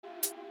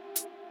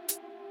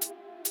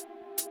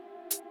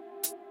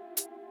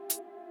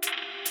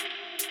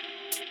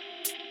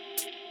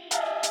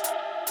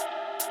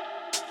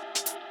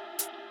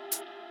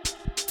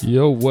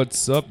Yo,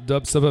 what's up,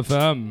 Dubstep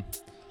FM?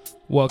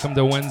 Welcome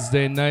to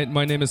Wednesday night.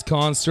 My name is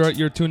Construct.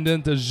 You're tuned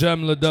in to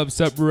J'aime le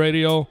Dubstep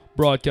Radio,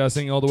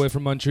 broadcasting all the way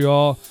from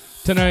Montreal.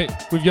 Tonight,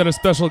 we've got a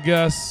special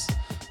guest,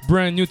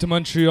 brand new to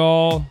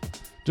Montreal,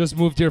 just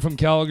moved here from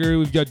Calgary.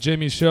 We've got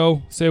Jamie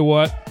Show. Say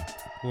what?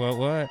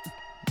 What?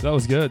 That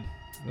was good.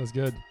 That was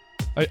good.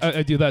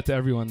 I do that to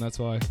everyone, that's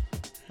why.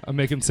 I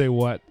make him say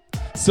what.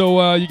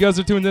 So you guys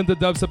are tuned into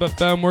Dubstep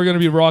FM. We're going to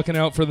be rocking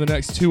out for the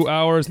next 2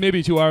 hours,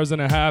 maybe 2 hours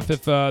and a half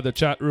if the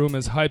chat room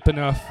is hype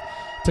enough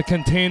to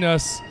contain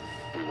us.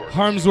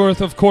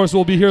 Harmsworth, of course,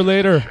 will be here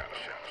later.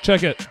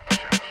 Check it.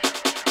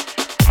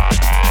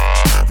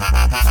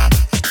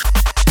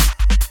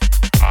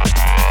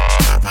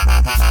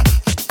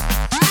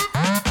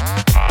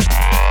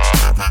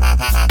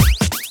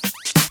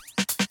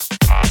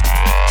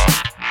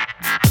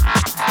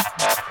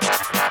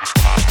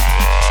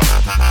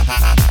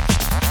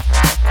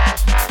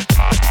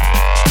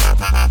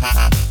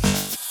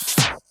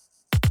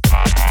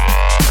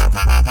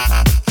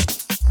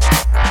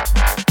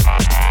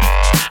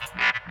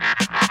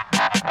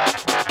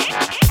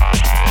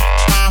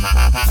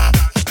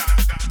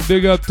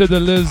 Big up to the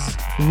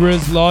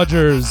Riz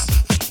Lodgers.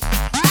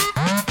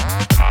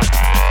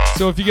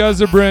 So if you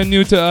guys are brand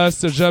new to us,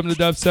 to J'aime le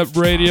Dubstep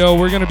Radio,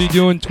 we're going to be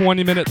doing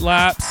 20-minute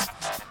laps.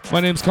 My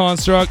name's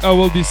Construct. I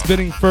will be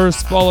spinning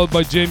first, followed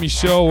by Jamie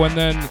Show, and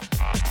then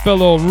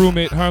fellow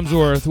roommate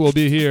Harmsworth will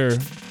be here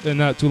in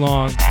not too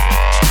long.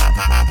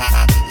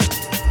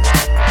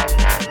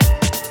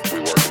 We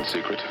work in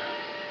secret.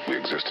 We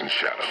exist in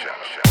shadow.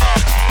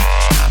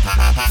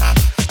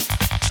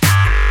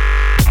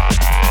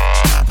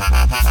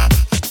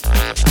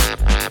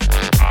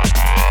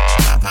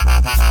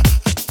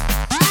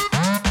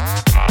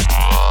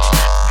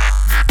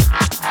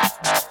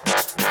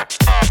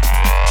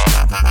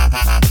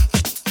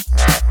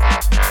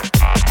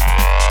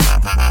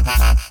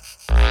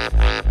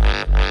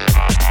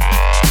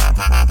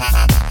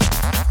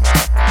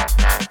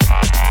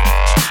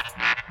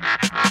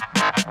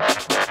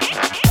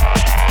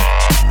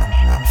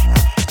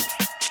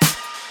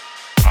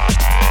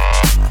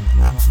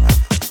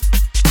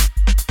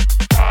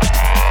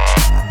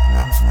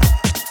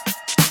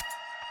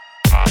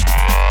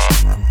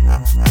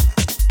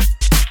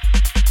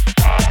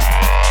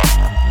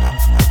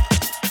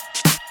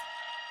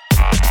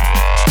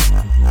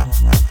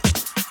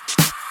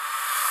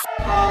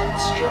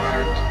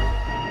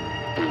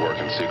 We work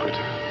in secret.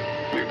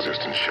 We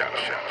exist in shadow.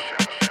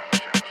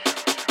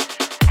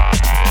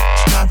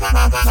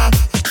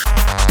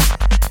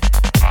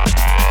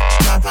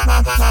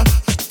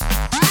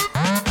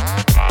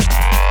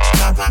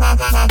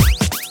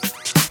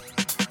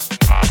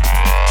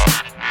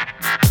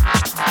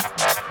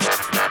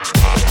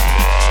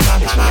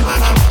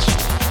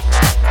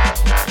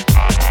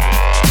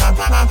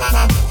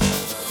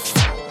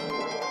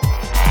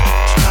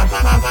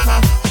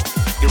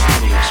 Your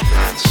breathing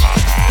experience.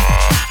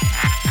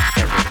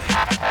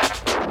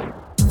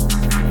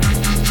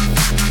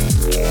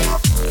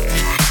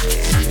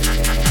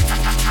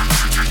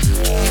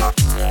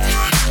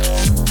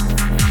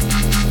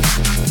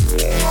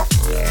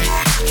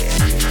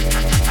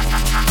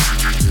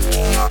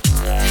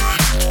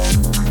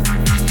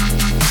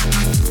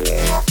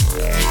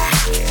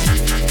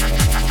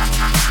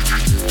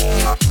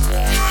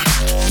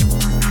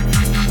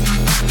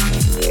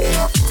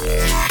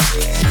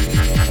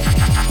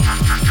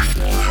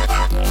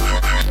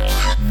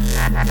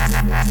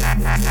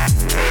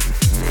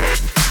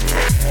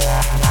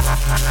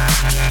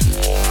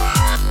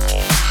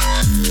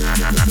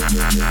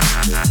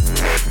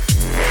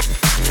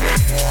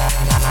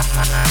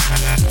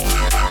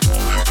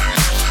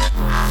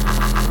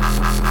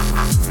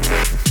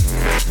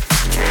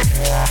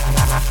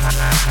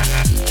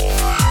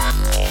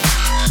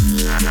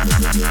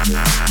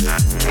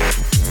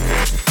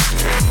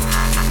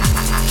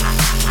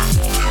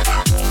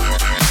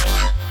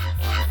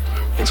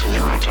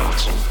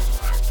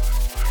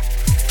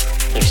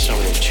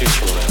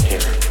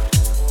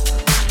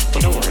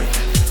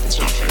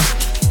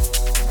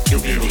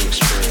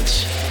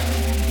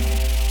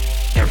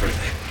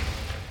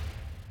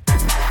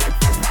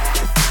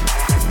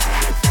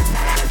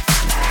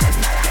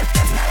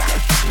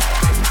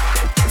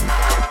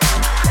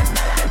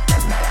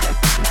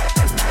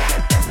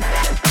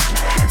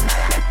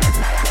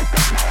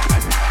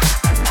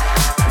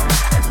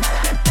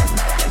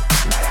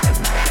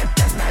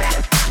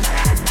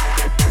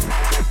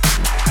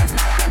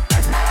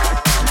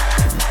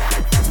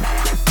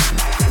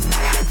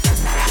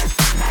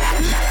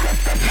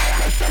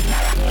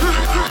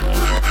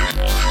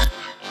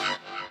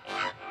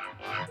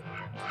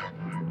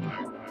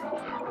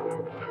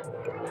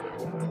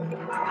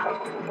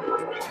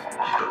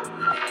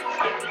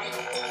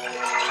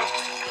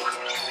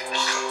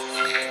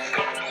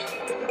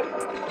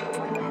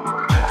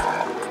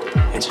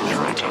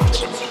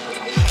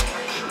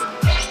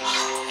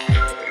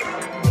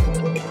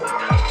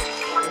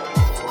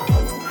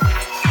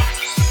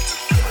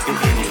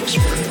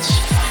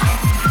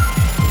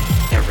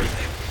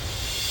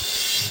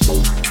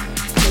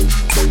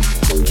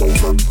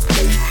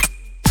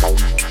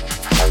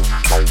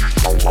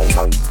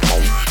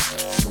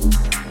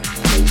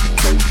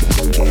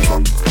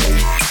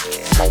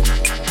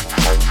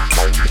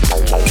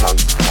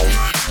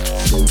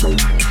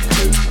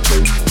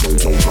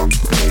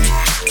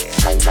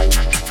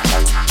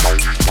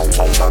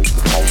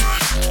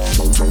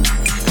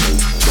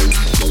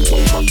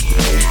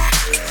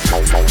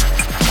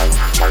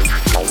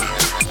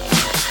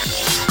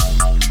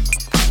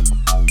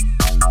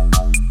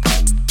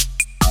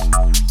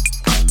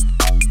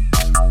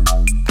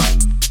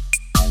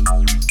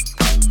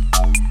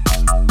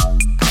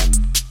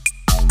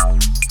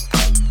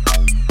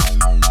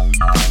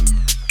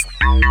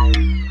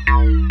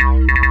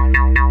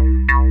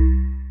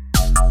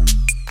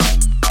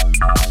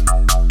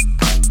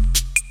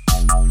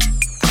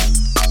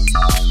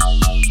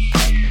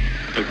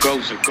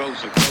 goes, it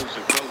goes, it goes,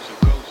 it goes,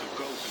 it goes, it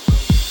goes, it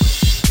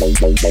goes.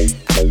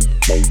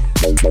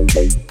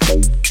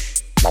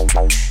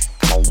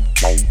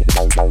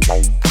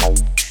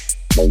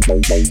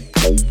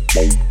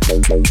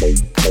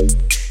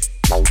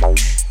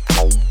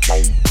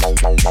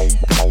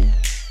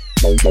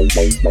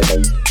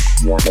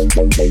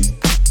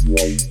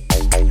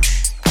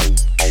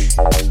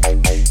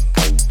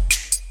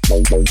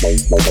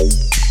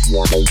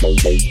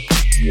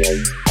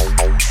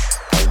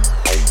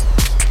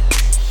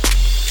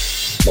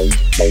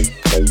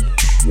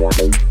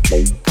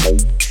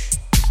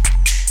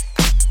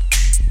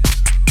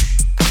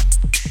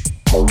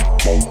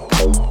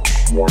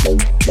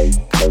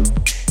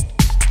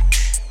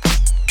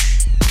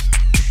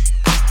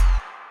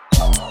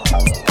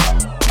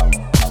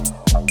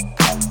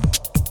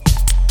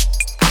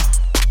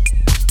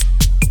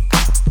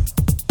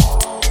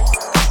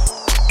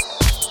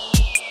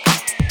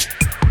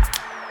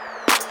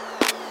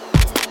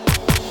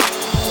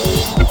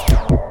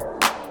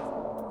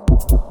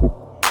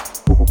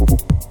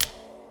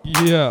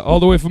 Yeah, all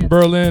the way from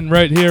Berlin,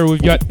 right here,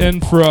 we've got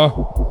Infra.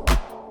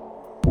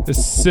 The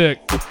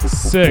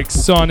sick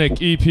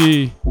Sonic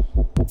EP.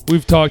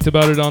 We've talked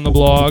about it on the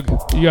blog.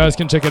 You guys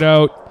can check it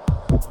out.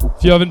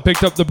 If you haven't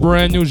picked up the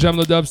brand new J'aime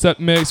le Dubstep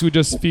mix, we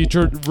just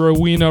featured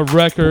Rowena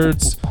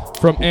Records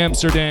from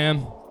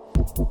Amsterdam.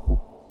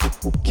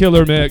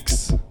 Killer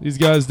mix. These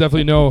guys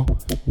definitely know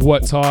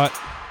what's hot.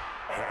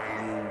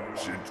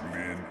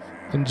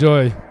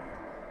 Enjoy.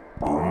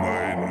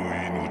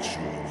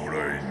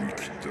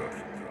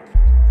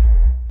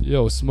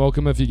 Yo, smoke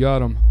them if you got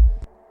them.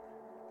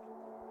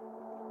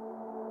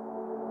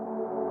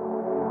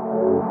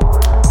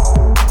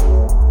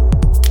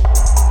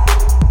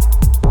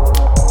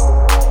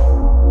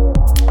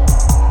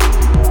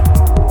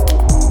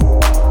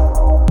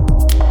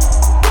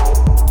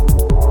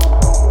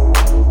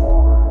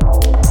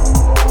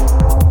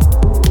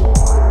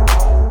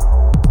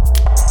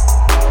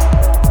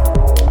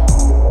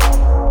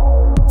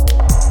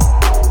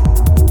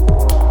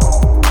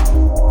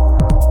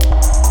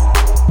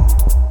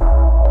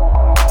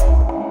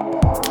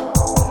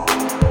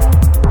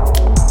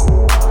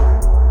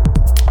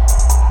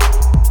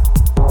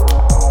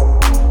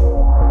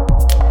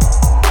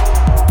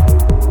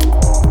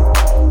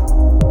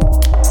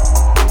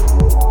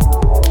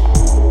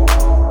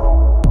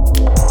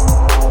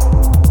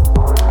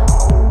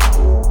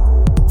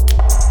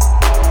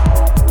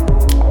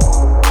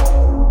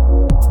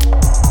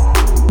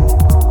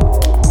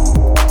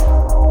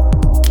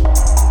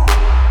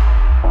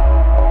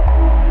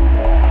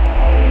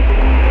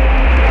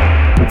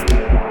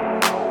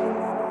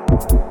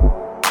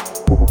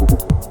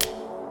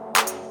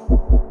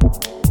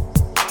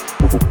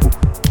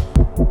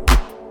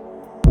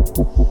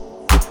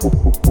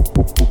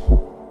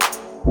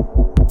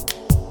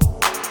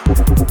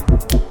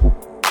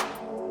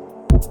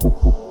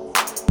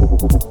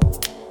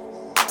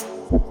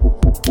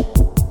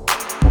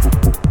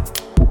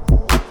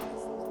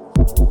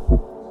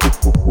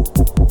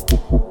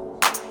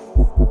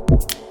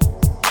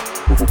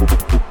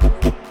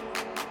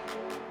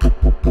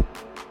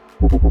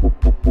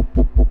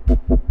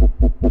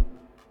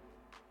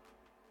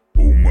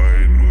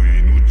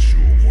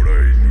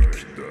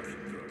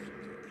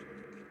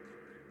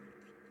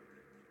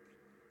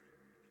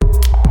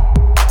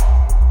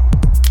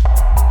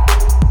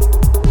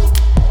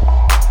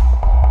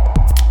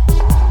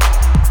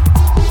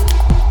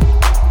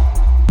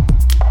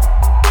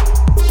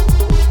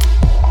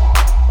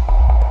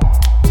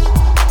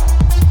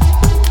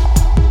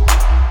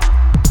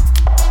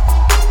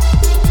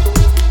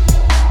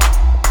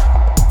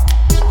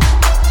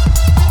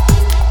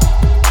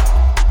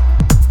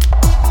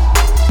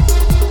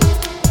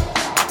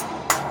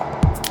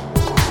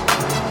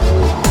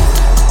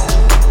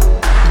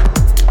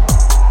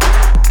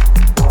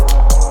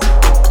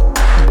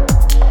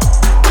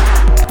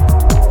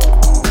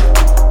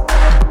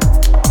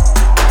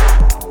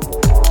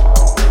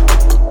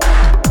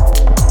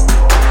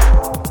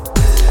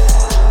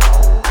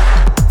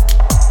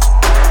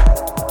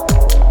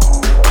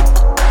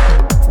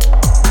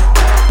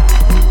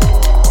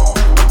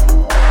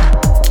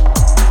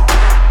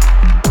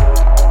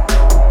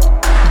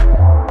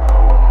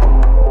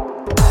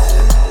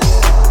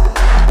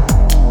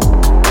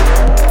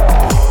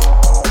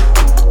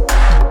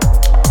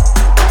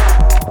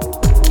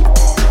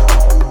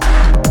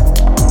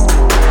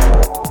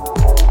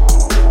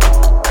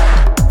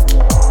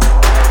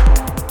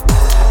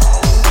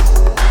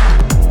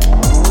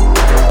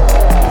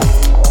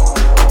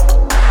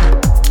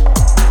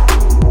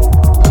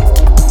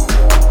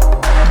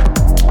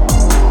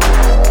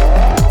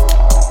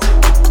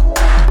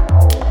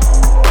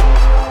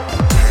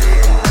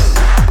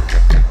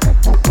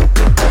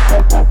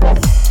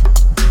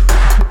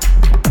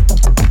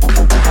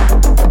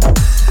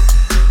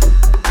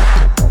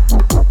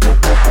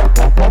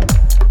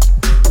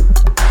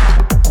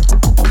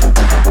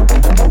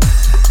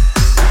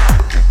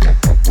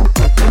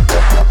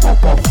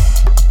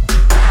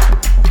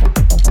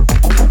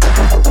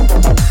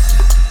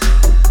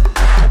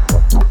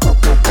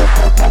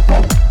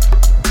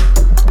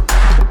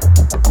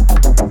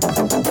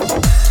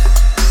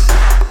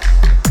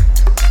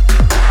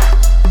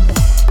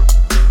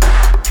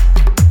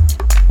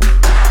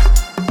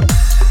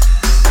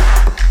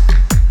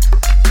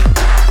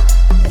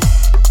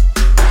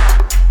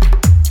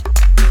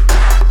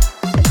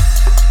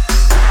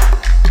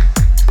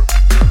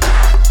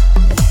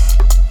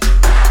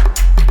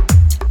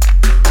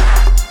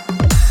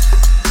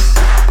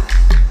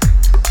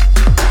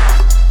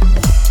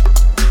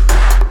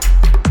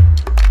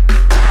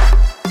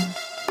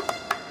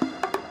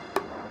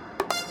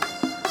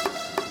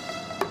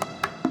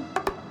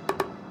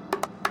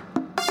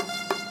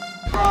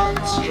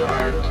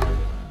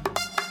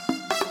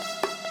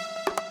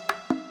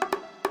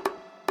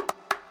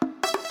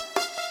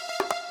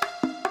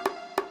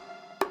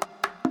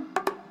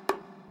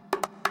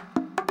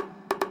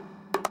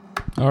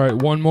 All right,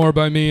 one more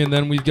by me, and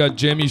then we've got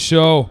Jamie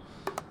Show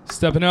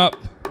stepping up.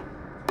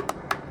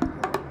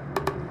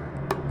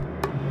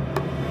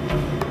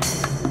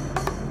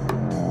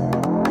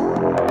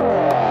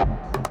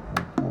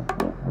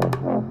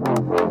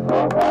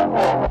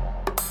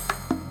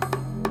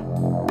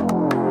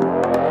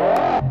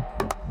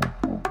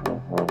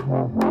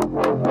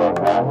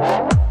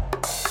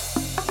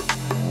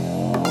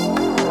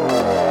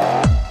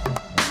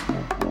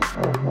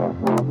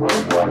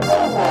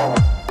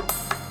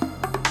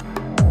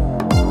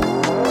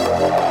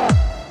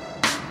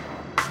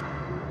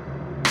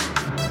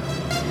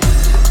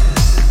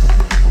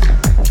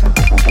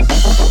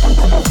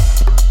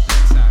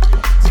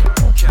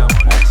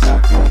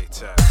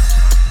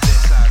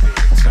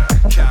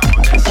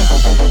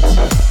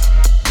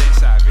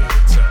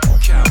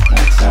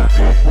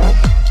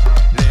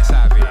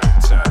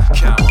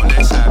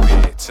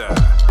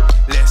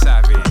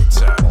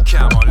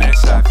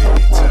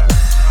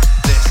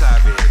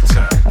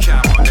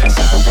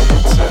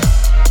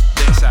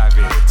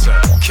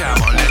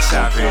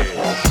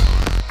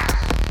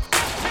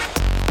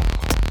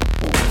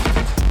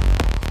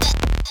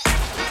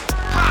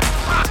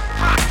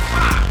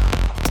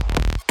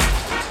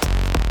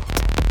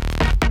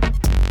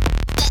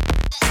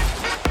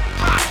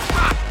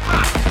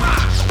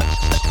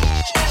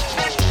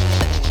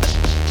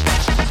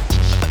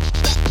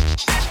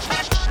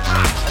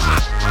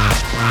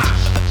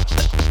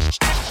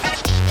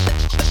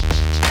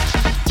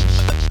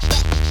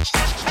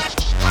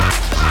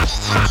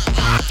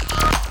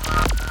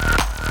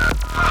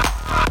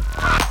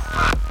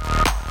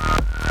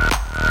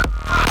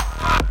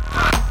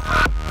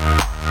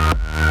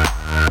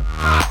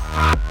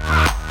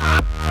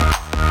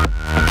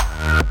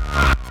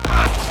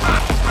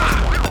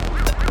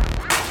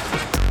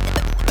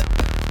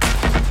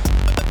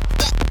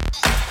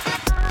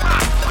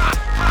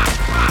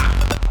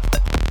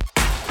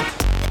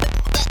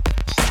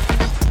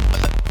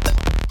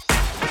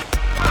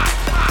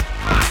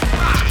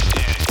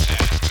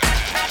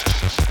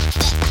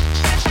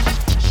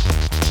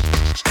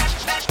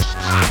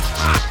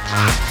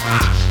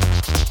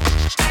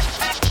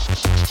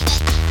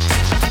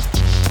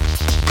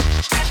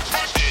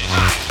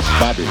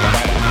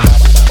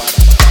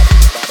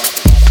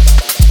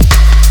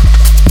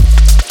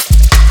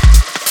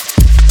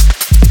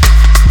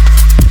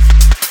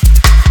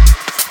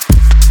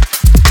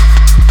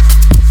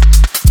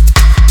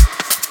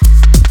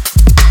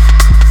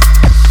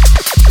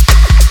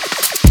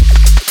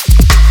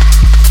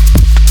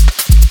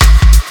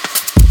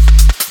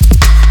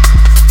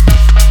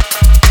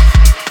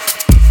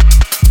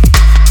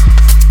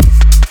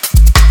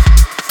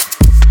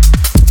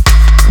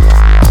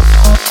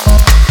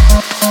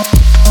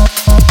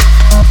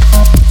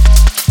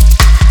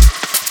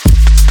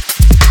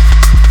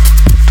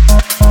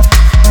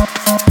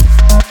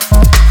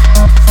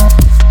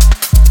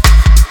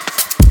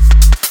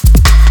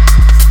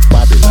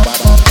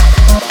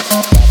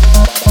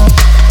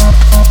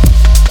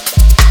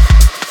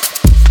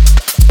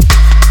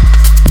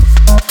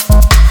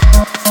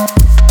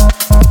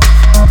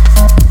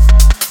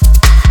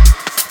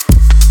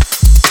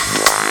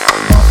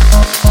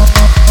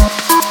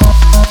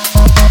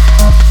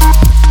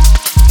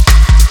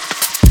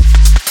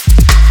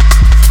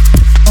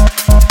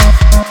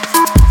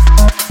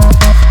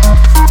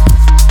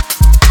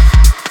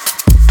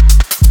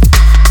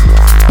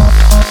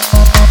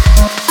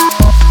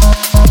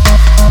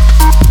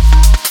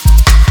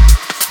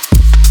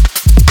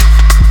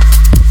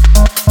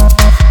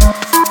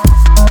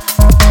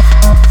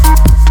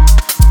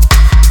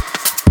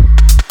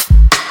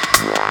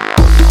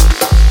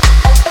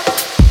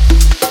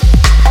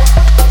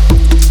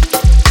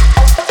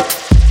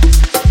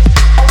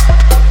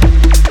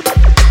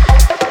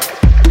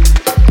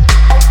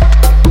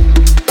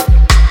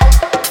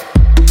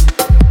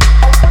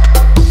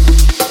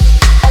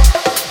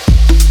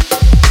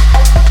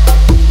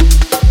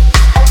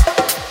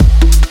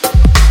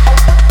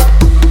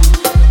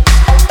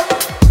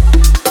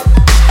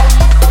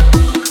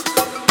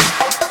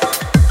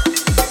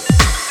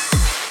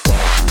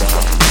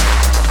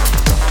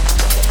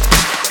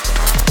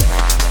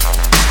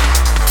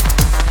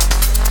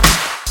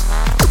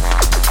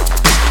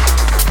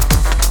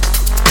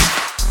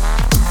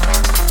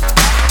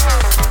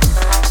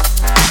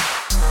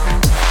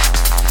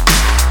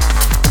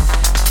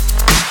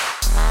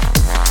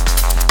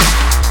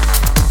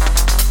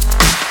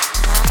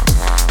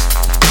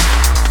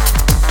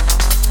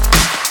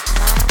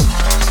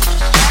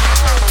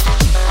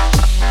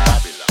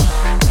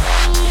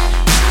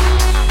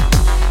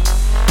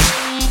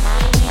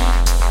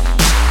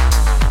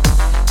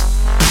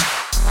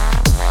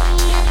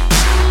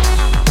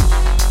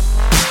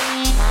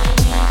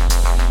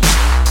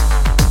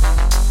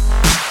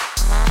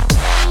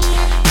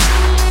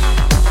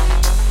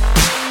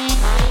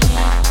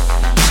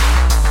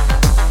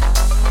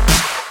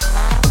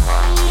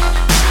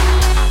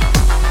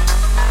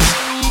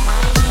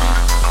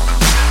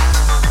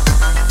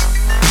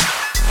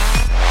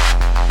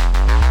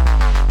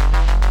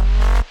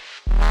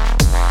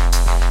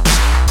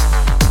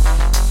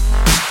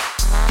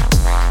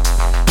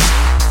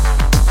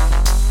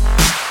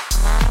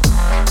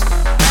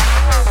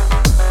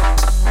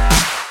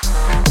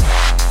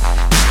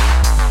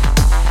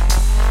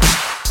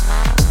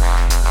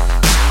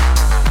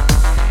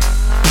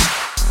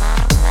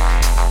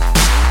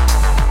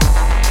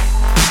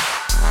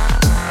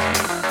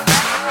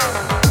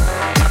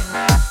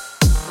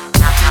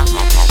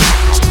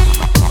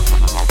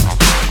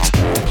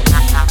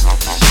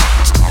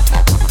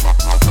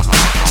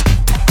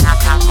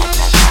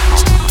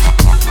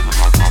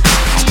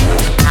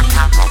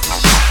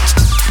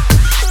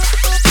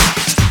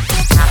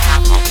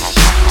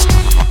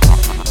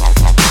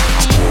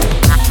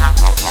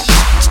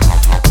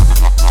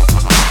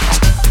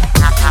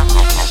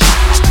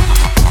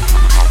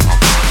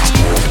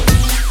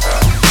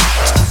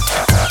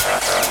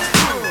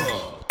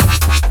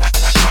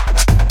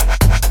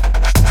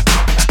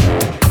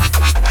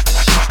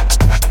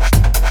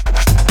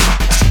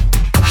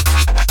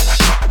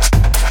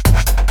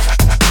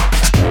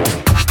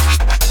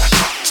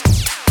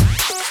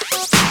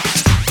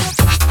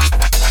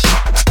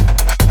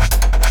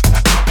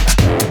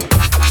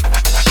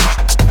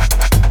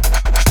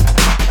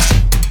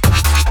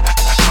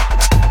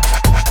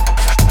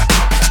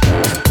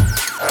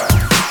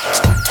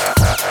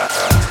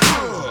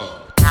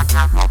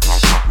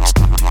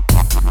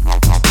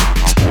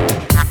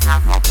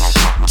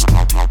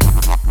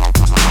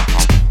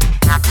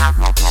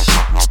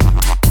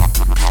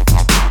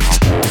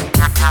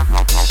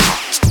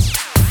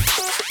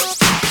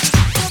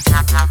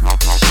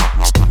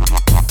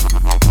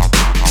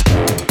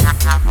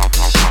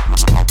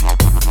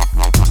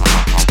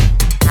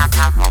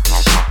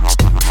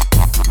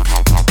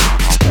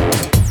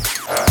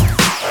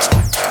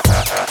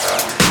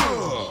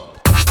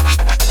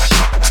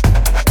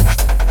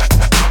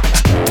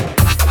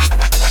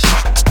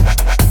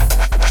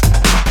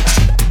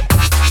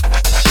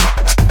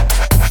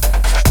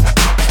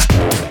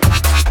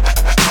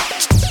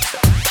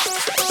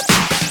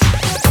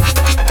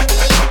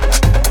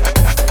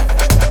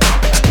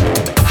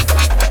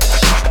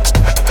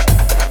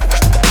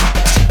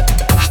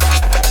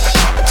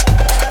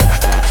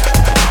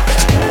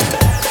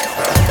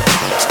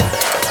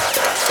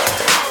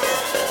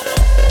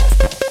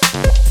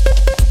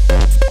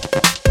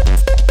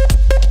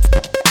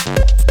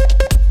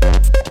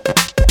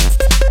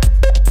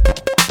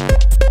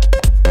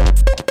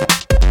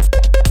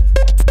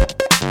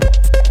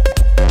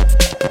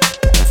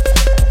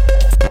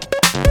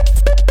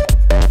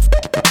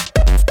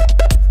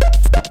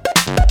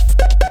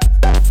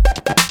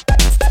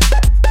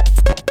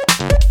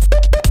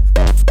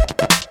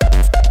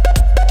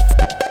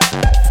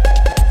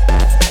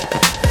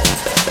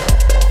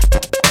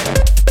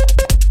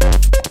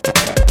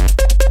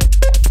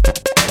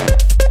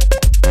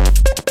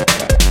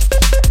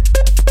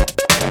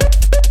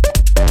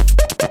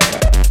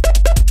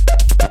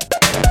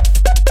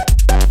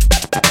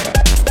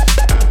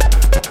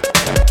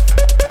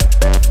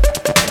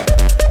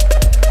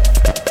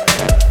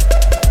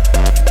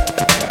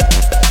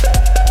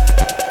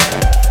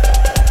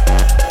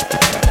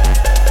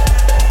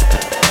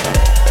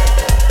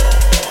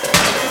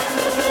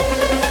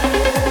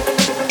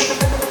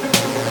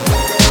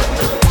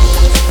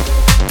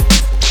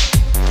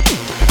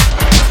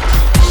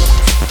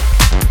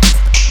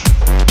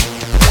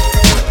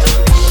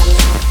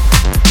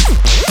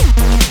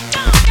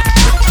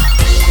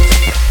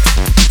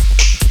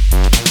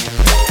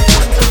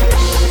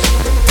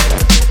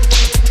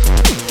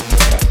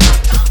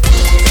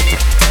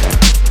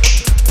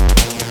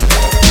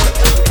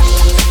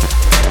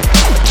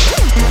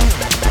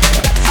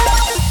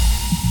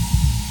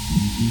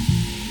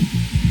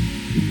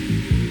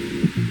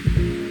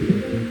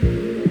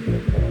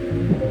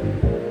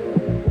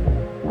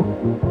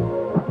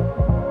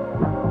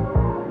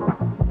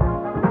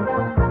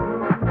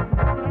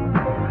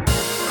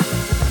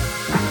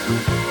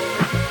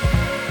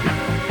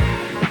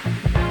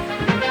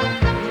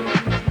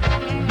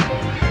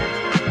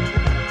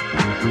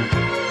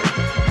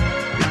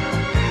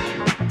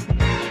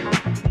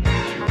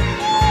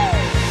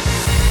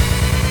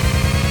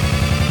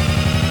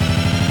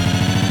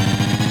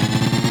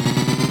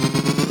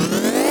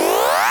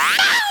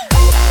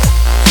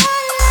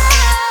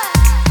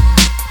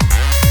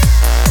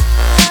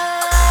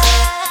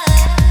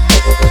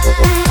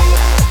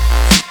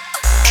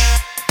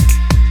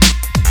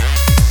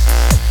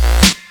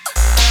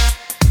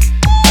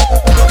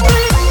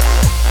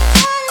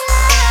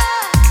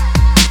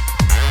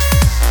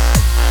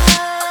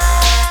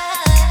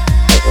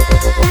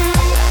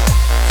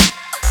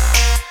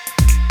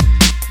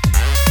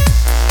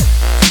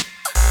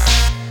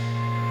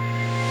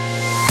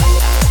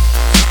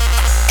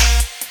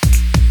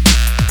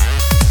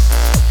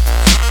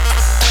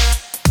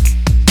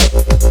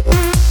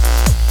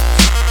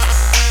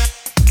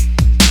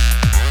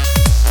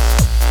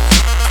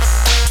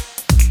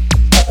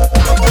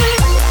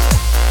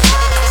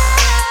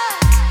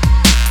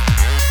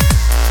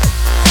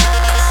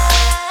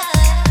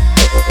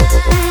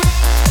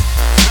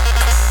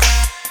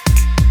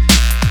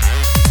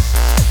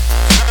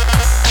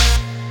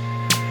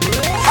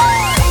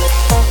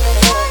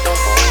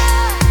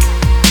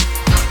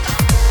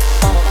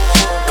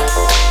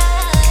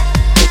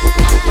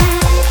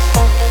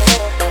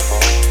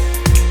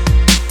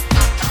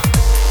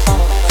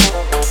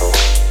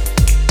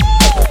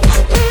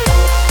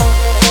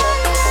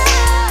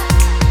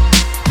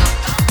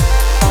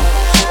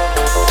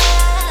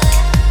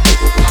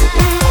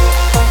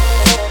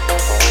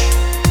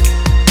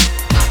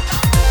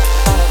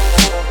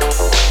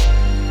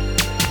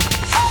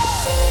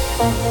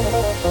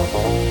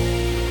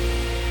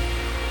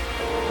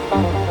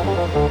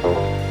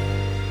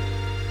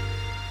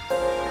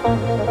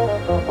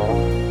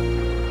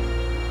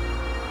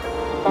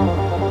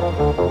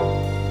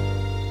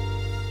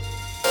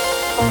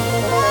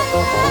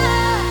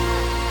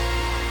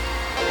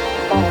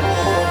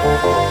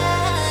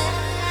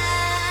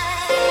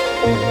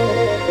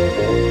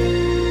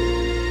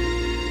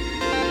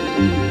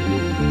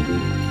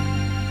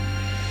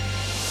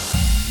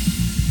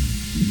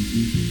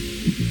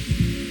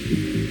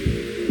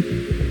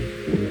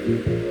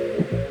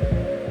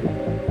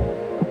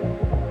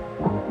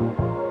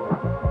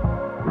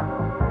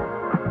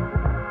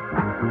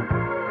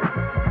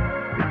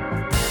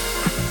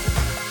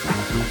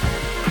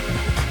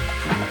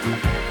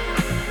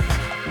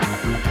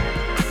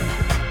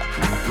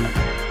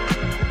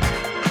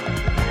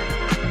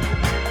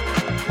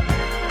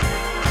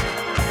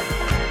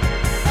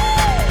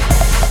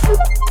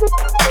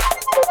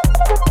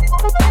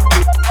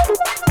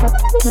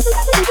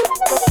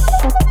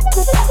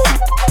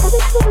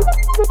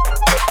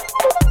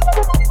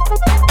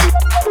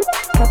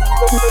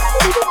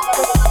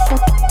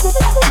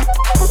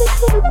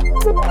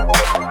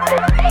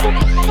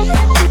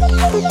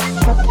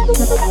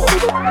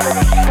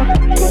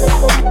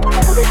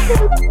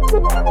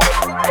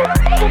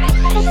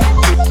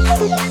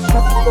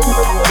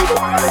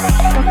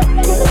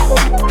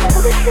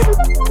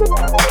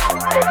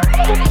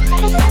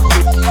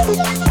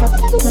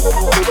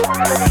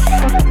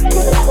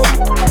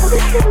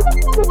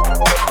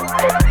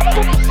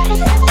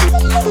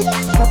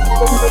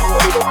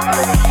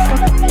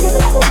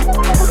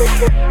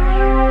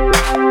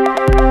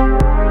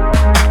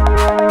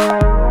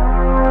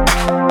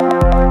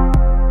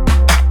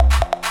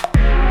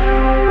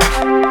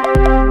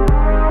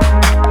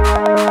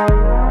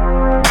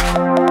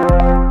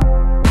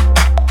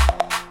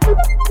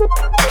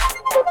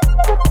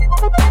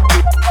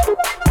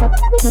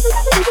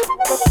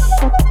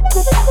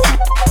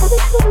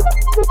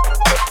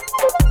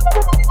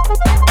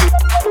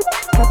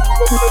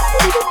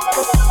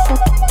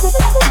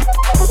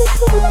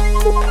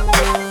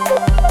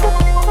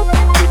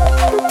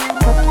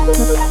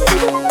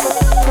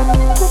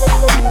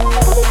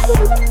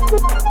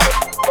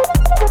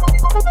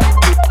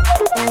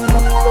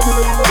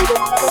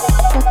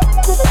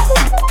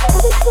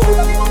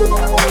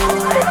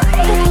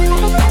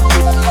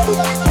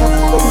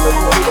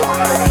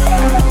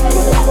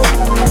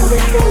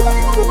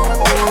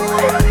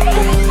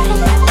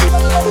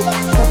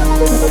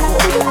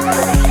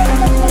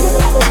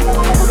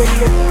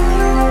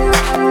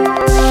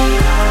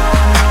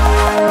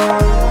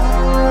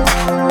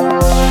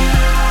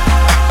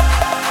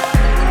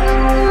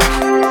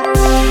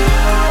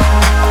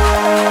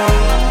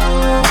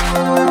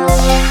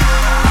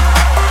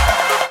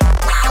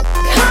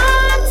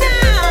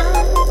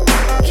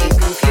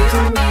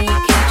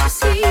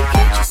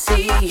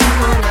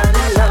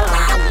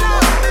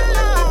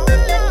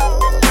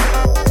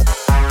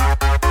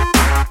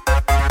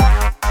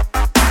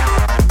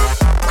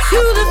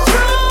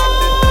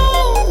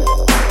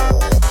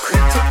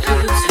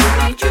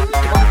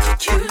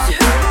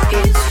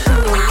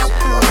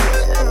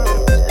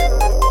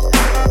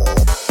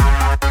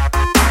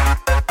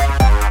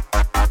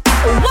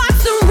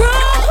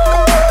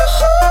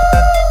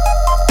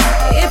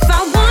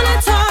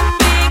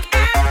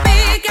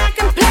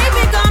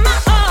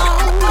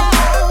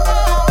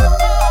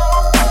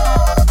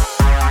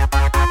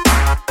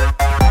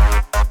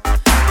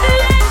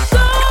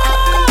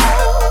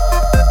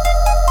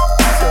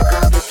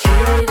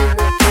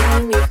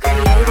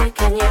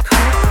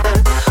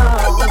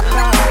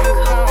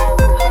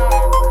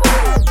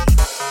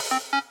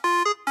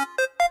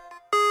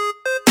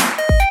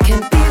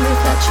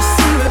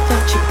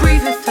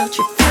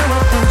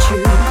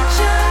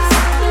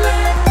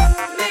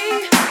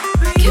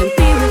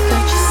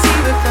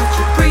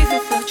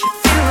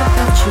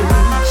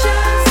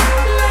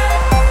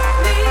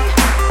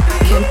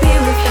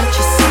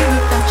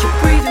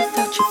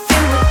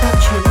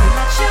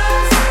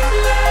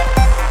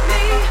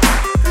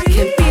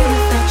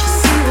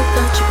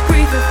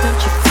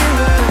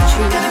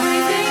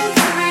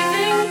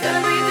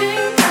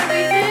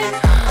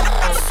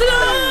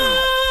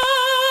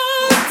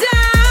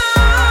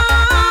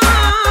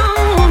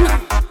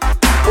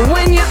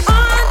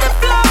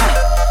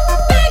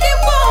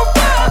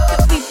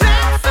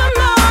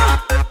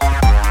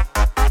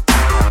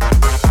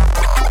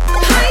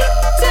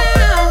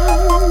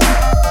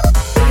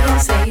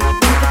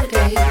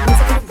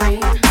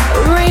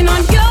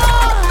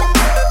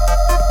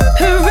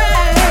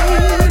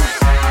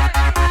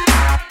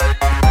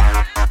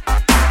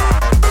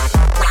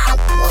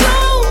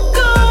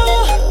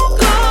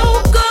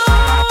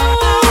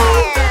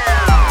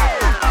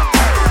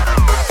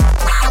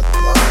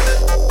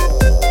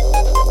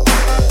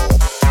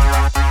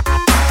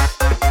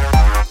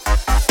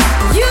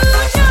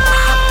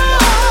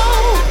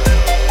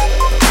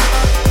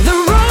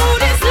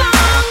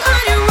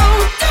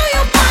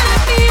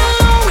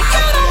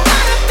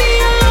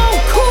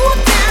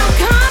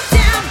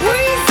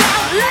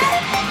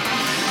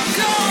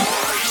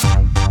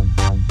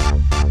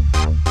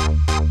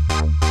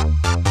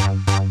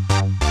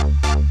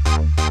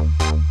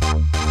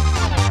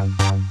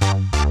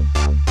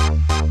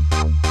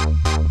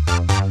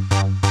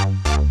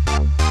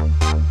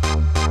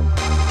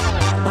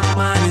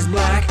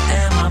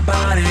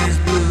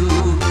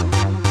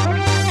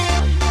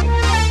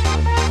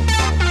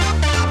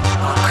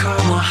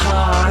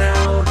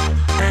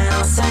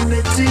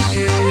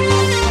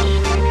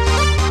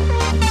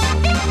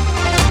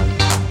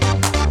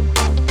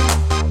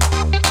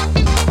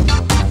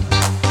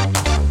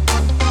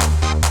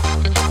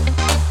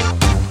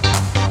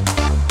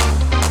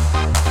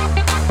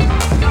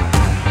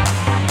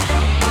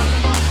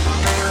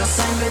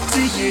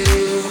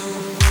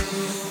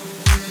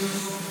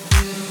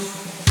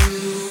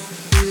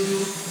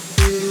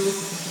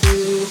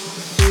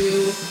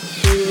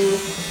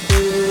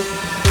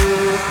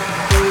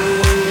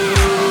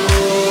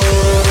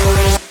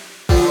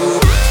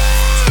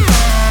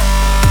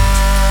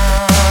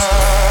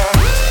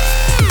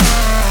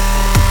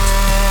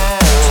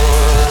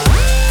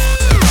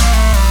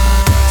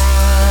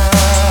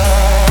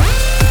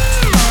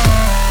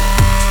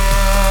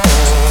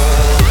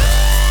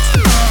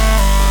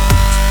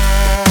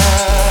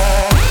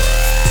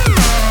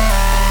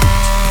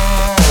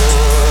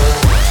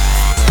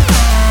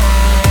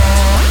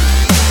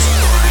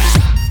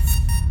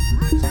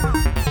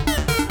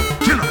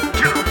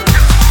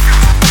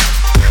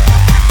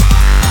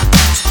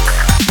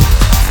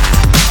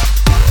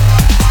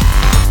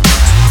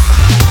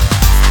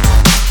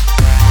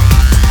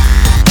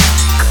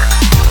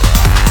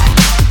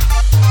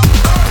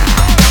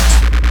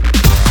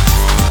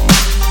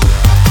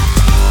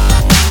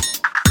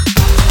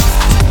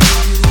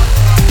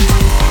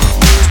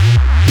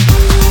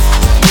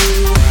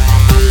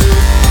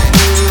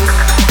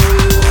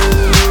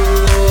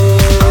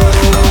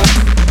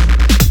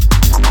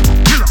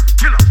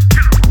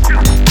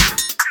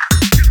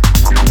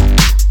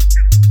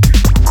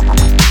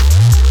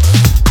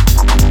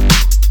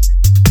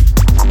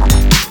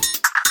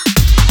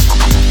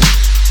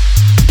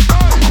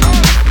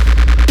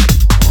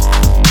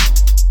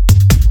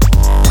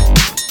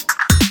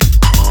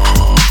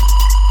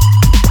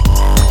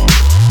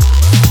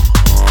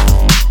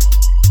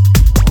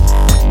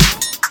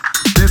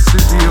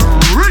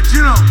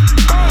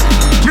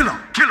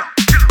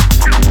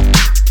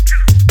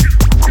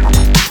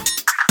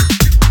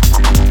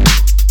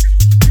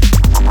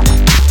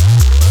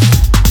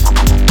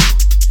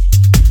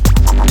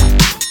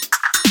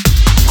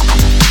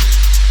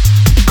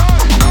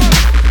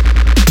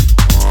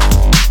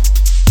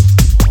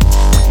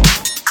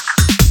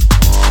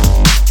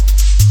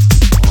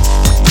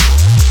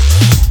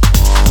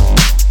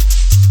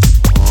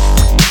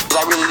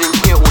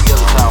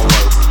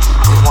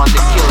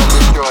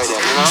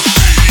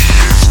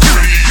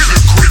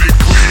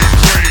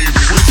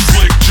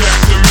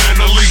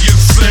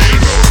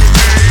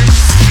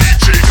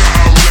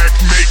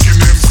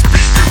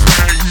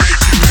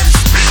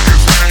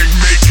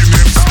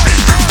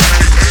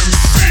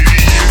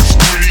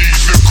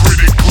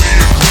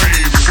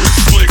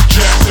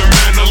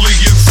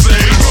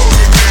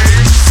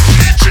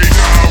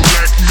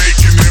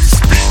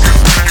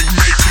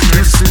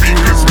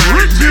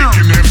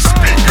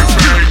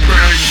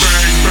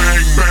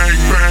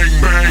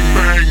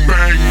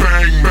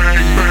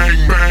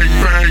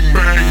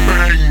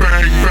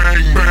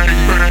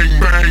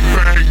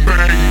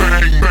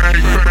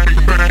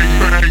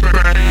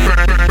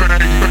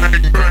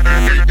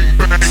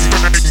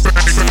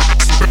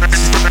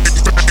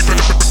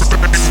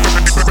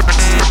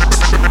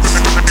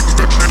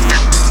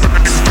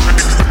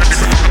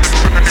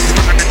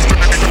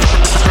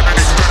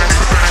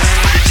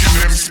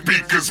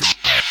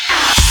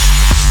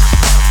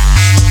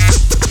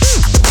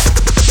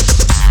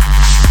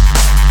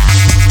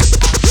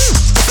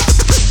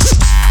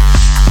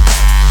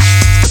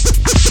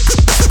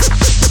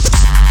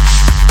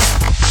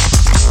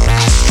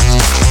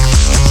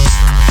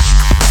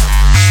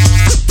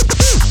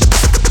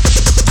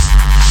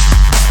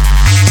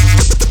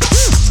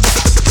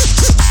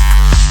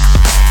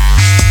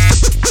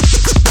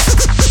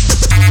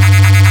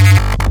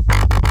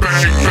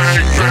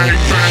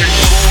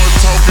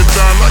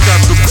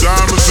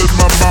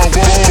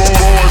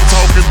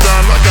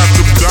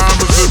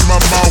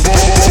 mouth.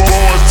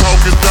 Boys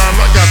talking down,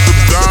 I got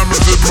them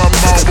diamonds in my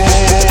mouth.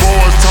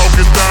 Boys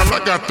talking down, I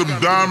got them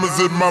diamonds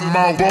in my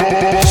mouth.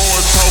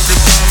 Boys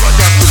talking down, I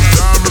got them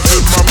diamonds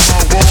in my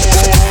mouth.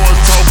 Boys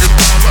talking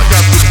down, I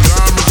got them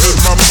diamonds in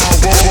my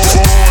mouth.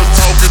 Boys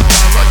talking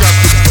down, I got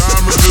them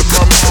diamonds in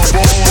my mouth.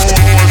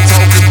 Boys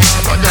talking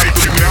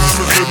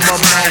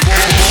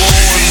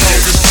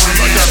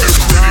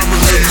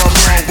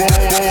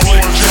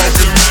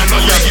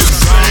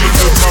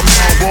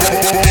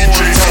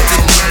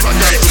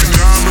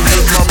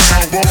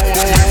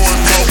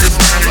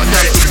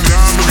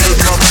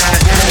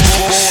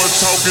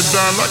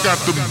down, I got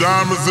them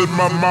diamonds in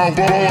my mouth.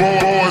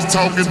 Boys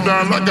talking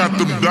down, I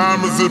got them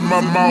diamonds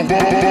in my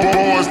mouth. Boys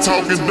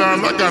talking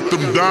down,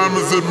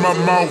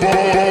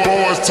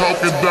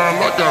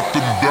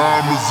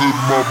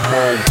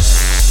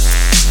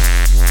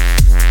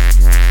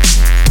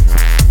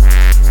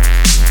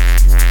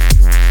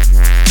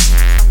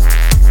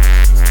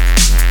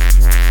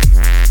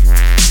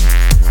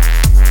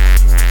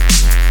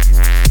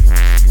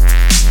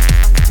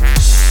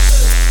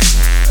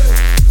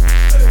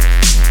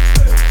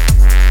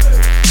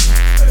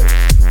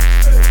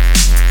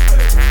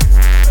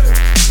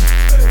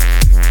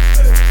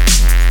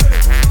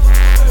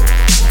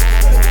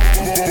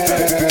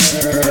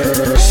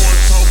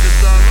 got them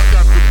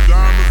diamonds in my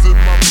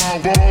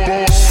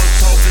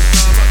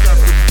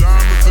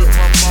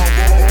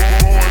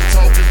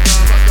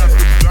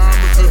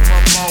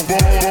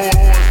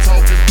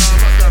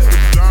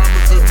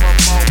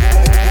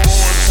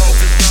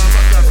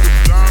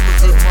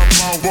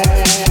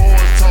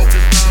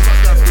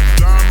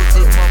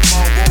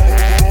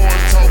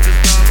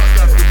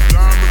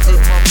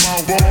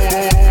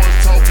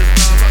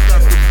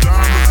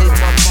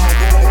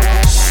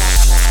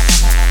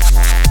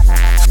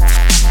Boys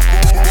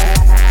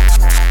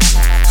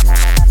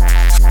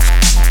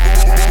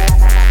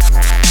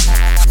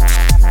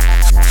talking down,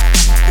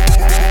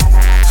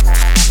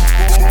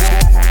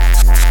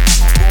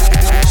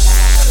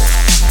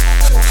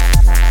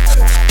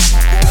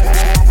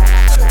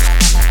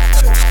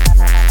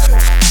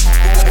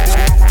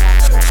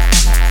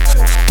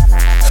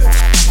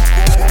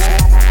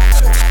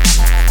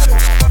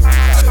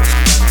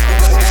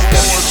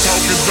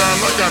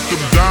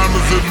 I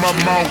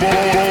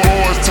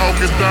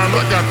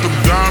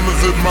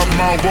got them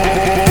diamonds in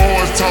my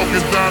mouth. Boys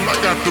talking down, I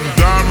got them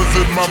diamonds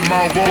in my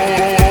mouth.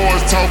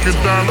 Boys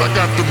talking down, I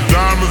got them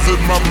diamonds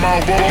in my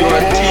mouth.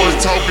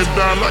 Boys talking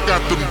down, I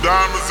got them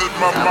diamonds in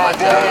my mouth.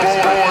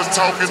 Boys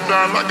talking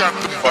down, I got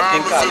them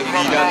diamonds in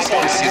my mouth.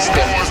 Boys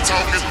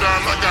talking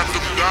down, I got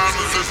them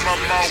diamonds in my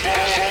mouth.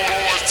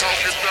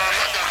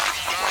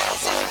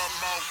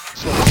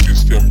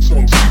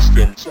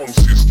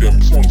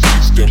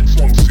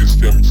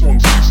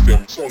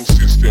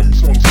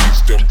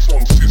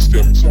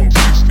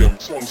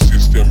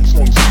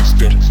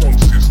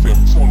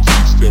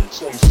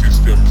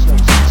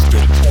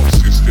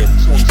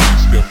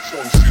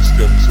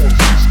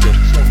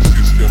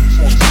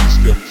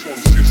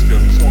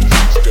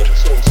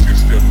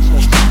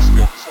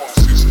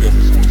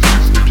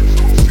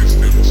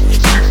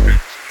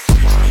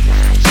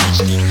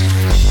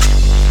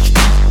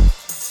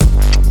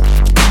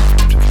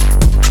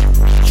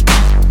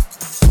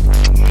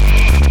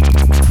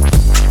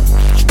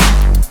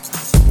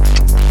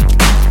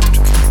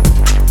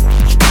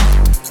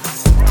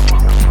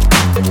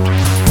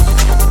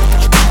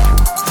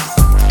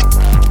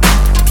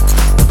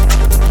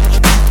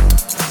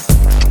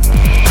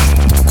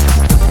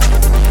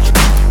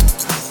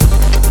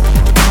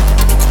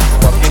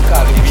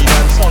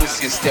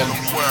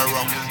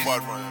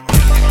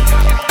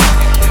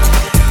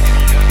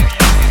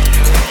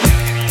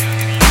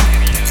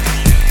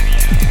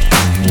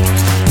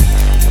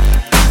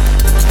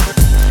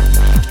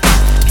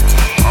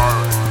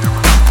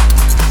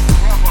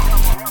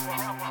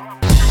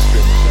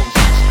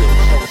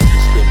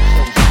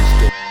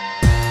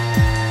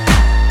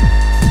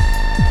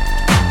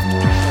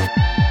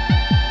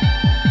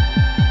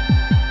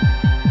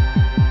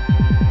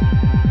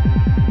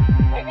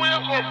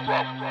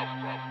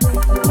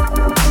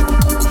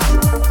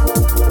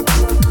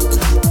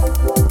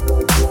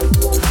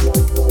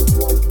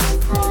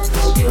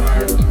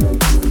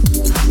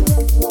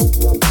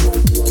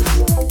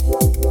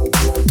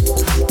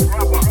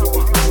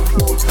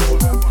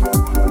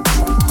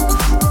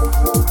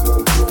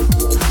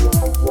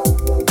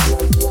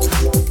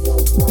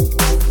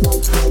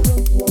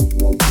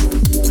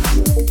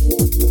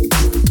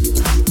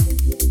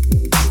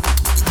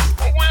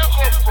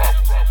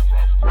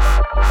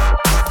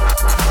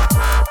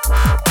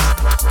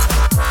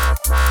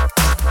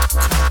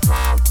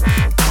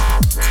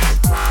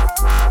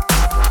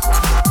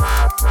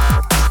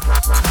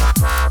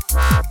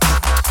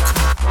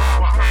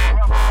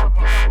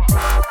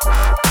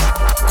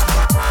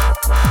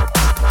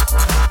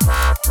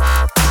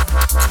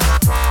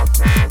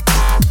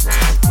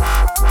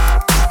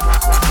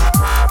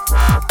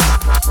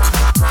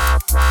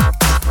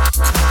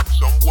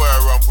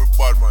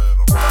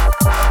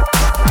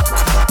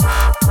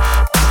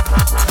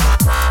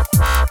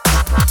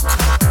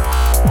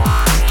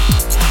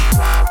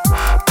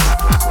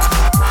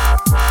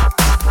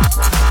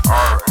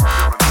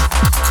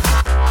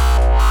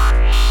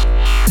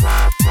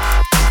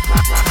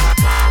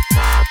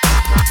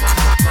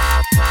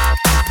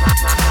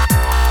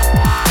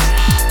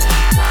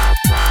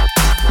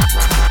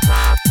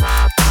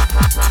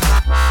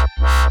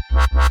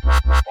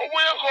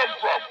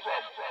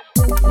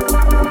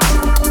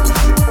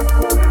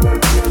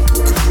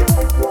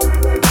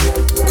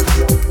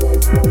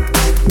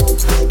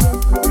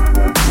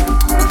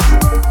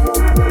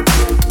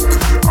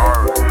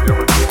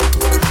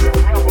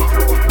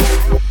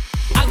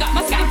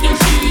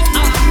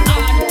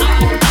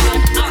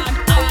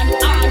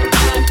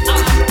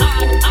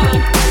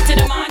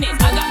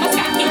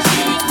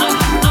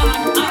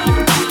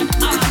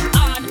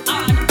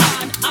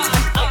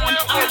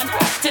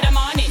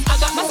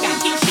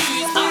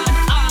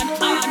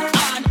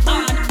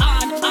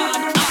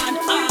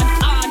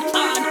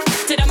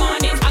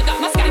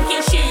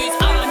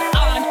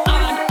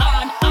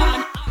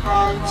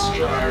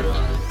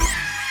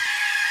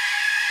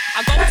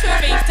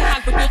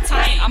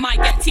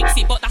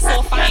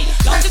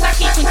 right. Long as I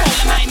keep control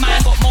of my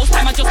mind, but most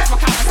time I just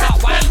rock out and start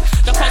whine.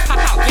 The clothes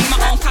pack out, bring my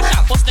own cash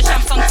out, bust the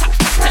champs on tap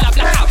till I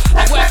black out.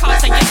 I work hard,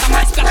 so yes I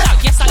might splash out.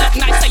 Yes I look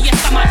nice, so yes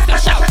I might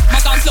flash out. My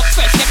guns look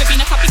fresh, never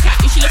been a copycat.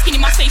 If she looking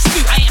in my face,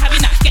 screw, I ain't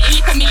having that. Getting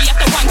lick a milli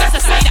after one, that's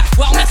a side that.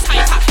 Well mixed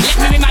high pack, let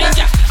me remind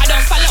ya. I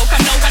don't follow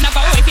from no one I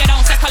borrow. If you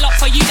don't settle up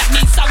for you, that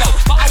means sorrow.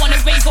 But I wanna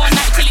rave all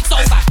night till it's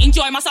over.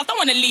 Enjoy myself, don't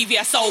wanna leave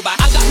you sober.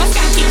 I got my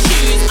skanky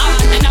shoes on,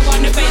 and I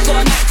wanna rave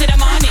all night to the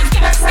morning.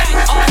 Skank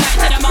all night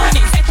to the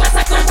morning. Second,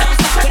 don't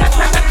start with a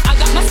warning. I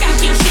got my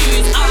skanky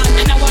shoes on,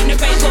 and I wanna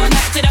rave all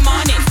night to the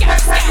morning.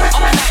 Skank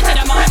all night to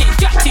the morning.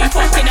 Drop 2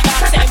 foot in the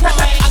dark, say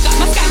boy. I got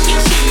my skanky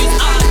shoes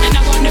on, and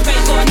I wanna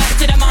rave all night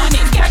to the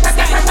morning.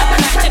 Skank all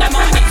night to the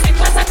morning.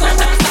 Second, don't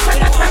start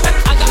with a warning.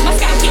 I got my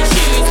skanky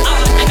shoes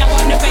on, and I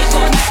wanna rave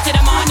all night to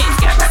the morning.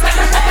 Skank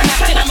all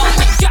night to the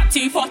morning. Drop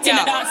 2 foot in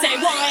the dark, say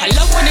boy. I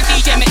love when the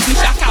DJ makes me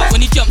shock out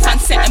when he jumps on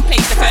set and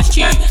plays the first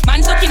tune.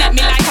 Man's looking at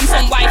me like I'm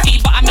some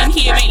wifey, but I'm in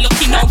here ain't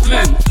looking no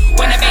groom.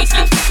 When the bass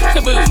lifts,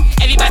 kaboom.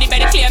 Everybody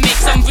better clear, make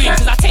some room,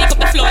 cause I take up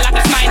the floor like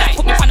it's my night.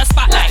 Put me on the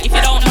spotlight, if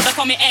you don't know, they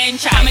call me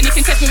N-Chat. How many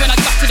can test me when I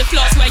drop to the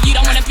floor? Swear you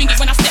don't wanna bring it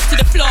when I step to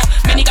the floor.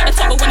 Many got the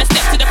top, but when I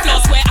step to the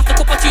floor, swear after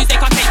couple tunes they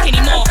can't take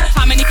anymore.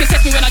 How many can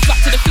test me when I drop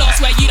to the floor?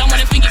 Swear you don't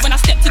wanna bring it when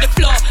I step to the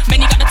floor.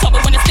 Many got the top,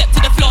 but when I step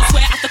to the floor,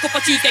 swear after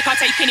couple tunes they can't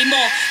take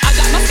anymore. I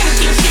got my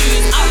skanky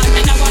shoes on,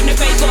 and I wanna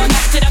rave all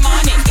night to the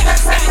morning.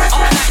 Skank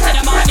all night to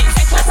the morning.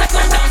 Second,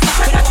 don't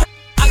start with a warning.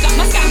 I got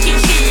my skanky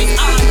shoes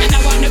on, and I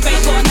wanna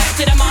rave all night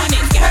to the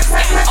morning.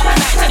 Skank all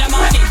night to the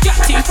morning. Drop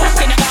 2 foot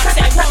in the dark,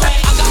 say boy.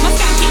 I got my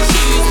skanky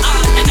shoes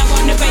on, and I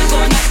wanna rave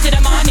all night to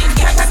the morning.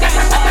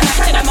 Skank all night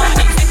to the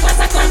morning. Second,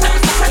 don't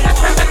start with a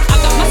warning. I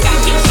got my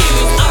skanky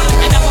shoes on,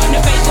 and I wanna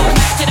rave all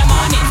night to the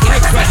morning.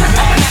 Skank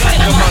all night to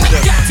the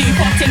morning. Drop 2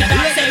 foot in the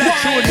dark, say boy.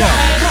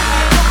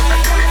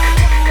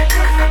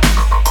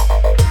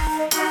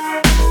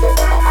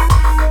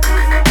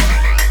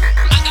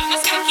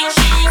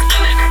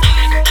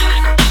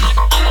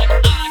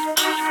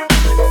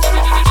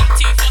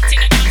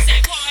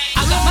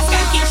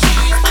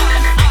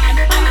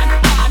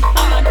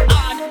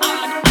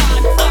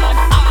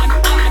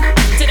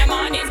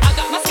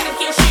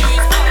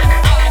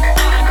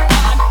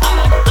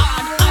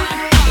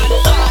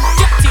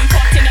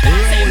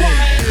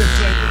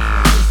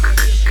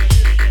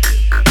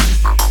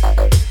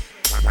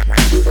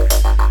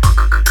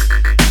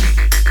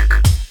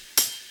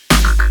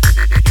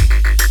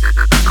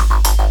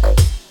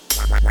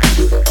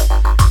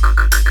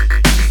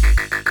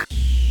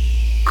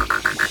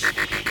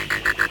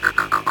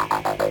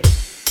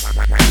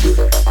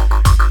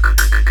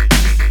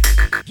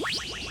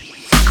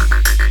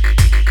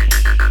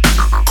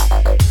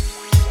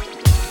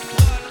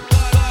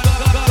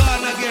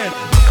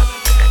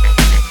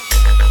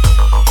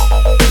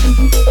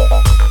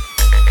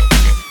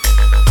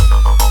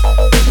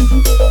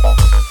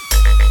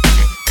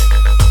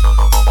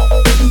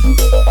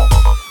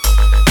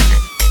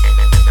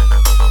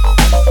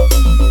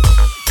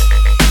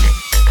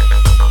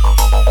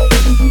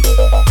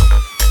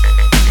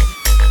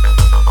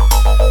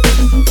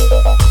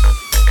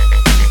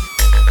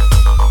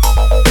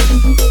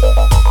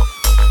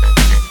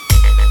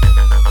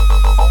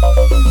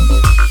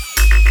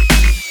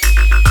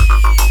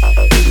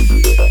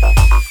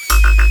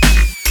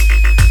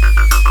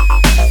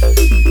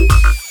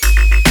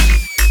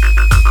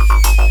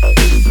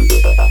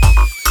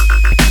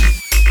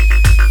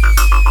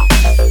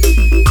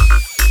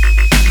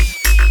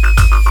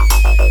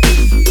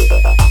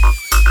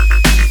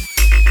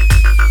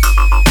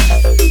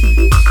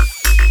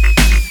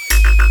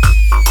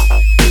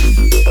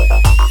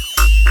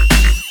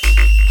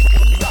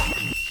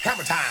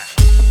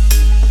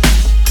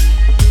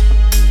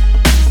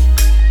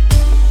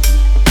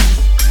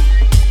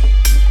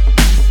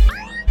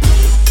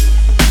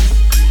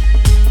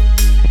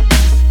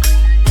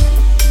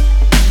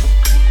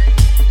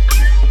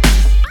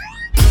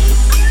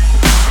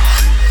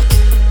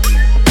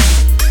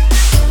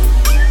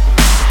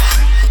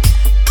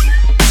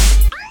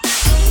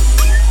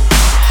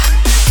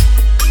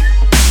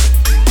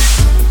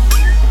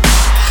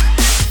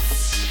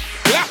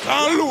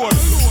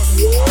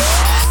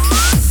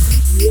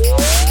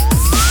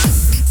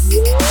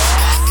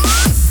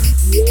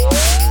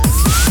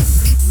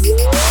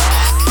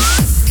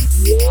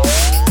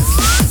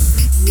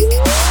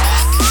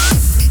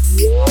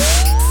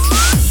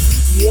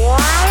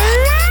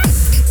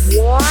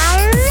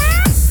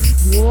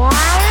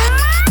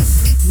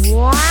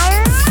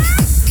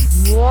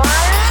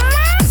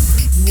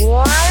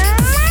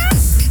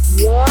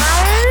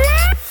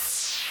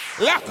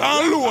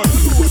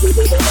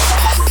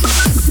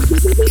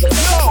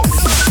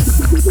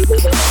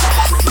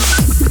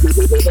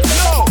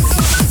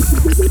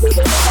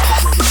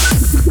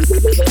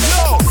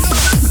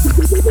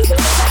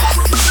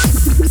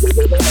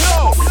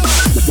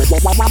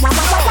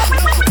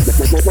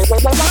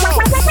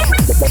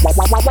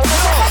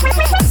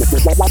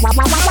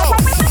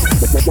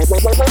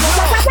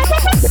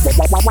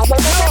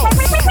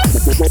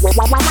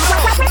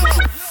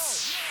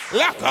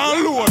 Lock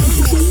and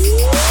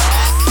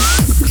load.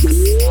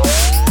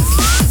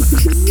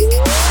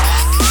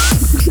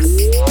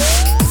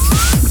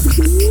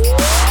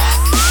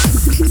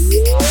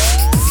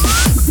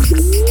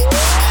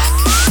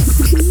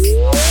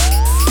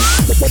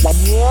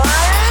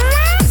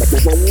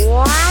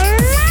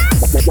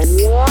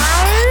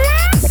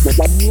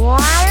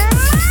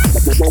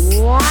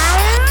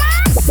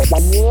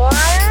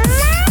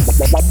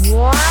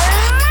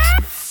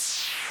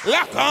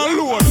 Lock and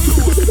load.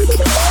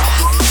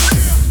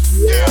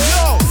 Yeah.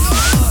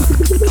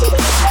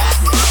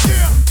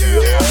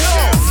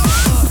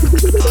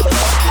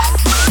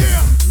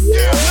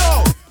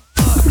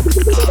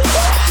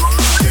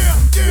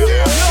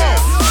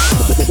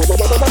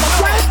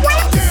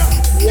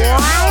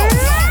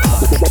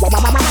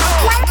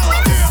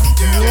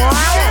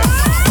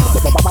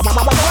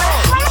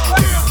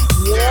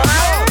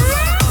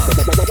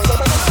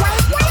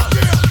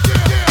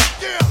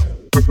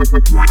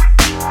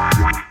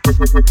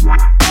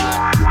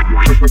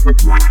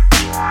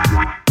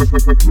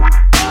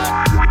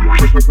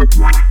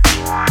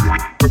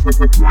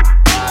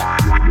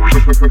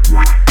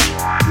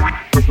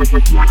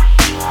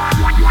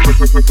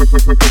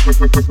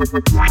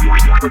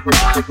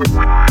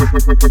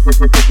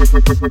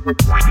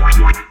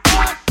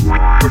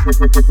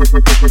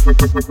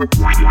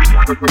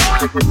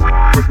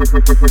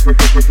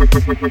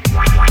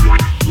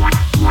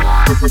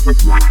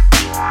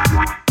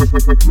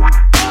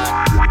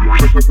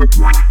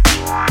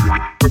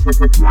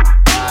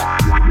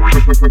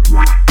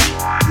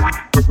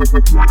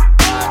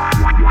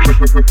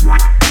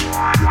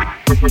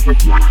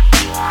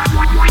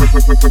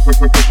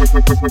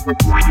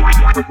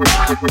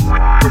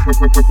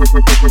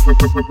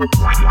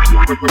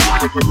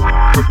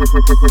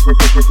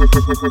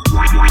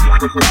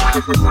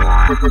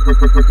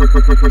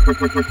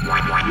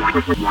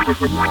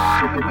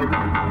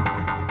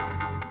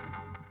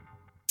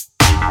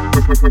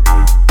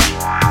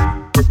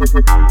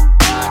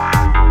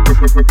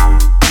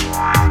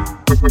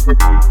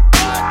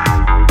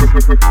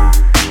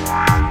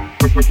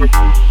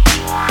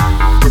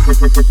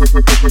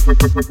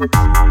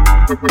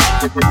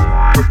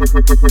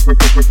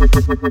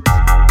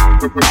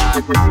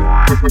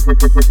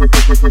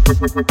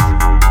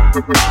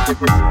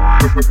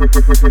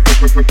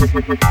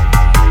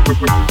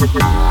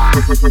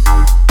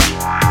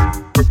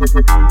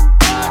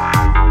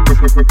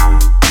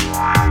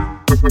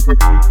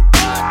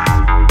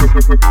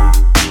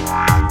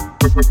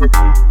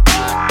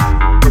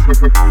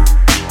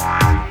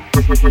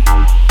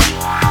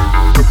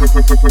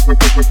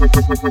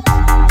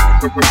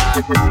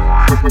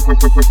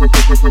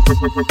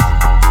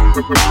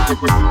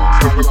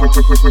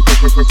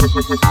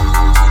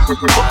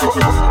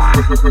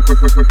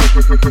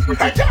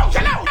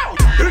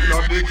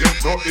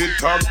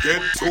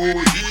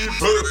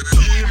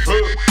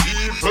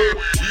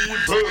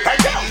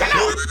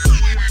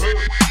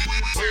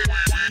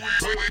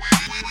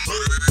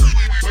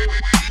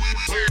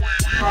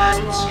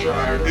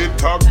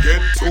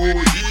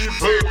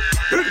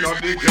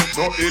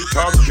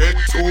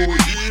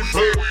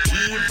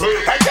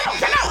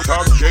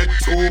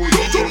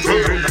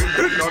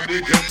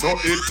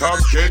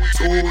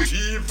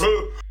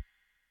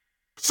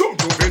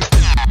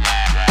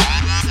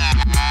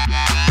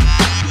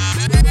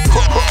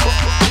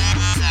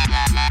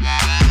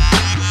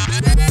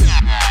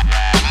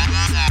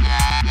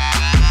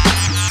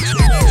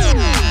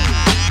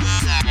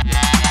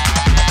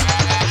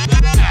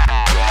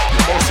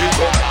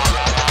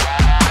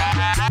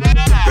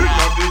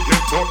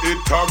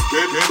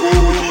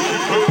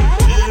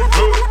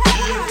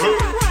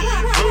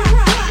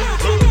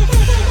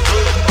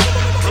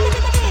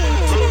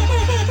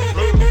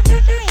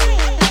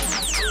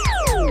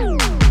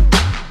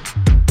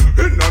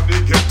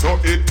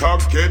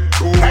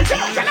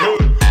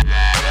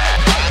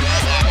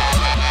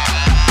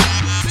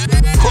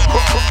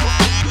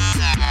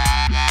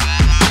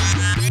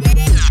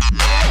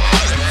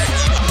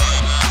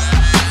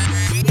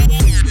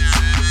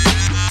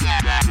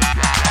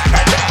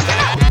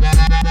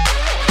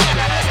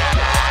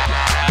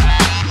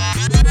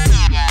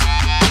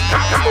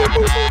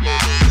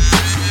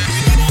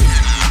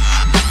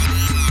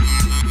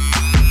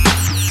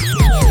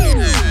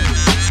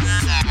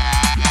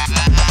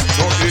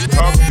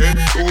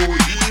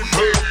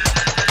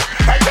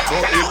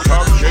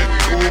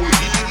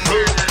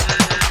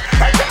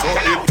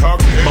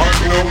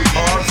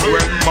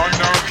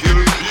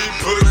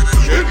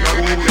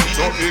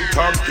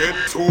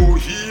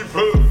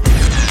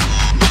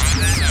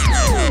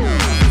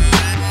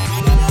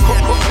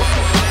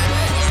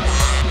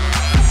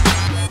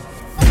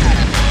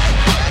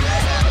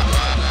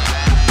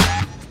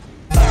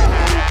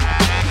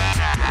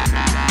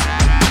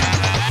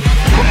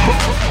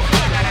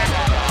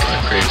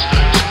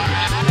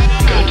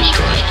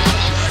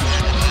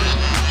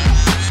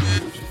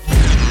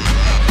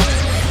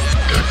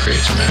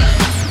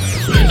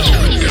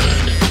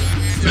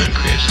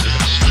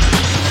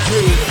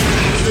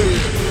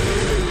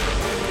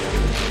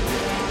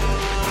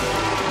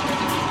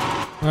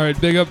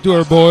 Big up to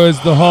our boys,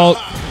 the Halt,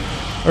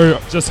 or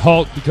just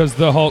Halt because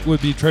the Halt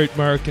would be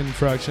trademark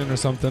infraction or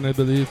something, I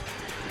believe.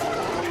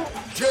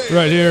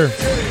 Right here,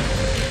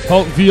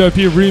 Halt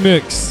VIP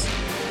remix,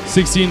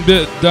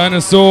 16-bit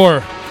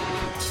dinosaur.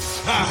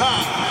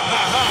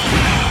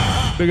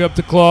 Big up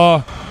to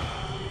Claw.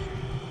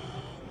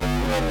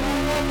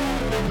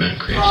 Man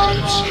creates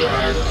to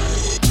destroy.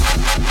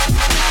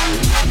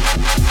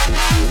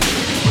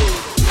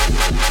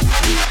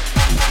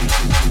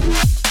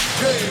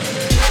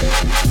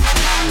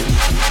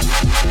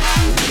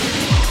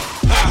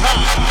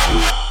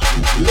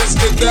 Let's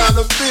get down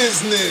to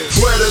business.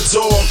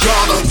 Predator,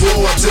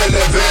 carnivore,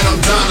 televenom,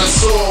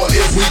 dinosaur.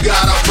 If we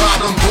got a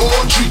problem, boy,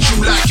 treat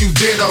you like you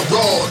dinner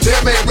raw.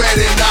 Them ain't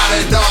ready, not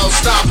at all.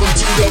 Stop them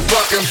to the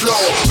fucking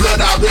floor.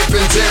 Blood out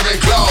ripping,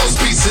 tearing claws.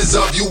 Pieces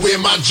of you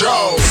in my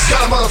jaws.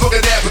 Got a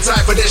motherfucking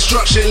appetite for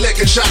destruction.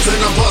 Licking shots and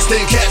I'm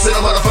busting cats in a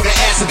motherfucking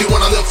ass. If you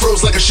wanna look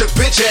froze like a shook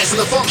bitch ass in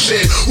the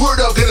function.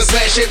 Word up, gonna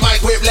smash it,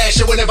 mic whip,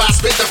 lash it whenever I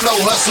spit the flow.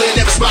 Hustling,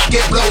 every spot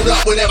get blown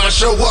up whenever I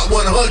show up.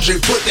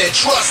 100, put that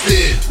trust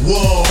in.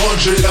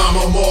 100, I'm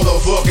a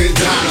motherfucking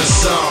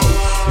dinosaur.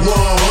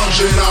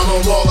 100, I'm a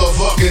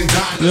motherfucking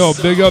dinosaur. Yo,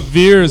 big up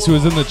Veers, who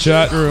was in the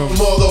chat room.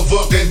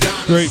 Motherfucking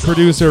dinosaur. Great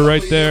producer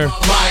right there.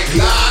 Mike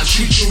Line,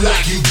 treat you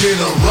like you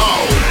dinner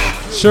raw.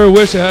 Sure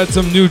wish I had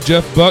some new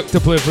Jeff Buck to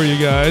play for you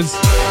guys.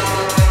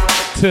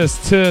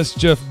 Tisk,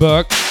 Jeff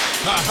Buck.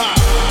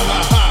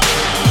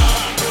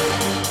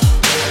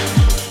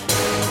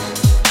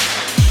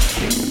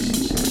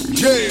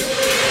 Yeah.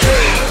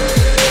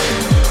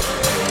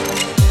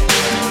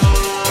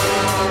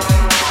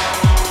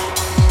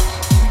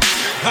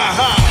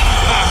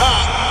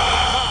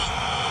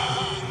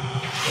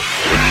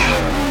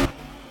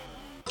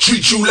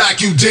 Treat you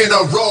like you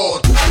dinner raw.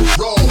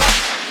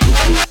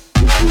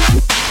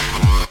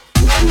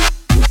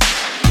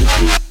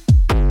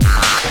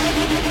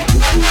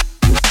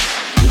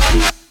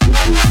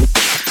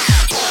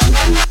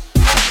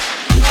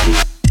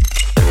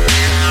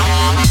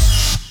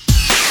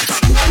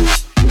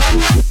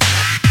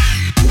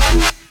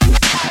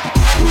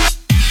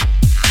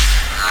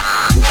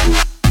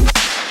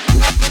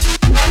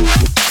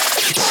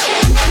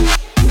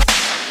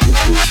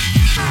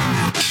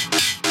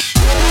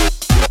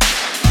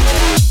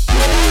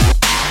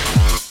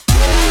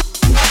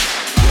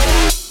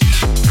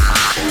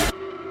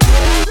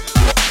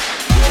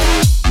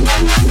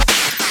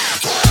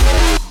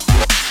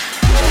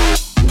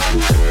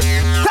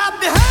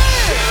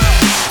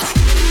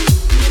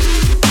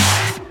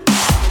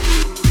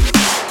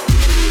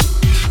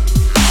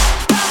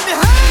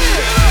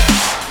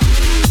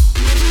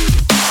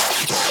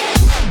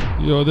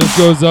 Yo, this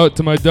goes out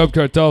to my Dub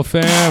Cartel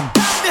fam.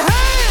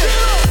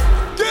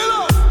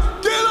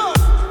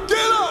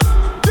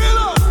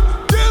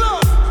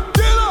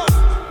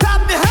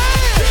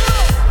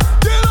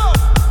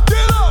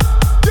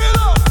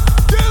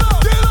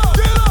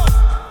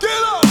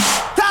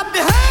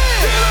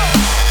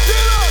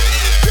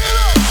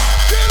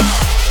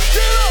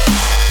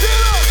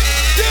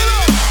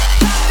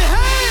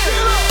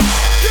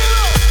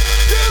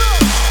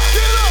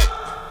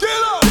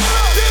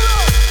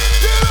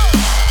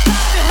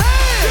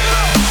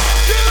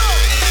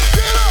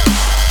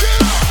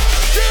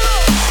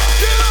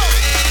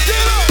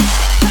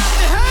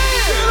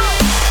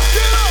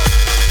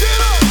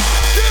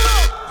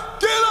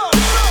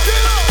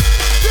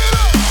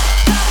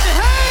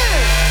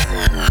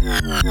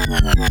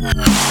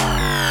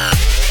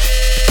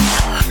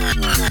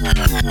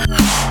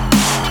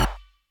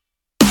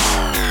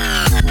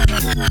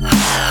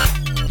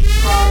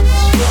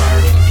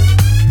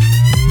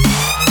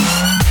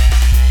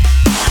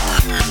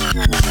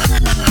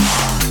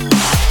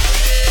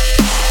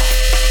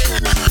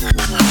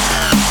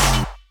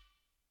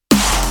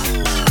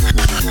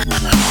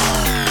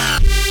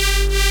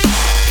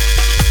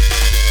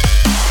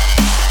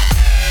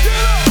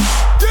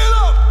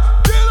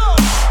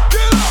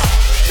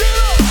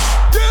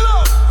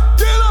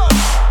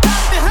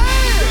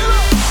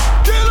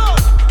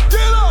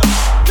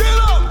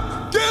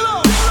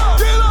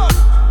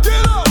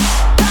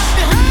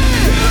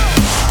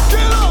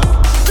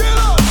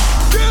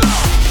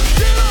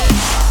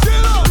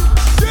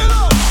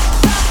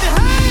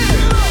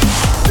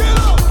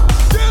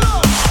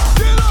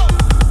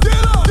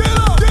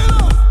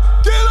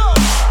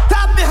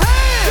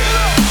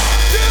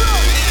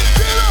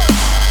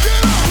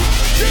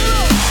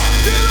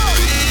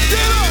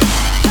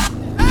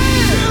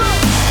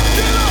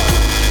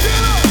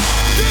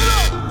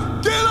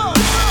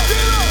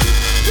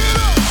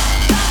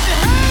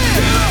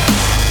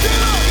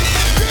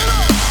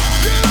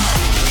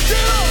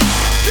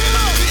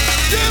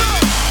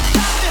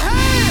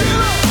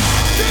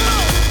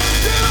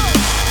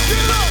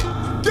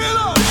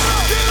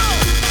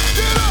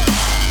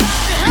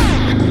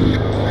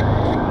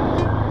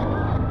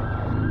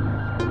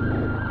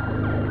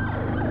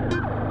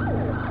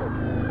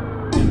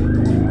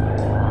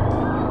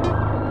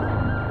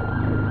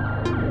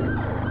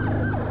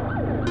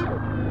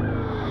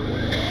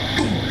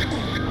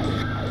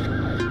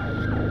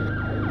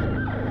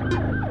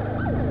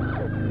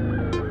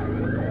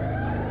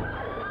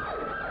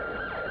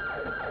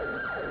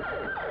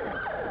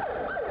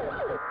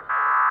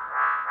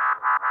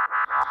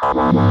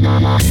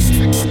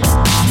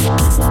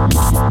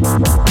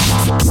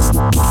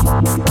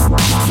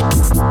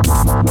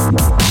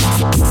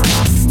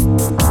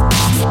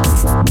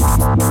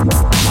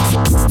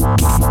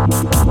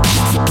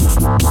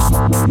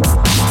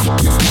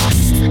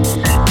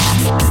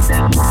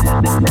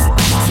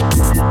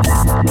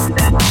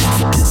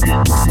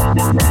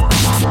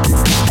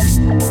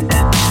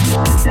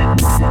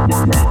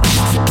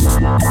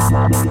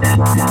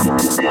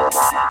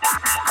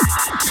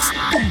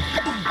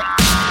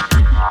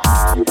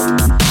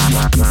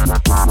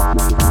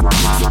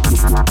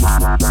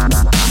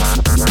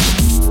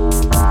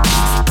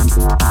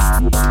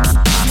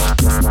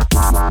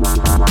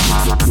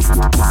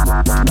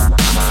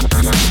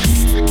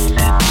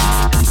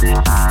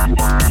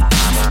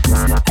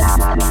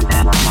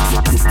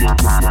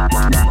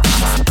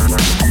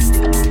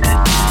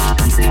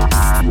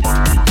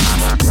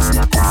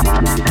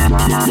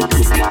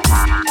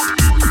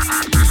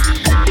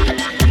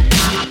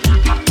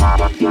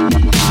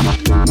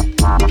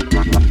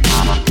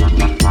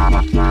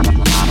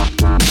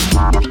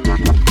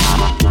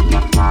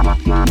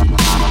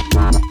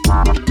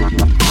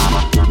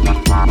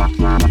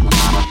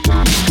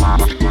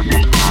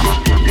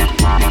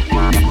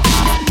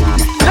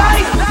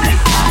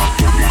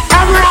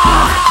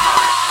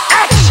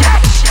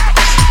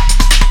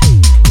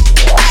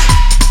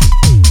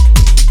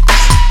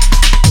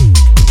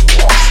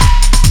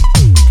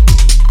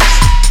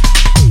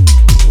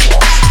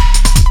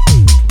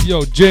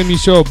 Yo, Jamie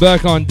Show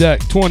back on deck,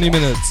 20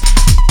 minutes.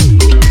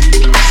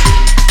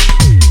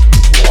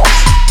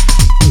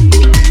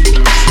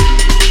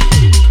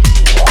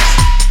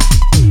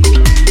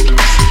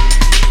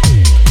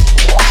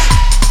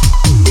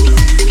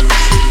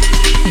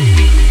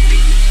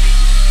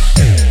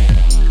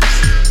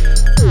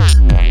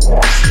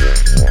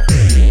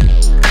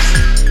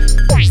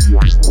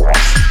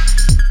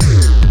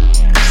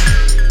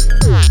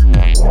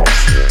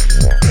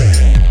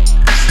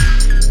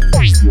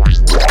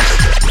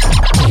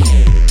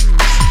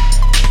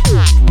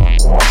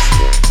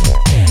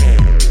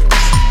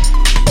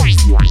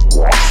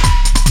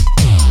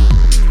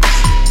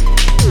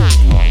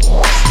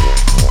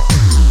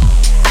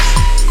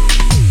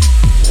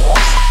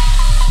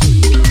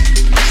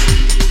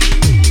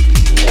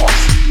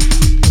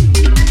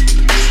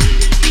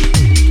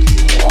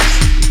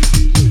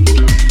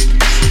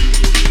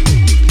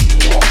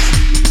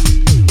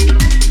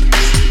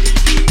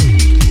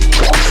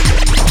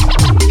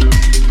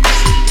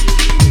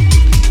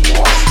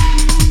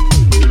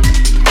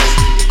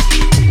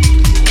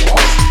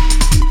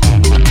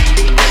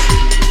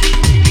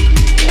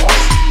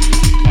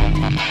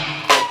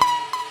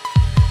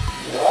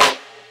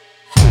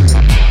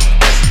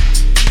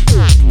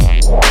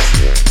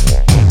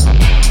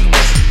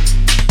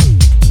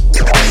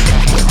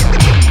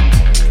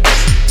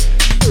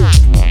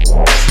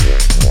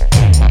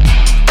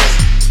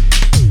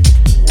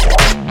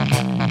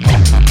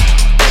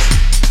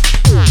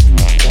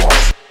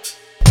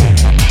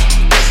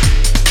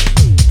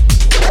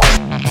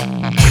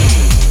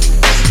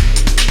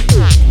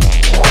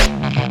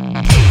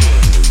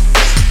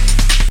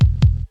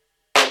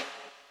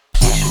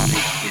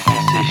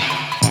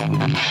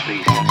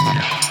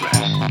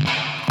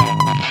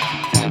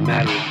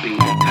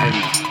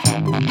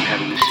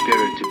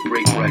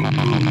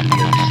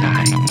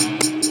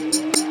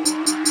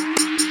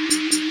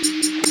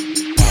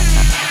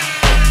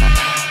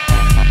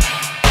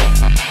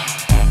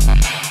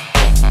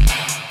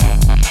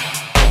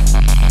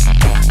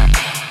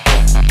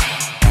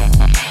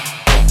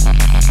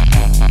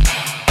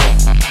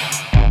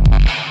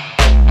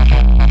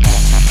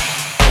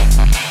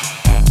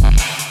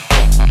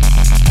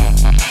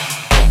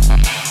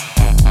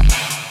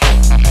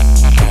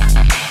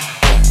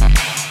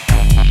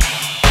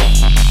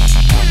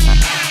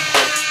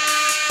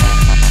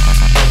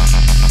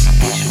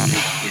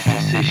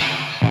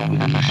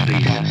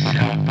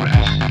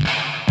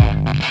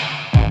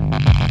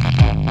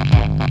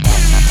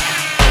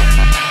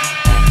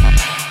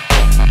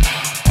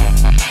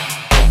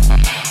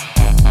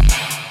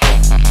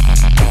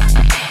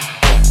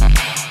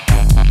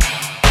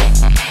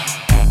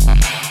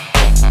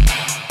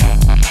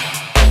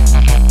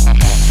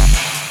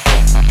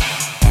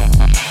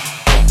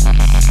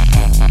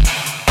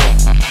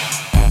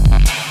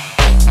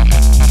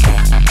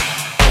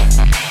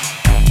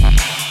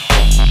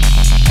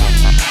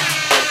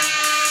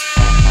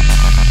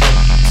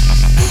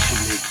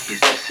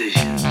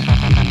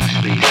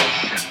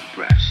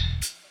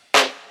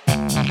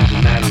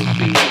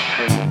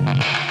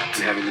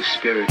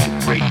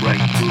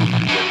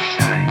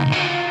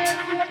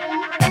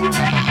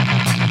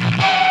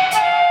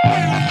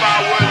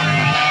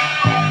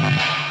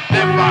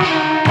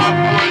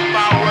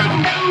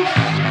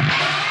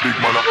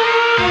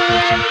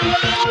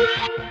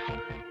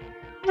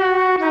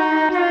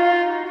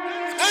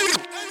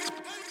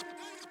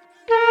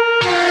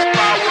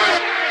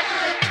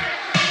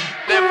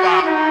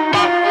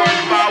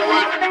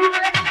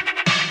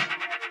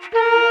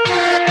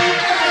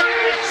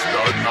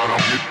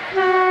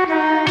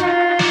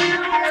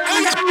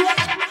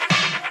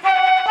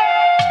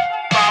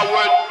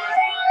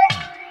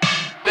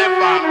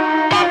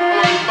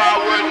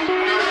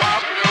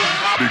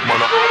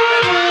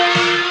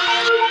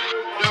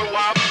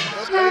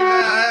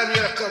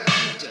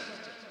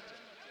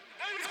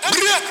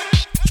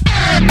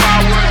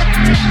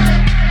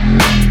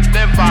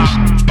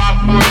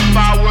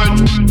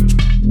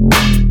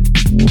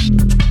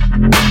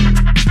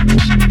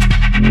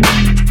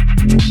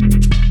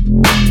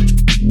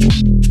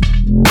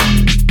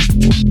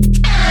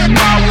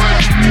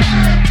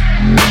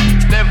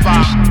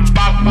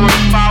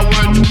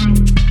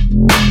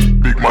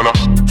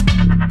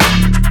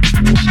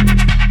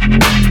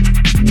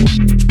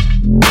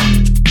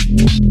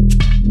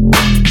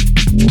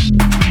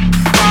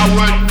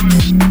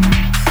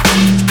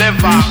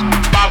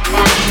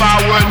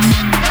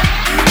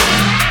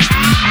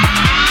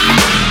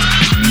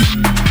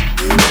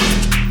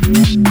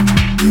 Forward,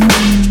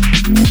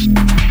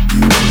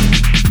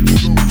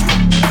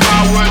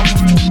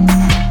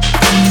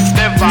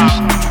 never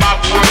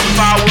backward,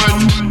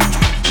 forward.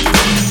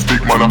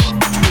 Big mother.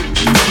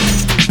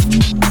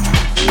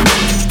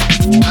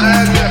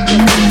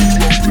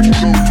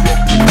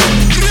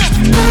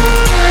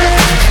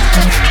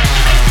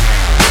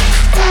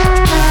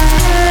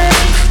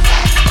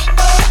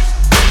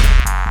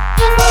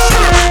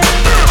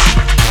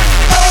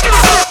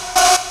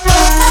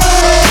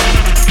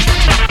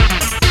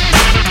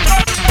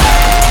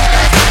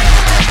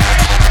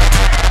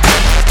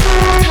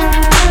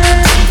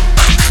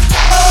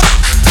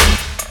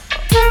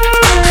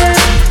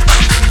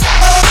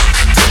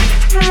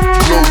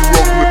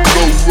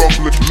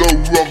 Low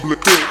rumbling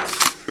hits.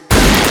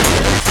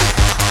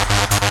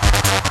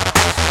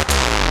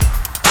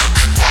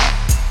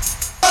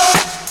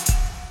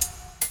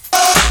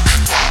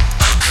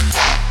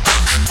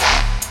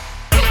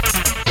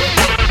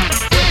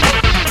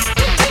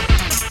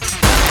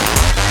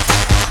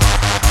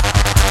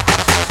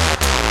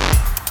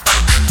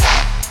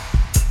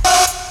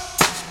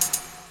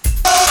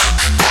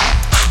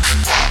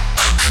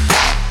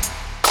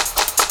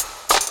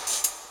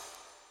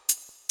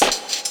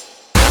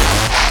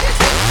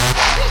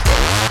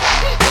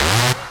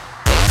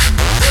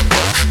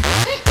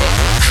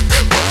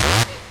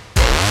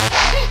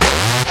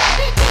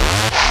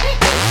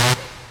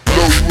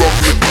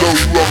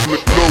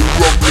 Low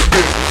rumbling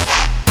hits.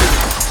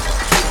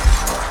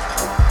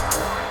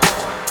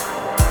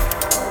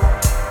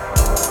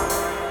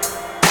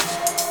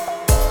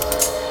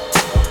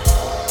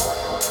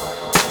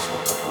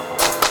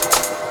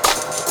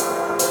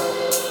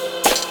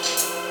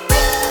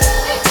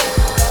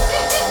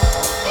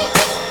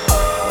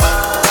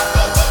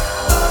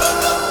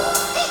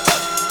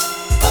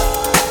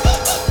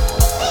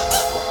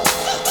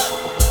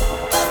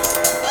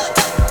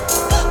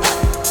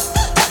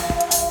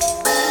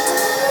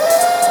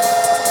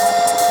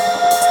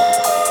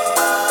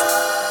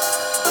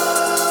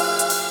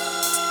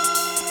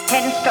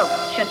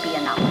 Should be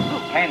enough.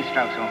 10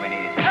 strokes when we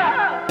need it.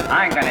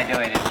 I'm gonna do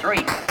it in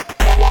 3.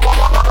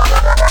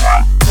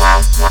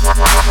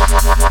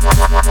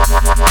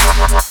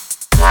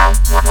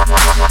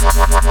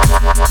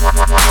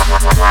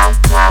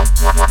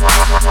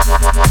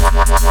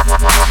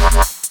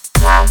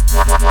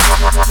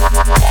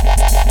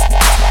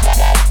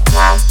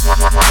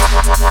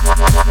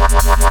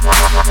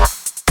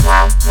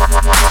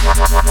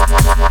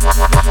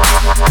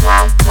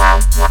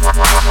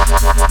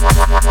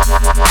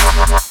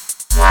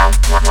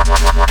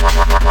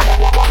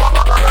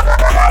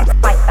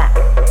 Fight back.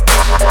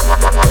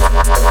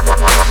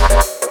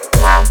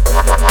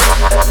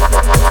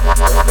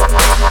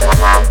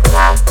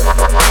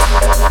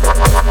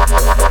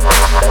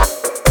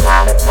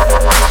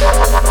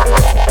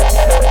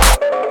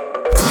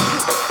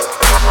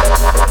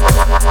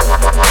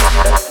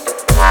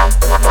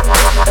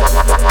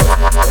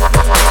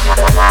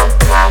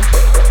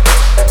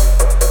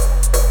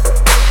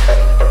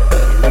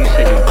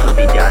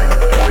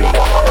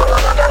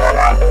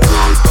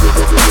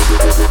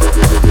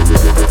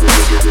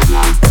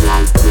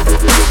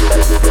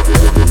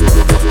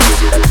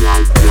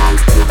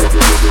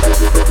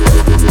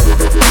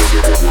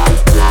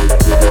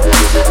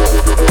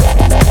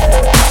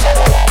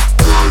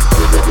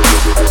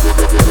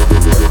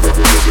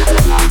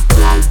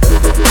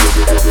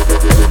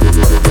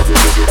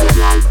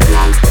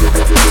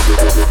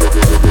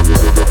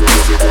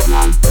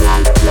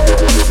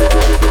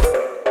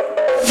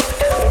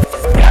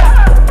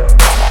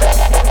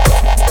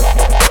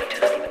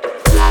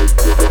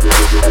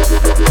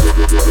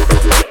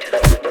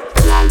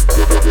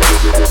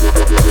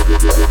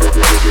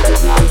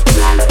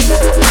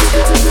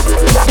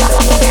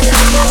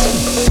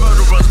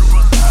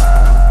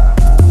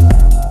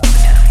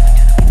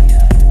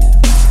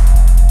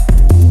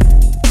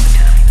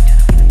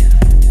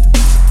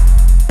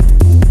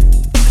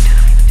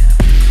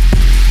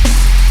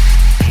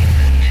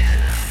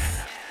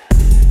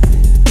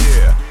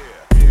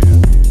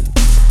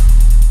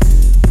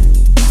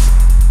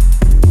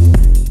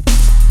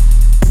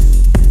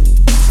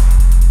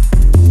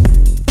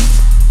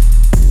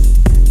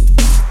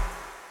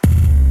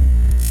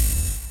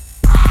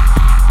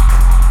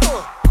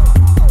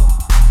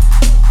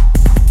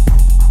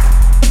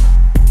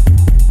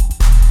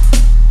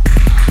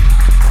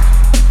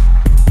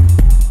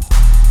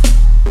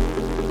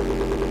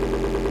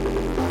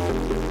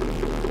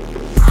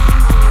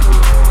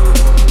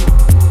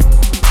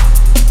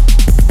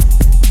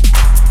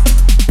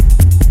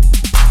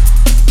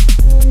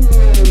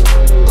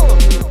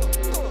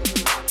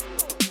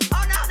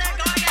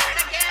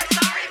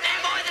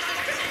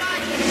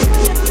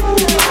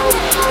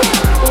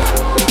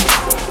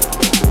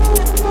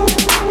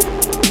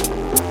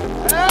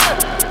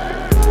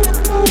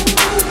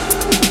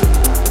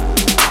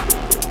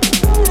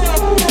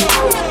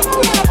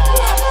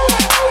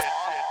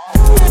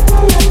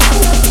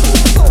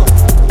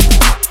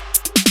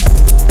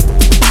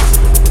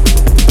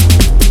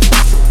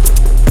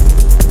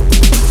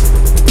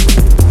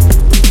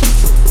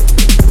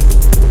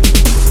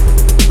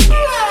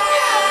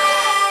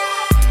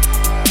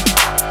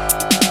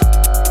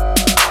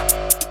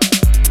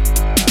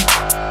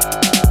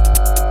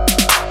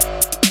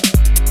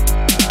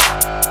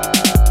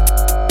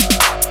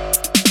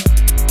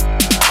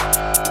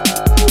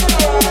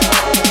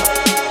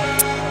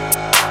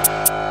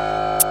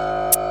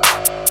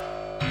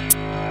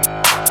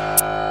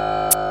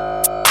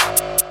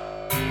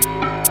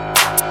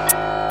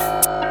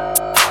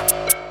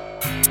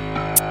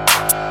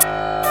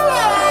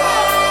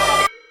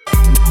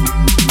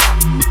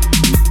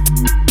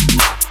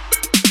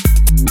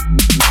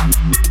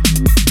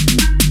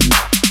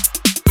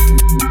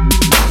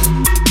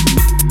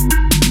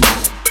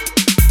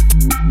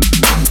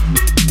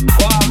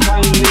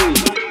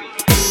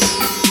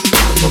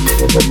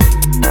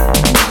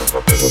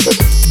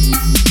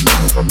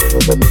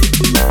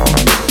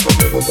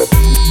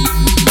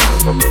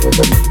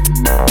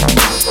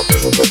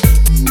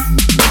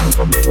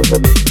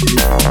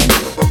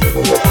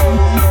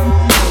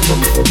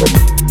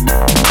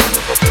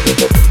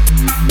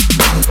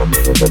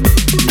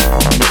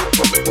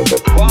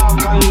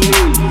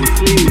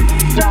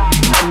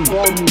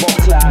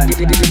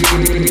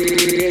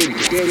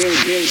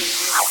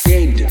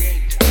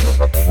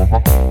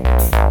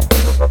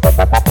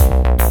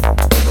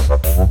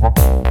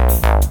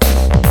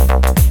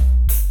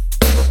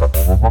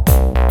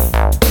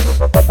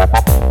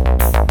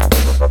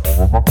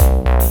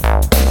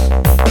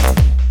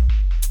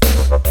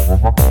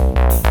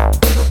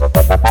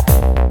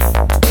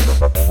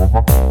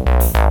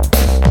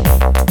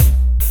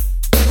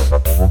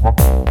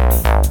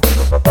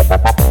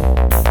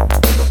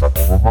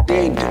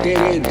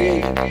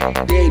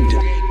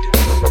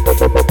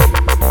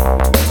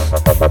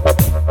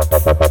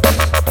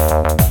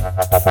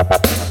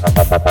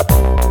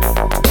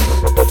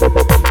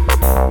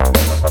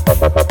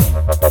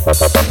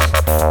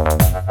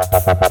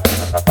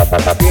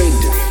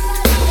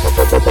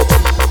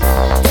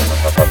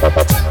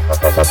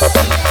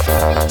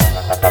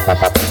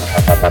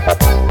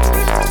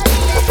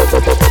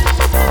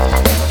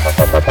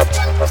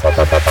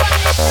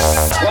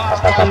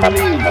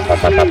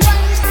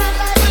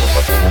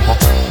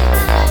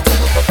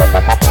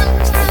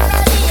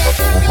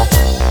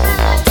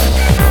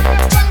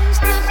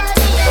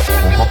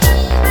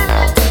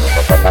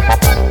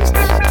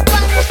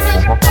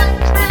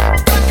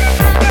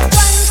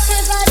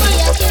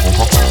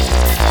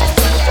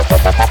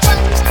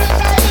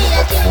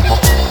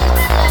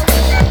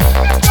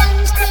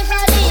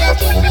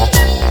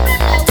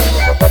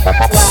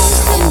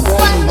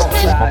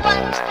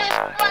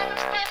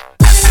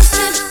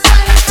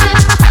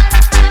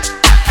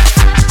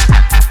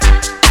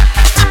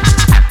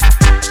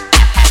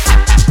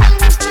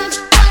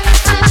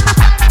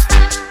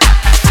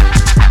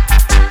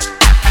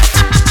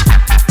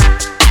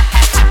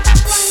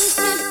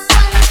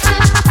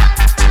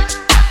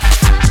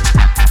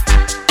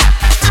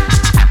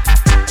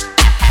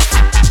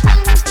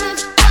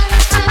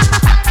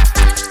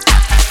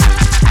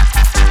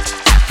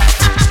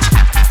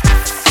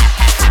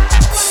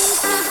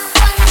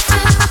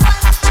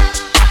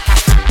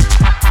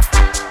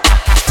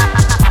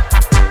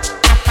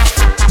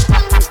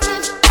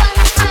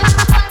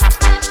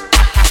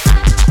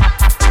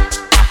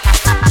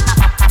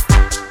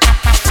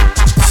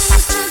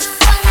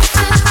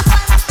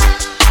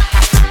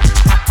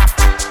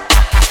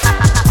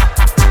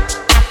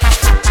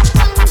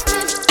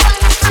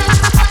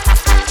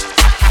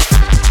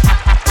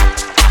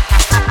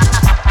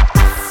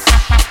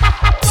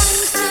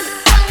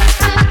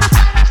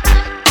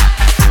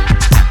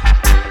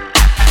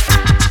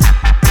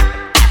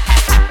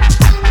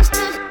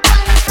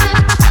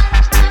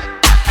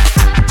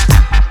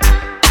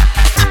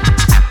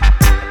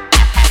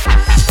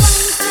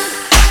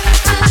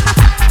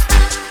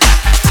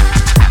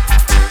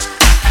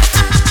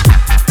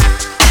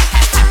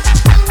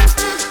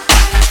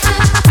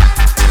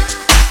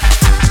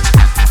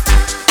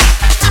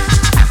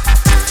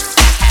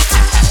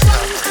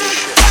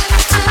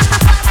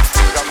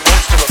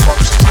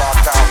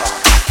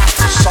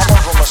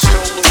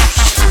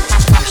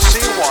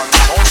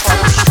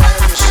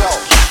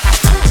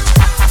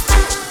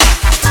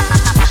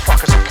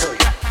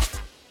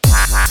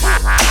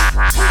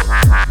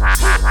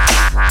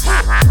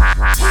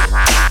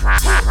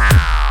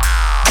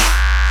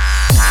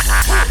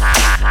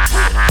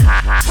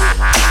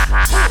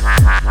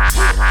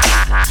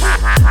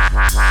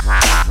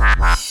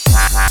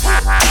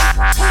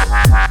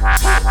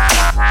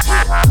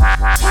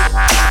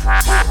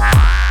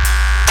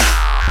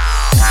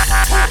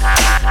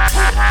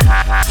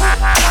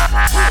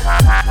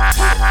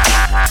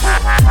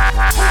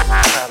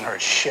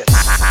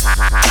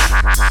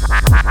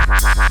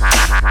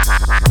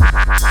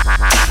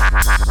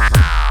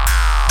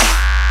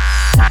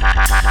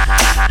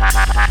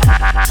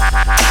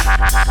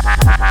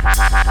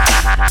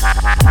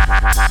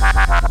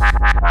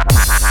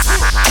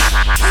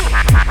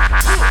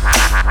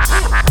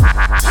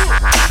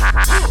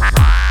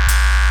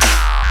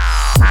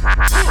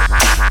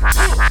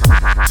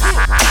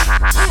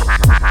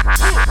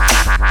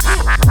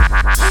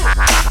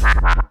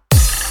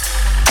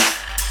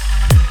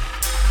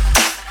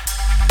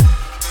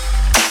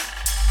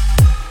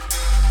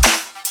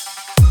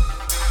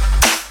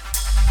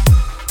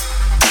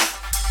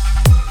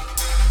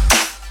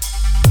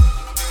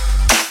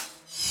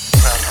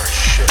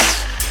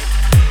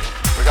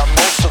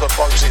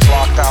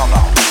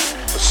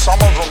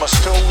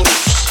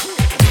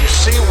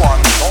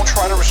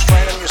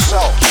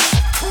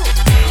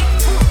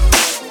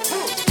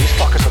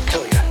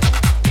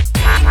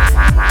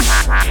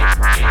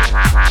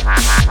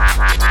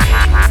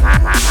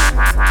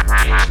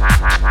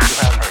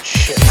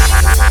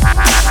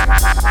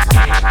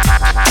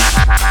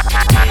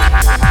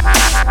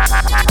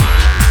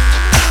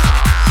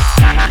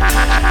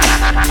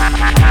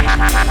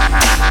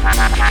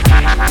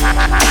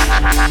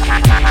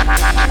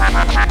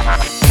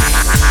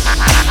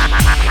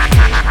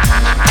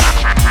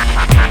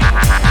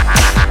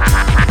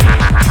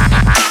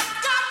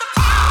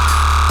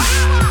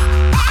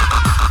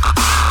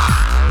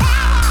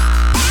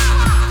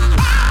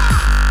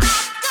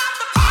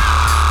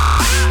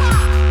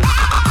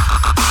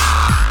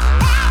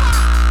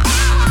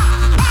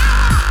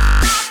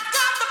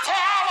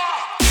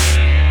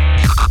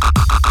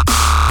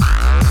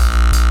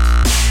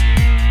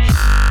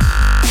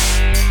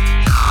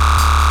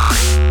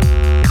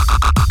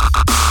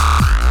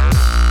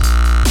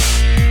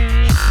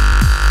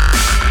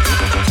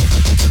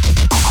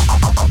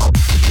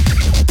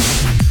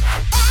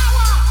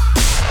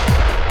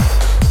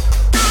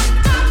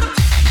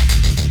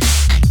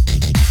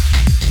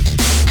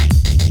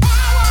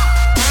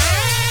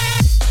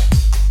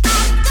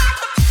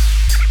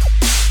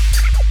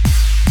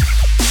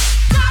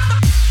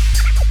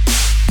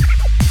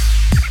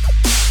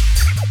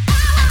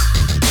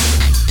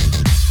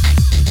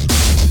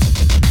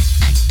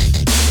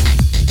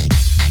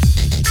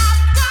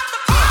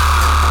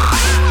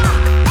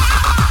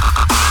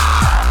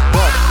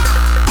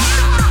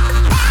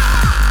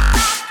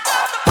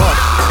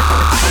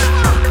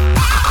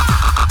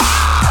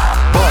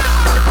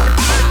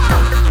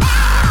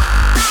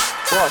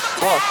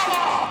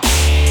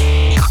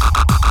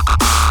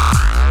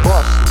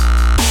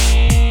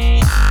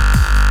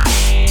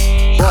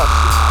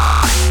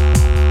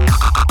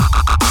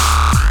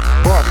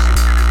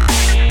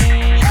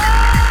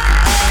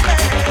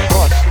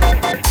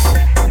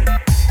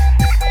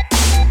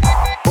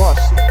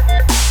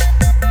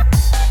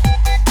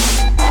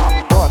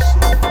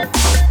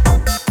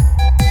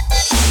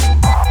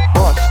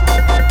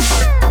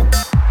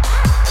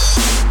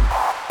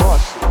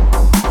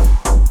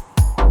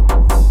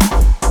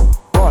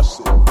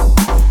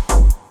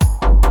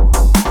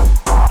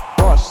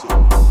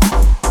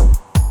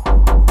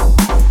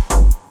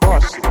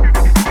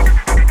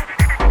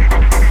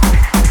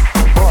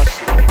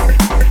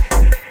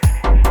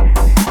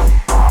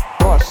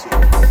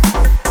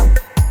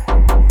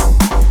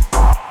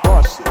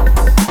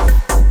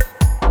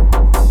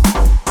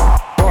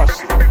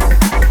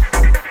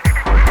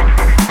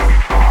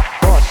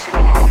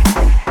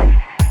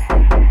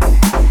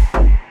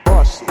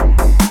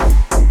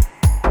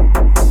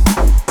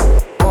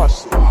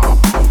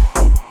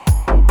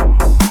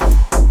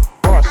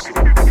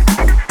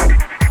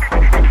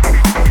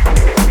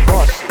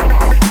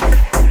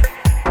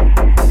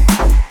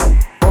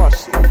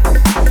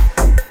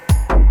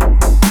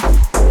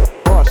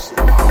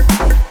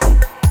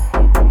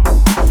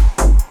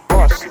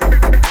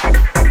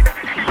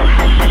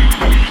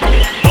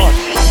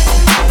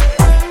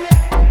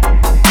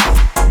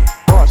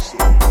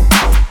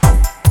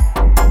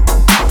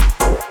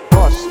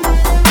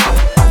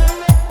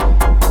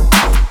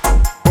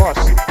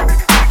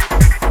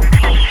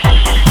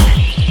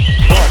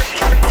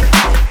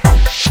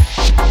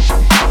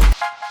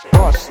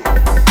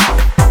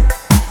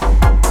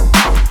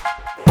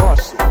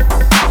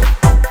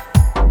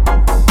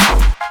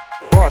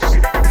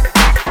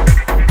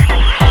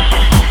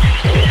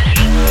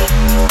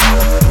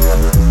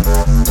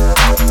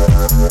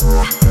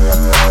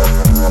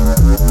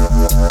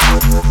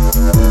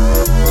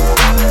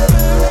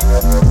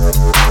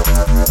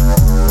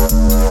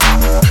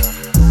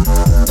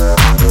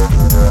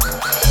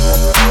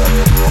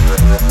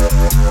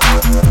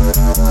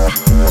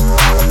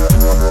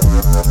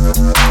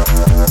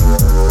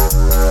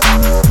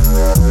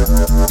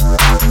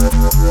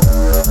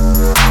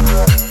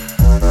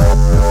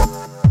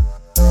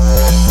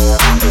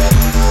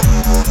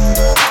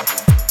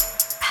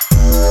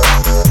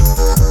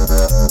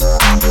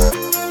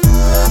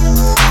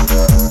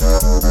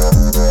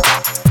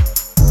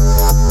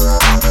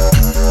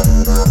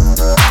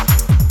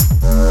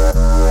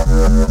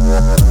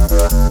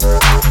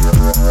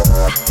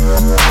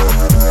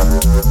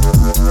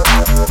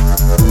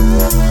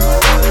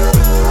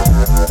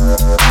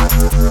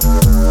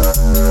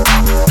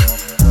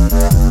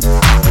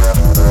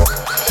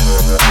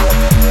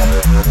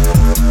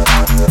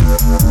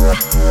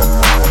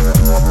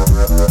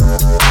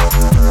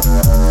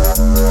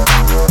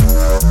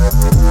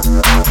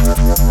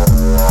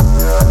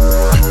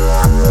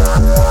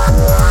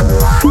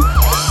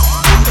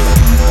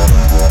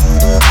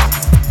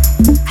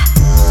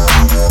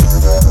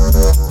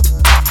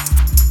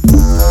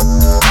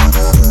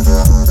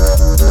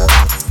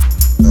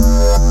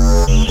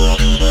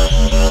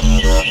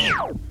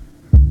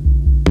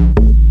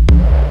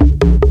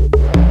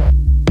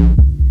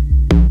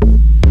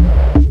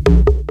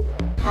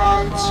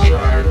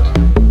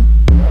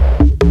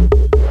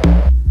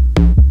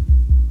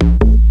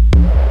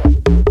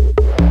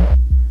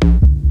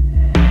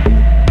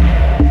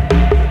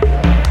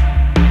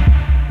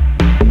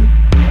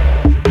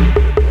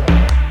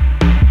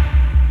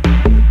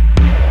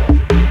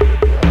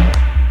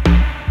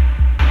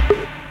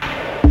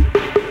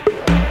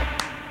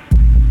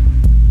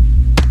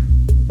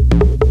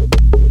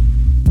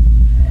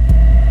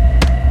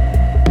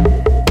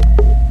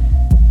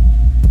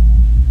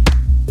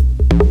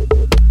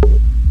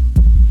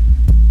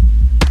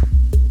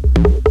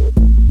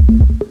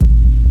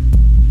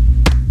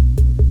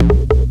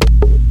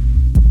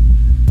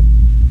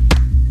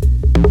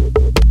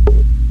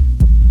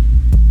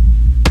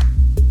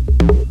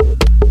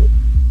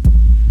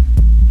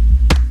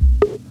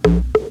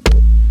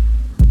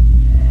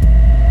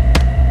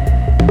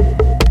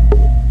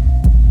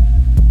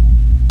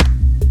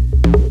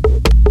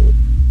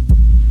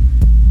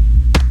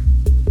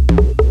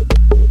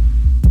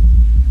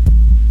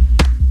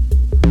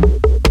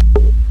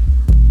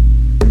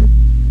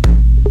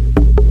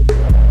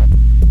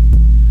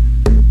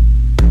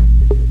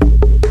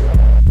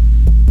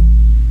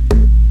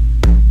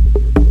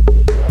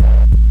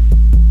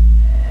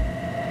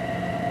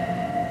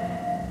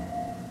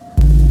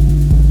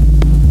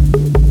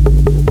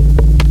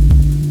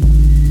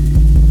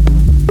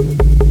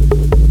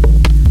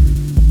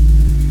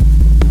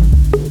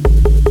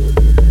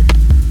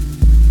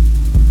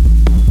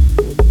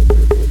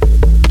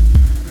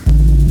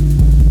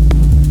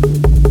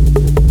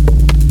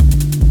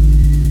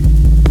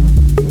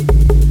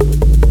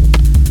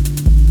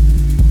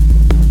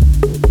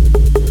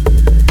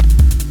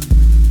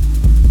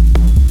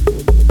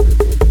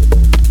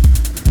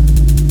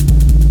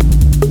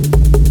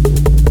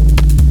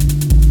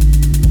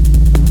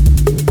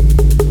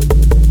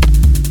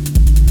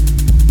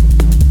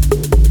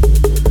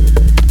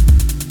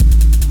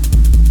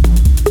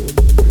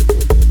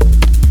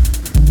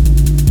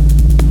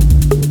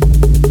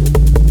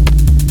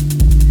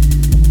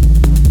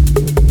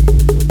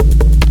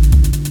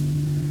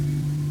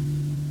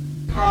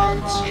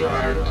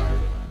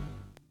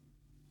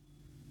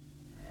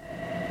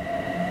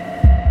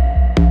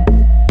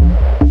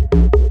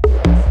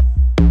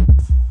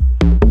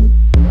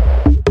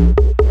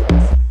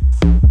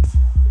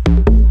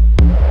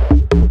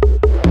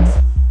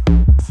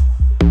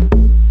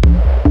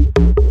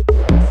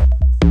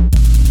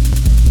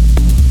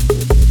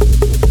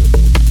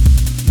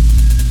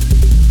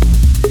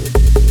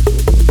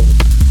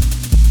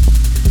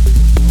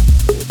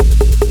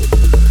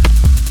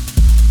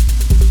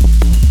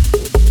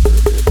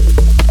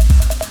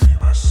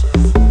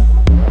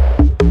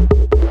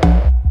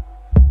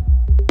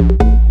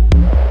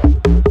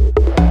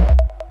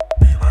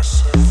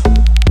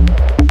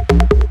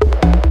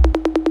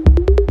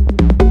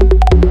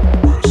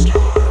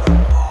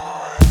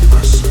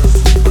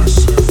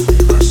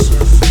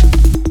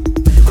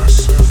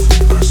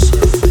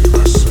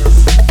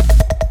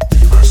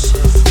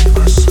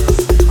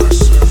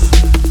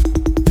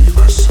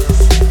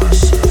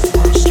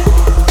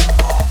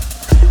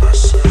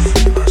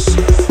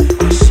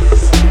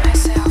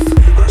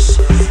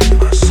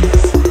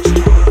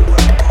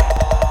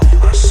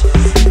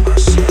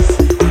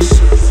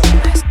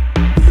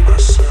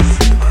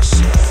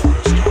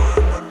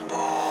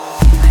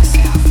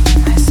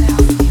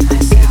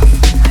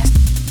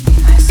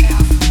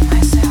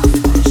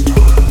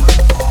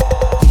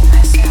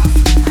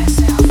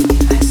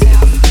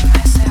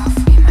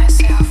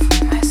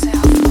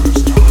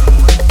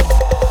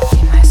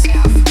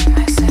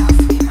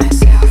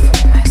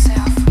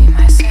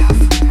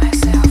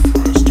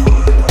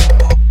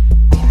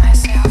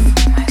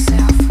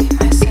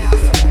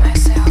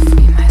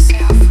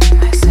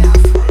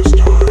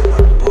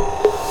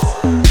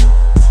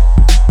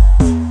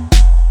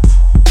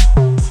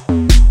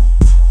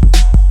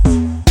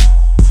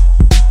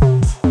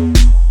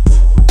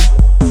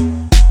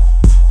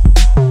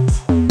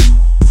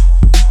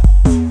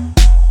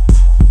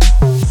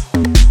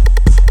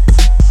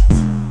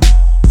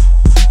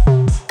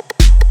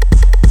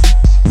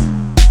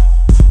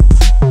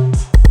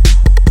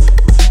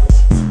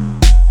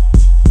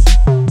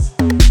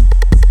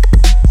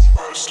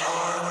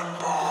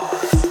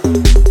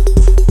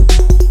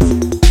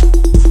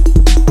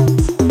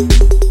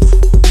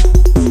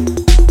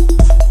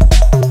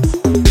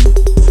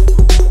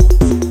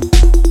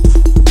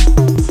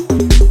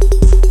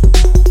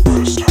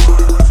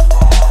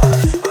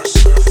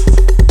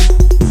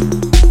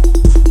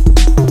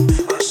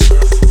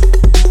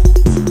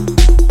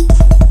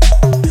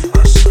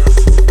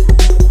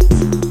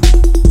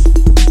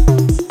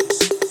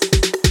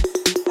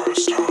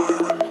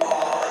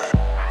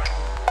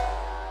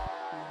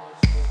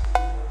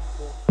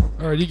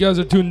 You guys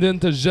are tuned in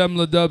to J'aime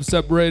le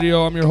Dubstep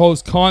Radio. I'm your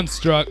host,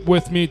 Construct.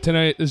 With me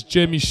tonight is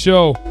Jimmy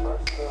Show.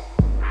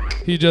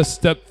 He just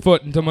stepped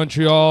foot into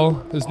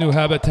Montreal, his new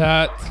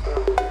habitat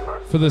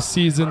for the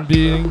season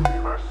being.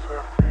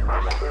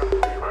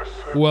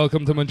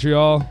 Welcome to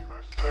Montreal.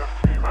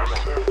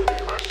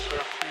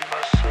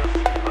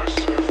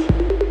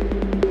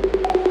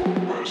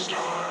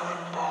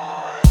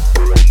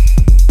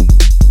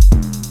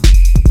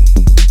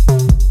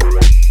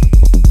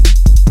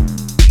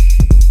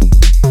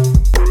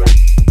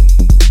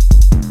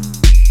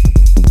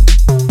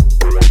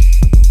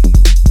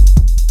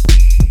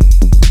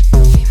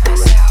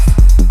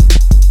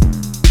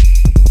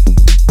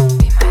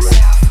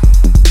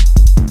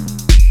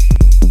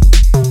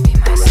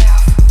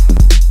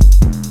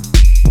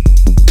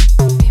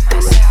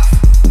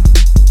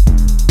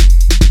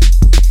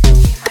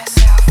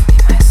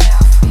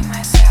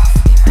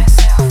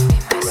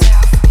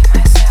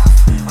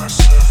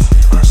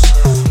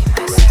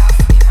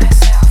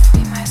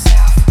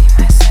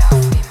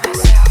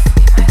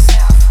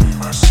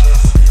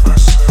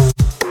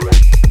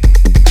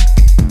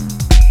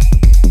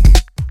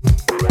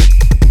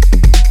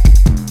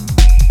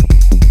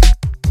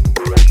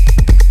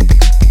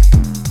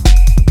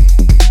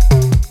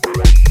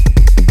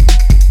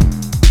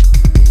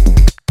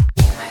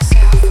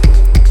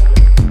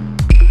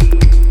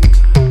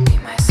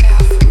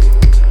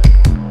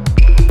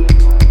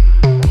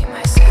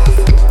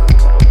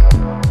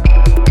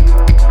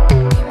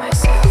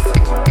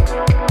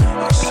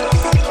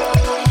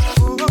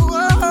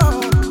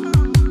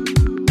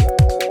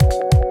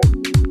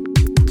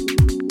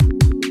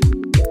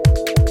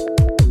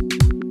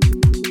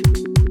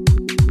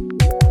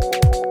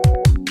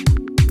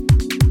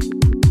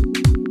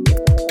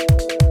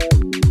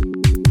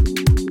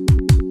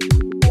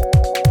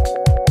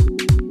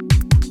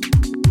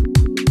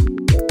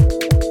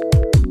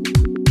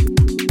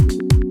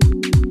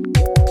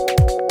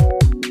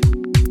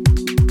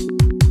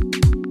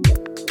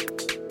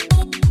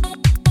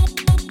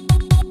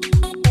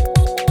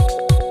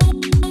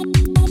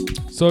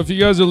 So if you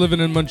guys are living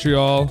in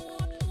Montreal,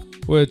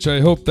 which I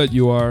hope that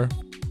you are,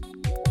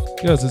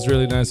 yes, it's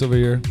really nice over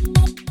here.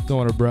 Don't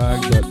want to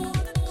brag, but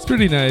it's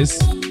pretty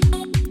nice.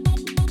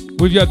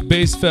 We've got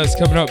Bass Fest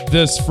coming up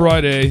this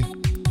Friday.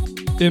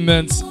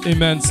 Immense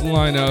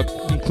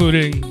lineup,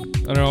 including,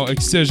 I don't know,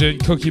 Excision,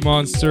 Cookie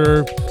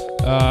Monster,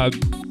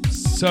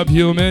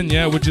 Subhuman,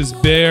 yeah, which is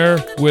Bear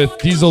with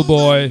Diesel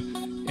Boy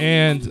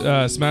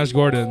and Smash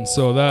Gordon.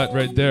 So that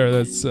right there,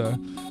 that's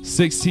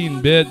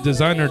 16-bit,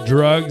 Designer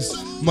Drugs,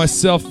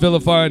 myself,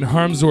 Vilify, and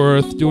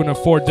Harmsworth doing a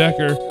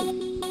 4-decker.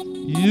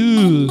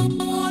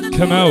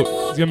 Come out.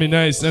 It's going to be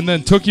nice. And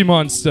then Cookie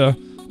Monster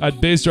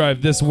at Bass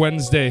Drive this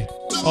Wednesday,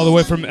 all the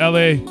way from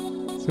LA. It's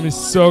going to be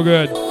so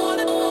good.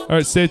 All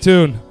right, stay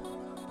tuned.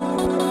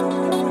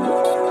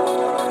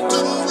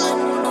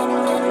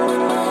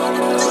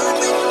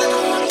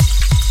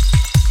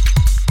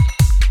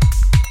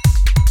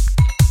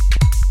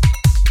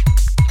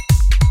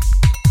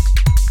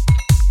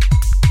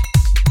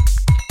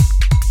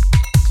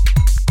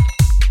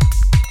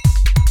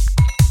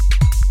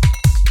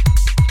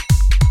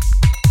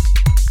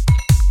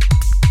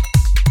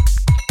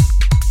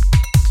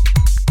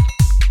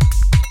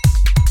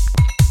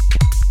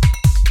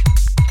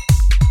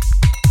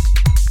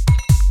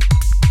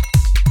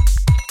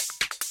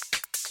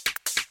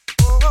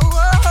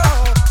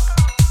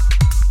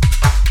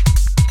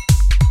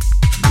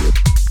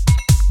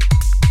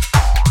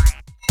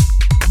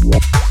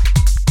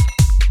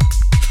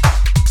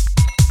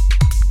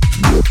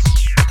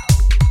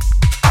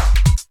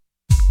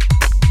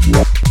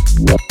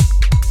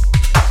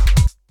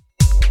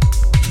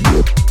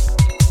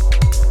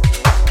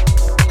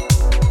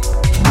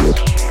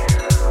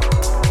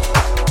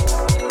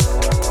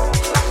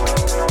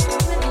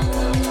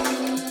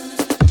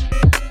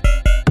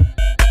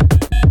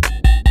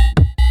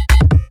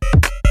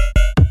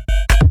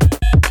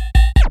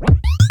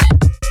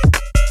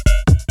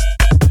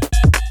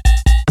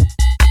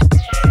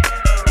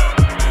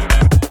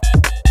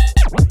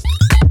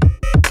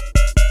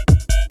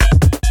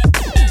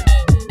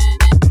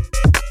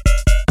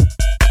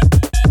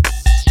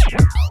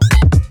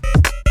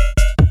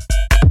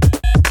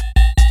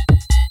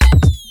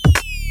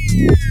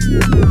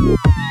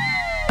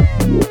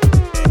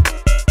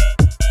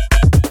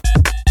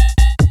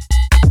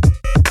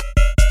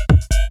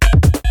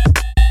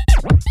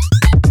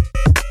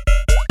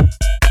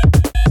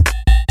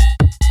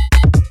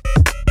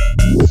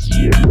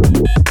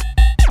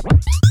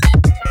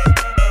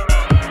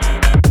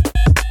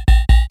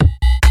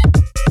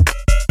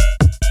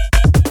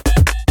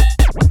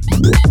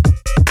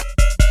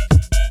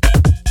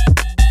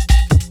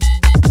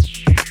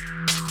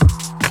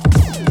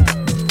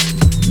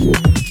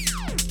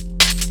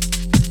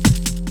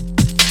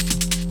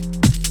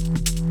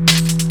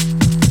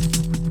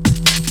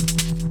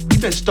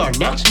 better start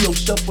announcing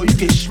yourself or you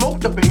get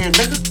smoked up in here,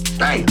 nigga.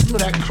 Damn, you know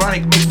that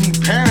chronic make me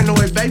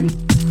paranoid, baby.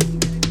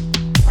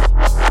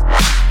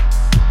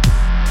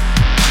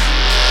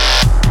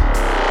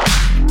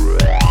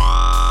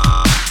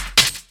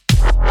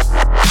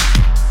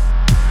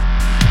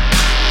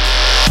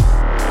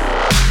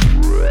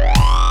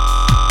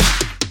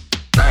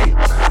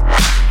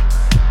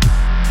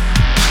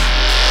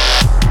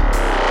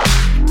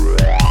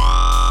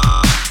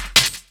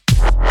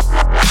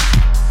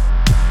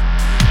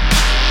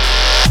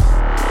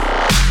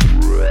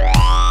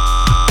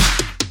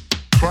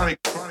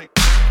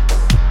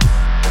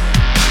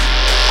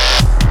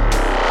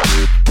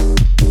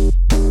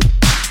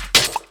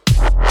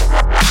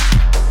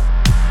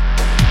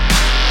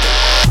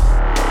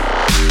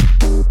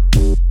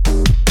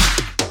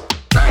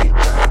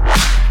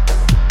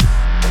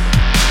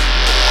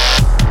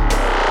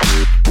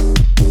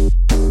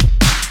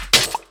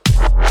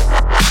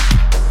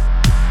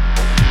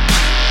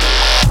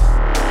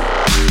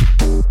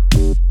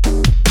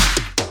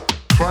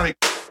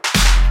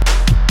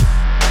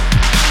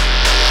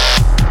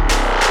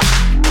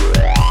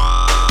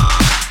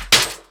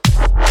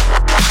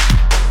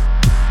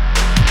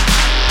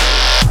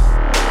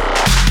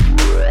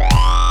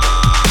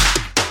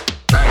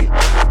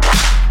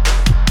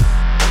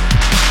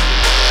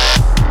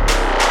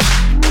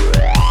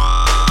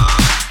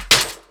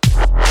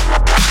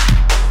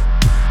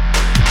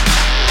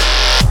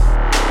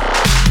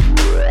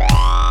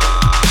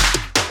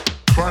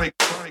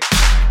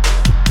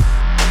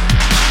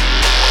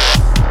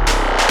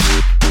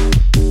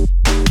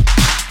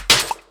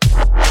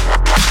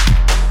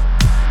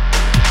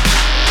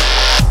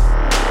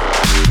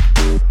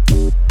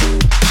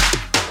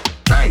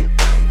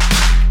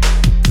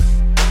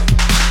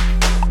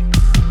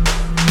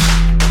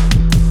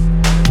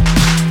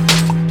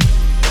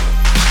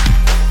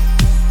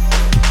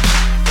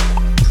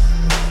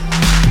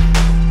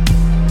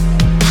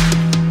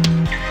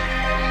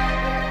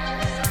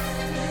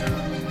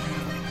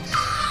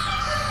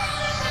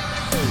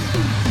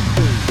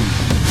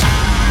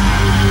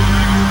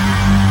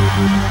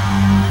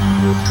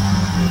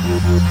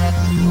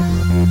 Our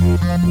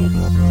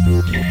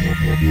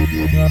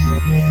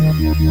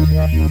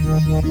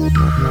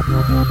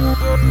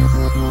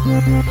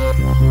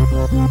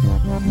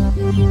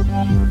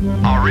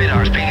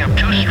radar's picking up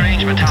two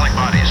strange metallic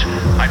bodies.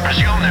 I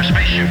presume they're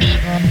spaceships.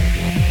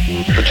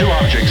 The two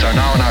objects are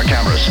now in our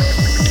cameras.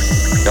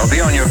 They'll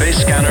be on your base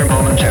scanner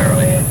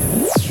momentarily.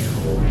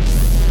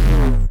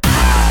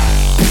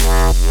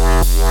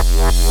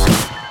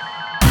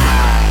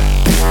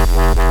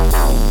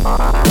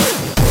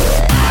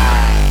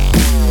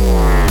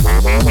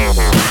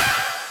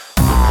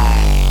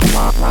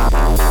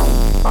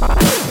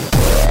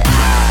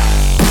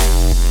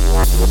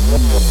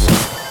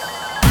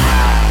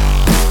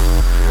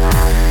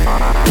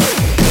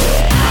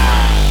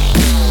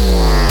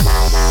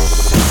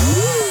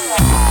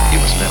 You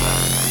must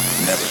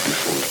never be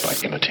fooled by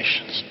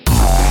imitations.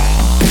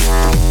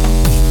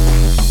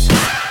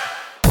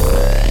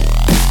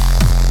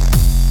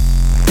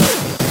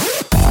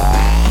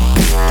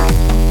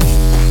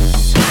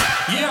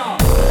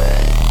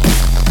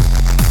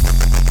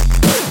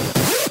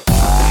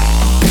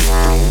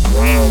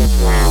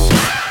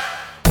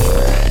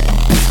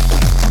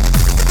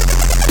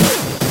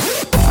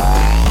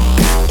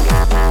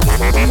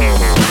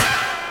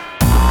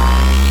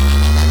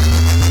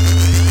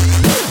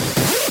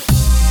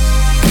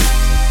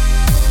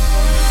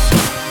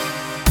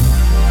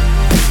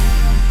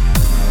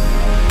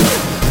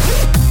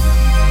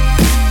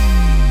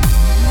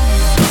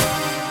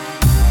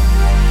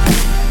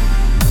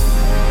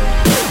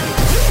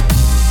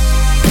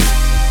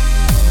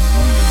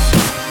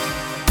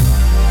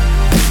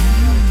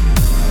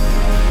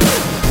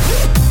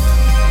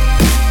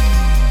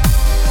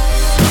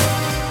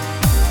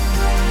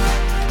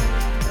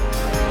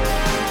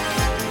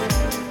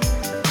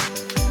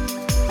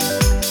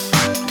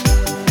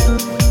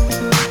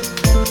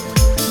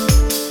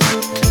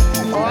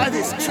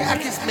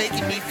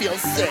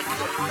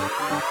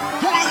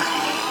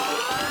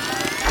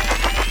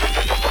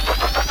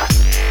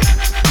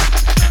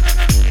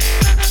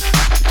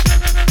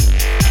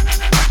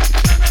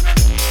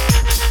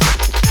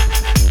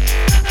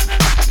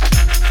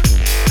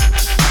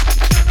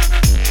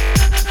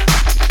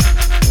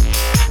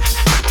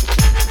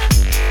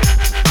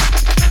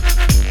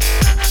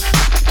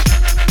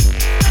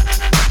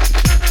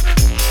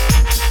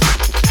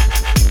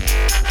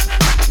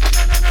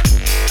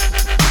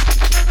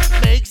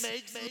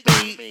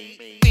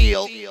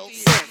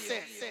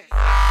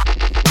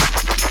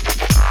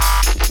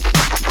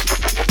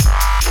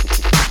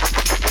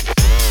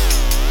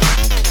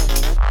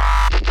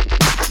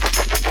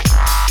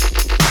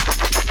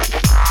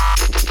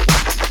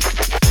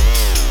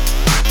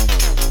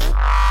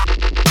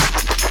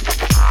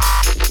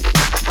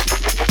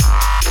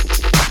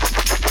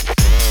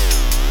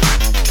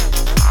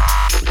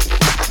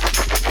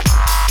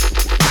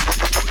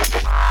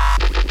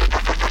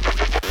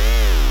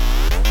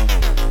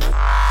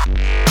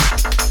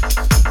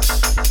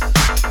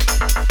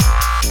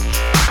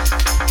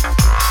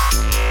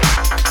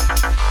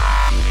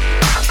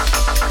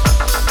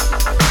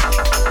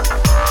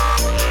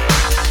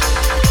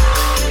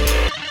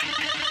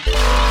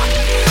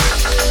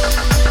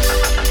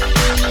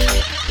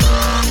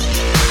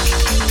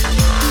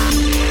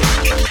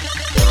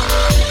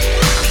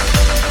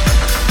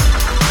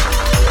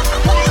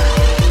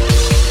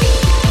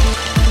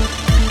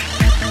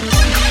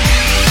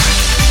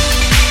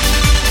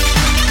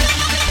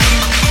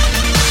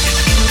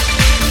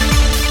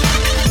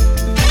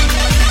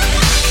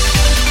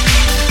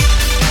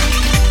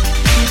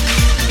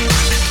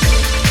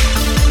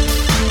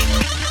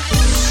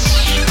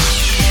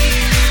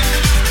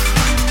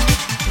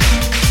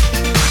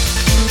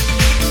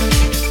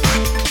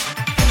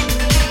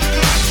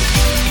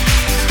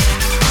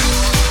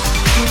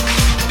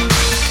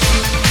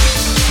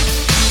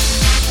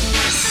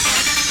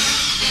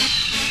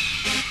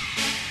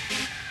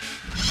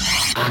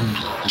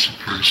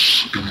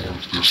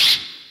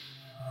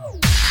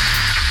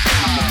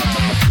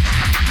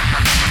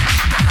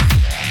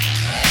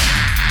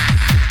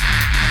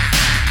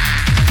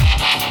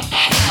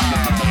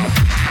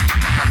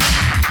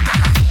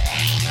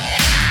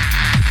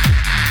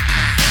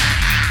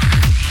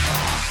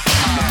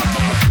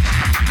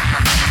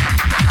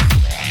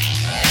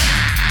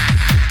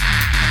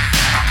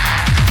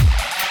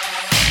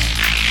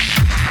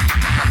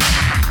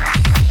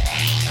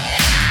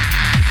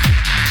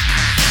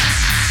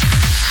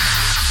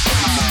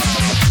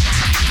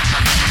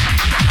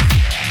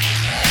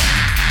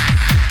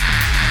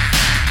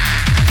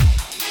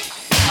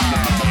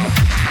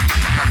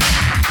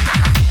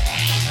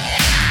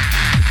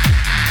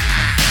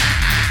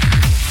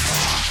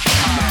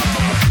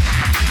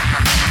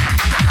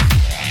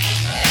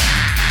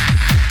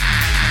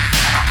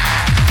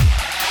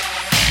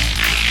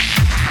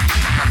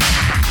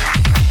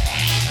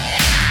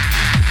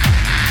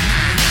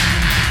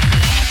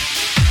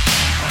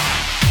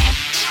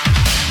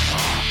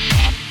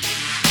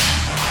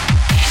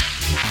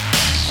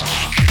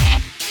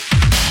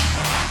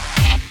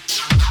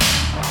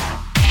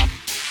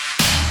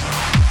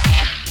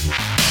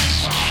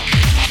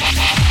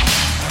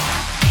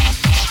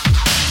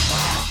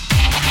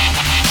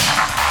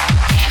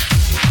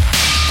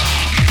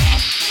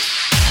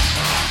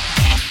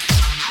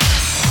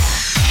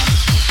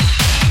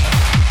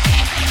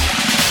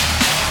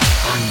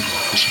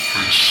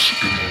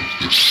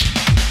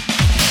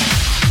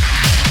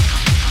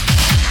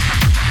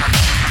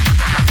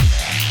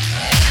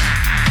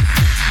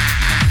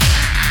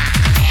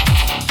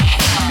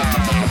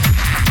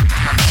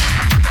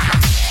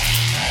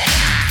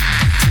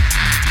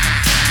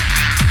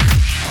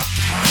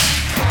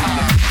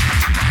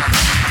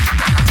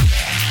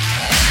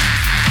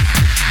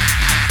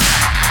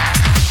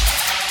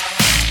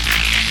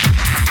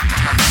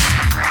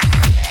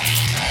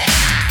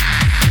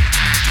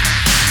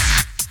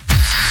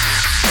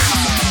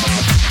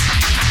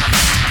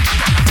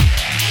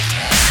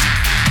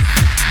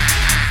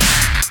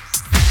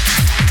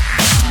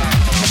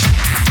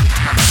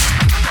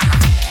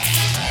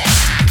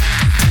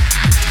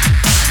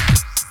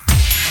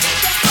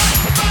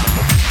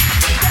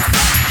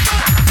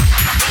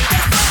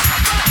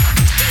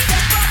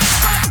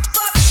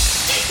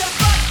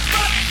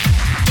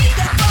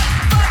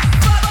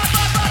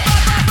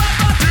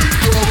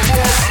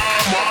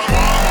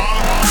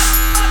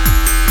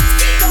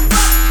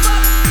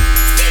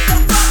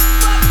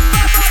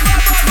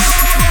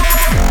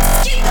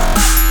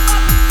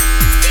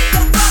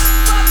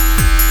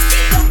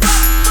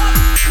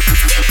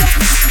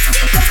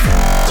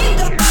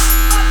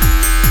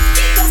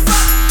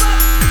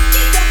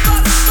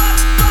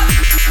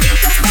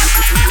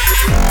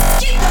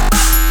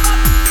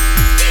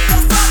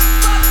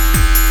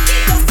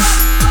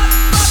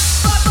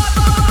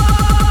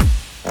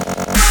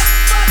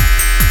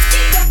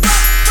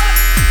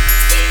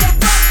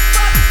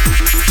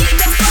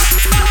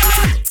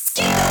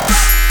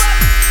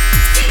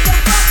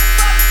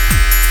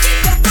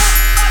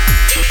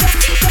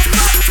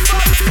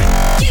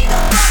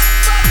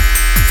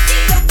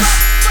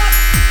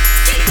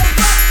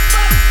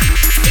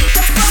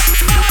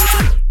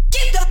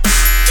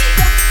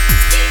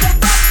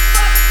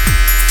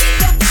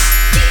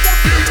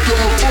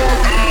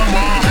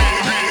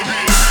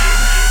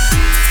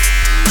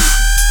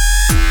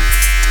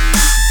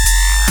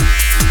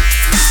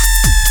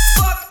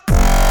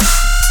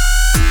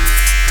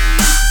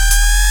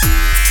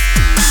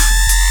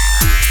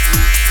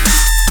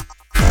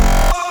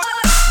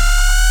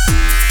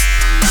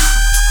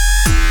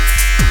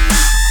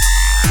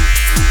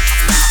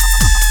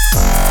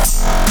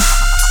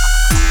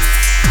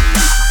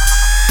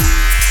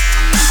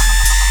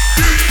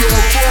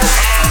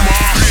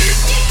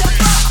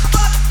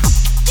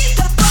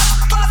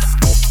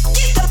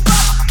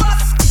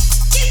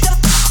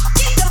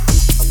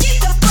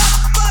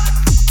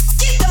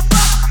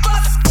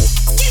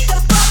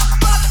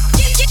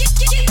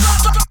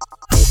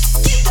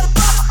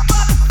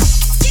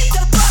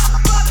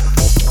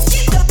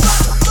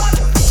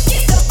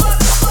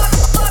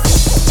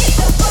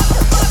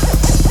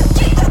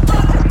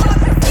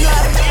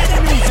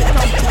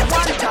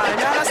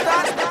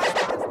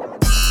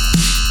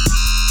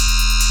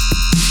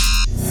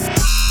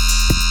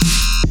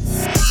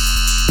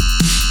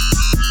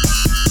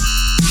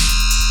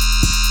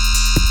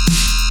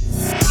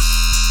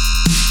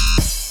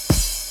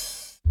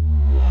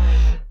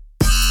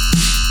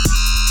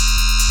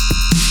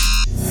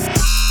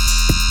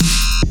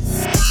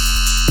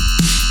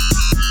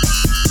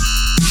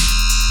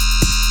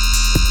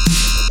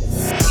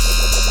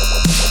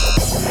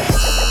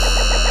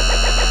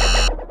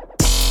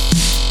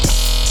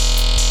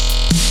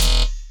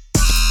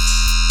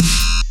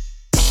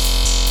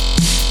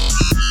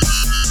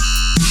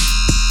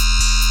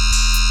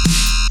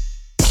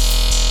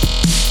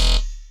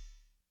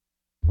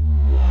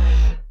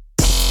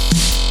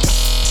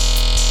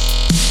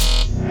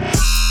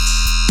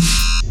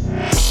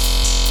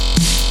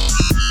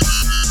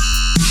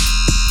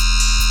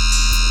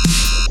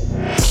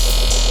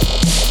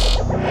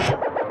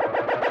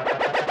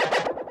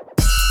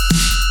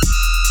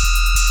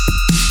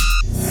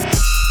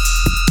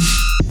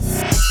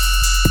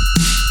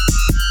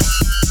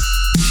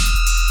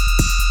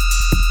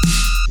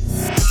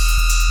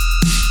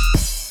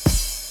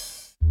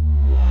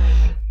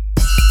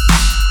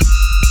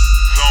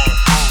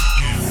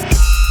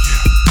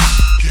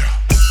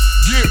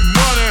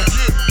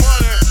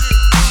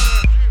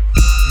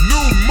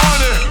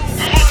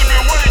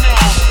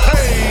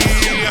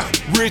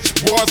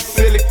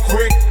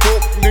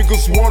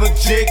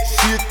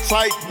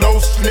 tight, no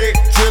slick.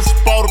 Just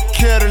bought a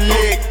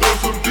Cadillac.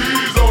 Throw some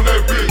D's on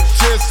that bitch.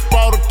 Just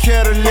bought a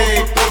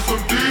Cadillac. Throw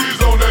some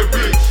D's on that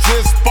bitch.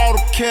 Just bought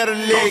a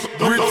Cadillac.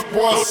 Rich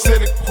boy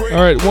said it quick.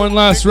 All right, one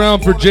last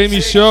round for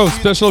Jamie's show.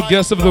 Special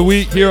guest of the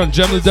week here on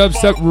Gem the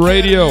Dubstep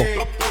Radio.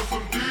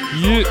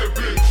 Yeah.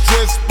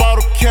 Just bought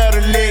a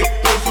Cadillac.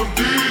 Throw some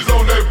D's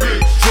on that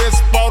bitch.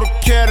 Just bought a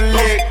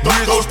Cadillac.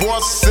 Rich boy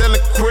selling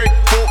quick.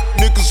 Folk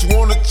niggas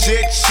wanna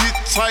jet. Shit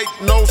tight,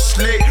 no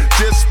slick.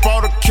 Just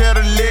bought a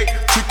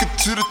Cadillac. Took it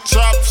to the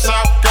top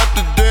shop. Got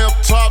the damn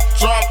top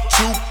drop.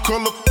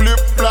 2-color flip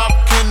flop.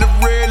 Candy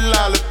red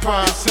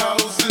lollipop.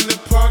 House in the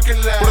parking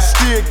lot. But I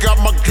still got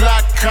my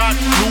Glock cock.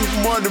 New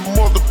money,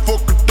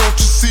 motherfucker. Don't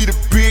you see the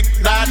big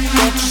knot?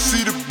 Don't you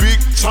see the big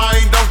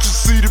chain? Don't you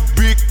see the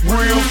big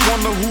rims?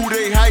 Wonder who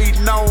they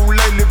hating on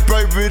lately,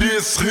 baby.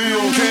 This hill.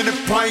 Candy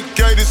paint,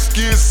 gated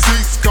skin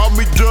seats. Call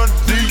me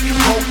Dundee.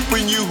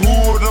 Hoping you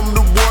hood. I'm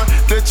the one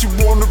that you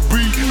wanna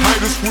be.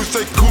 Haters wish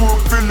they could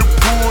feel the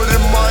pool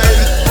in my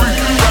 83.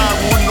 Ride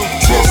with no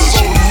tests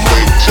on the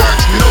mic.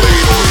 No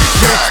laid on the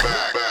back.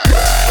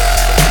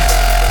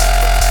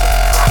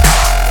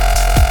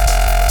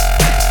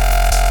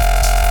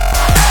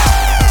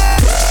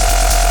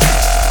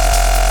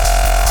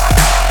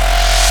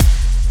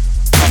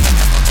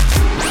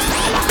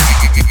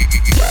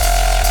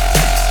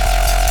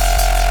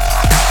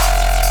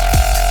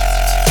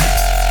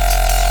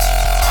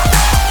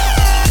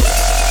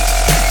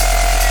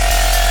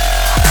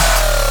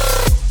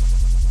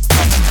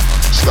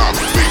 Stop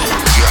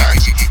faking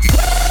jacks.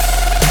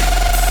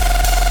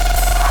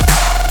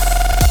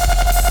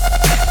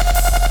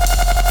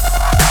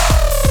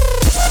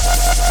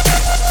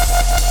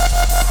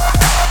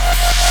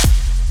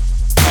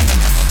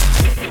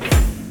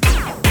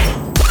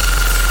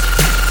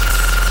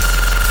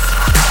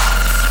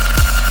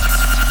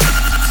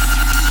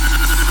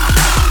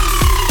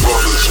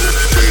 Brothers who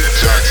fake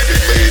jacks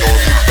get laid on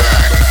your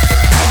back.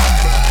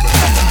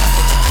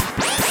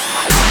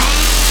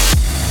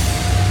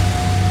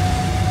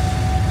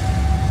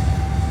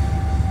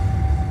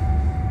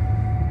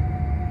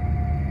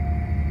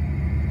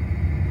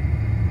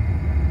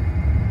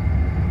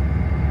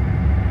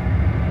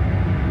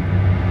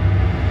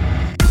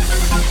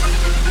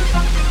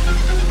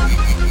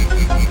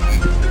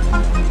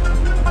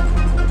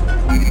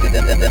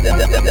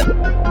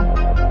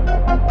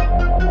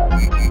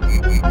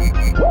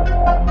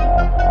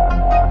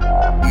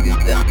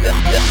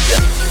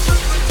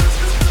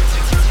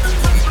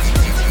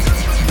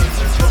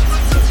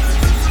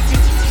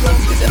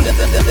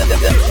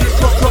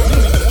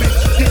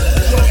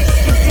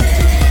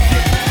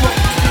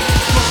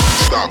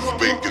 Stop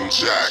faking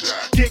jacks.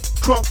 Get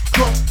crunk,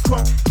 crunk,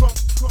 crunk, crunk,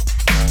 crunk.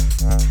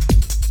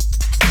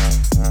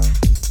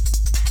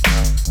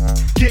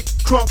 Get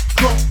crunk,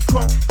 crunk,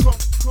 crunk,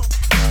 crunk, crunk.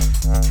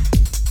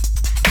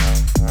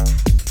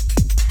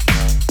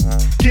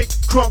 Get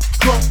crunk,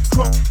 crunk,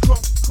 crunk,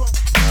 crunk, crunk.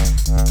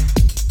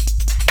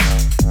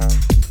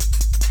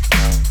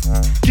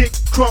 Get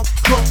crunk,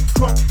 crunk,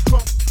 crunk,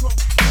 crunk, crunk.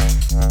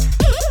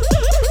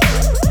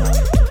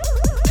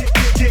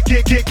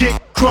 Get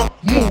crunk,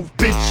 move,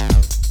 bitch,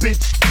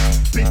 bitch,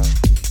 bitch.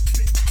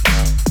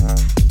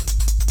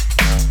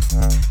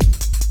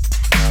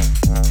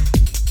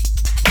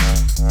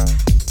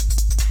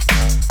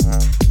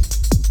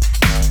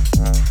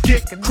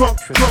 Get crunk,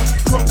 crunk,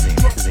 crunk, crunk.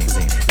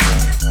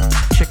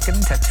 Chicken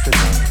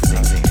tetrazine.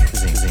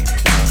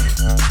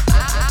 I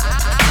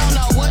don't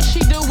know what she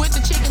do with the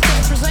chicken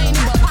tetrazine,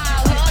 but I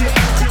love it.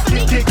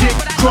 Get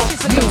crunk,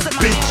 move,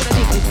 bitch.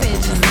 Chicken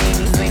tetrazine,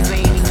 zing, zing,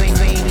 zing, zing,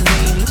 zing.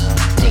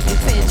 Chicken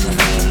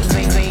tetrazine,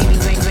 zing, zing,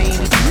 zing,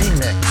 zing.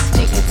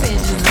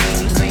 Remix.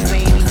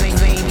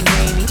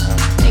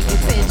 Chicken tetrazine, zing, zing, zing, zing, zing. Chicken tetrazine,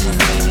 zing, zing, zing, zing. Remix. Chicken tetrazine, zing, zing, zing, zing,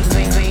 zing.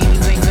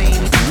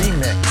 Chicken tetrazine,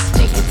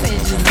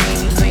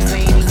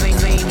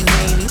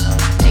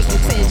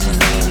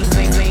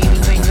 zing,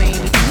 zing, zing,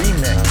 zing.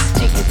 Remix.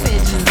 Chicken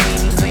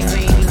tetrazine, zing,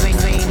 zing, zing,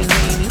 zing,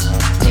 zing.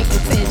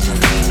 Chicken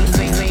tetrazine,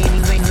 zing,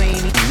 zing, zing,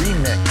 zing.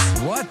 Remix.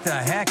 What the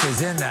heck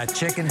is in that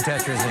chicken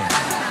tetrazine?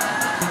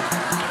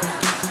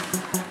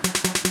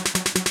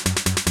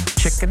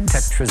 Chicken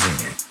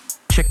tetrazine.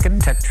 Chicken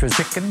tetrazine.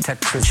 Chicken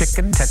tetrazine.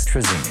 Chicken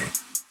tetrazine.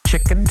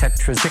 Chicken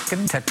tetrazine.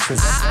 Chicken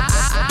tetrazine.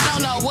 I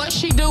don't know what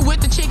she do with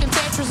the chicken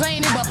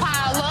tetrazine, but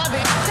I love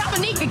it.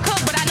 Dominique can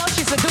cook, but I know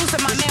she's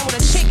seducing my man with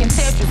a chicken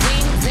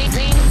tetrazine. Zing,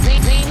 zing,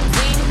 zing, zing,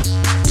 zing.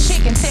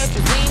 Chicken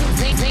tetrazine.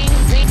 Zing, zing,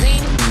 zing,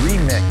 zing.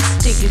 Remix.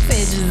 Chicken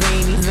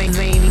tetrazine. Zing,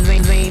 zing,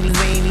 zing, zing,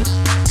 zing.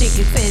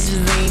 Chicken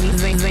tetrazine.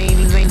 Zing, zing,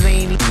 zing,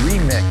 zing.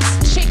 Remix.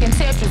 Chicken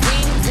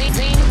tetrazine. Zing,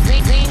 zing,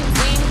 zing, zing,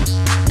 zing.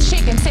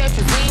 Chicken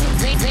tetrazine.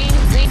 Zing, zing,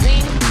 zing,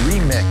 zing.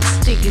 Remix.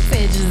 Chicken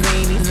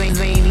tetrazine. Zing,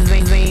 zing,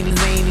 zing, zing,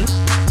 zing.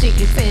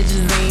 Chicken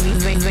tetrazine.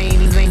 Zing,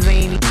 zing, zing,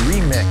 zing.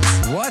 Remix.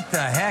 What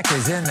the heck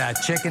is in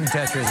that chicken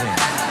tetrazine?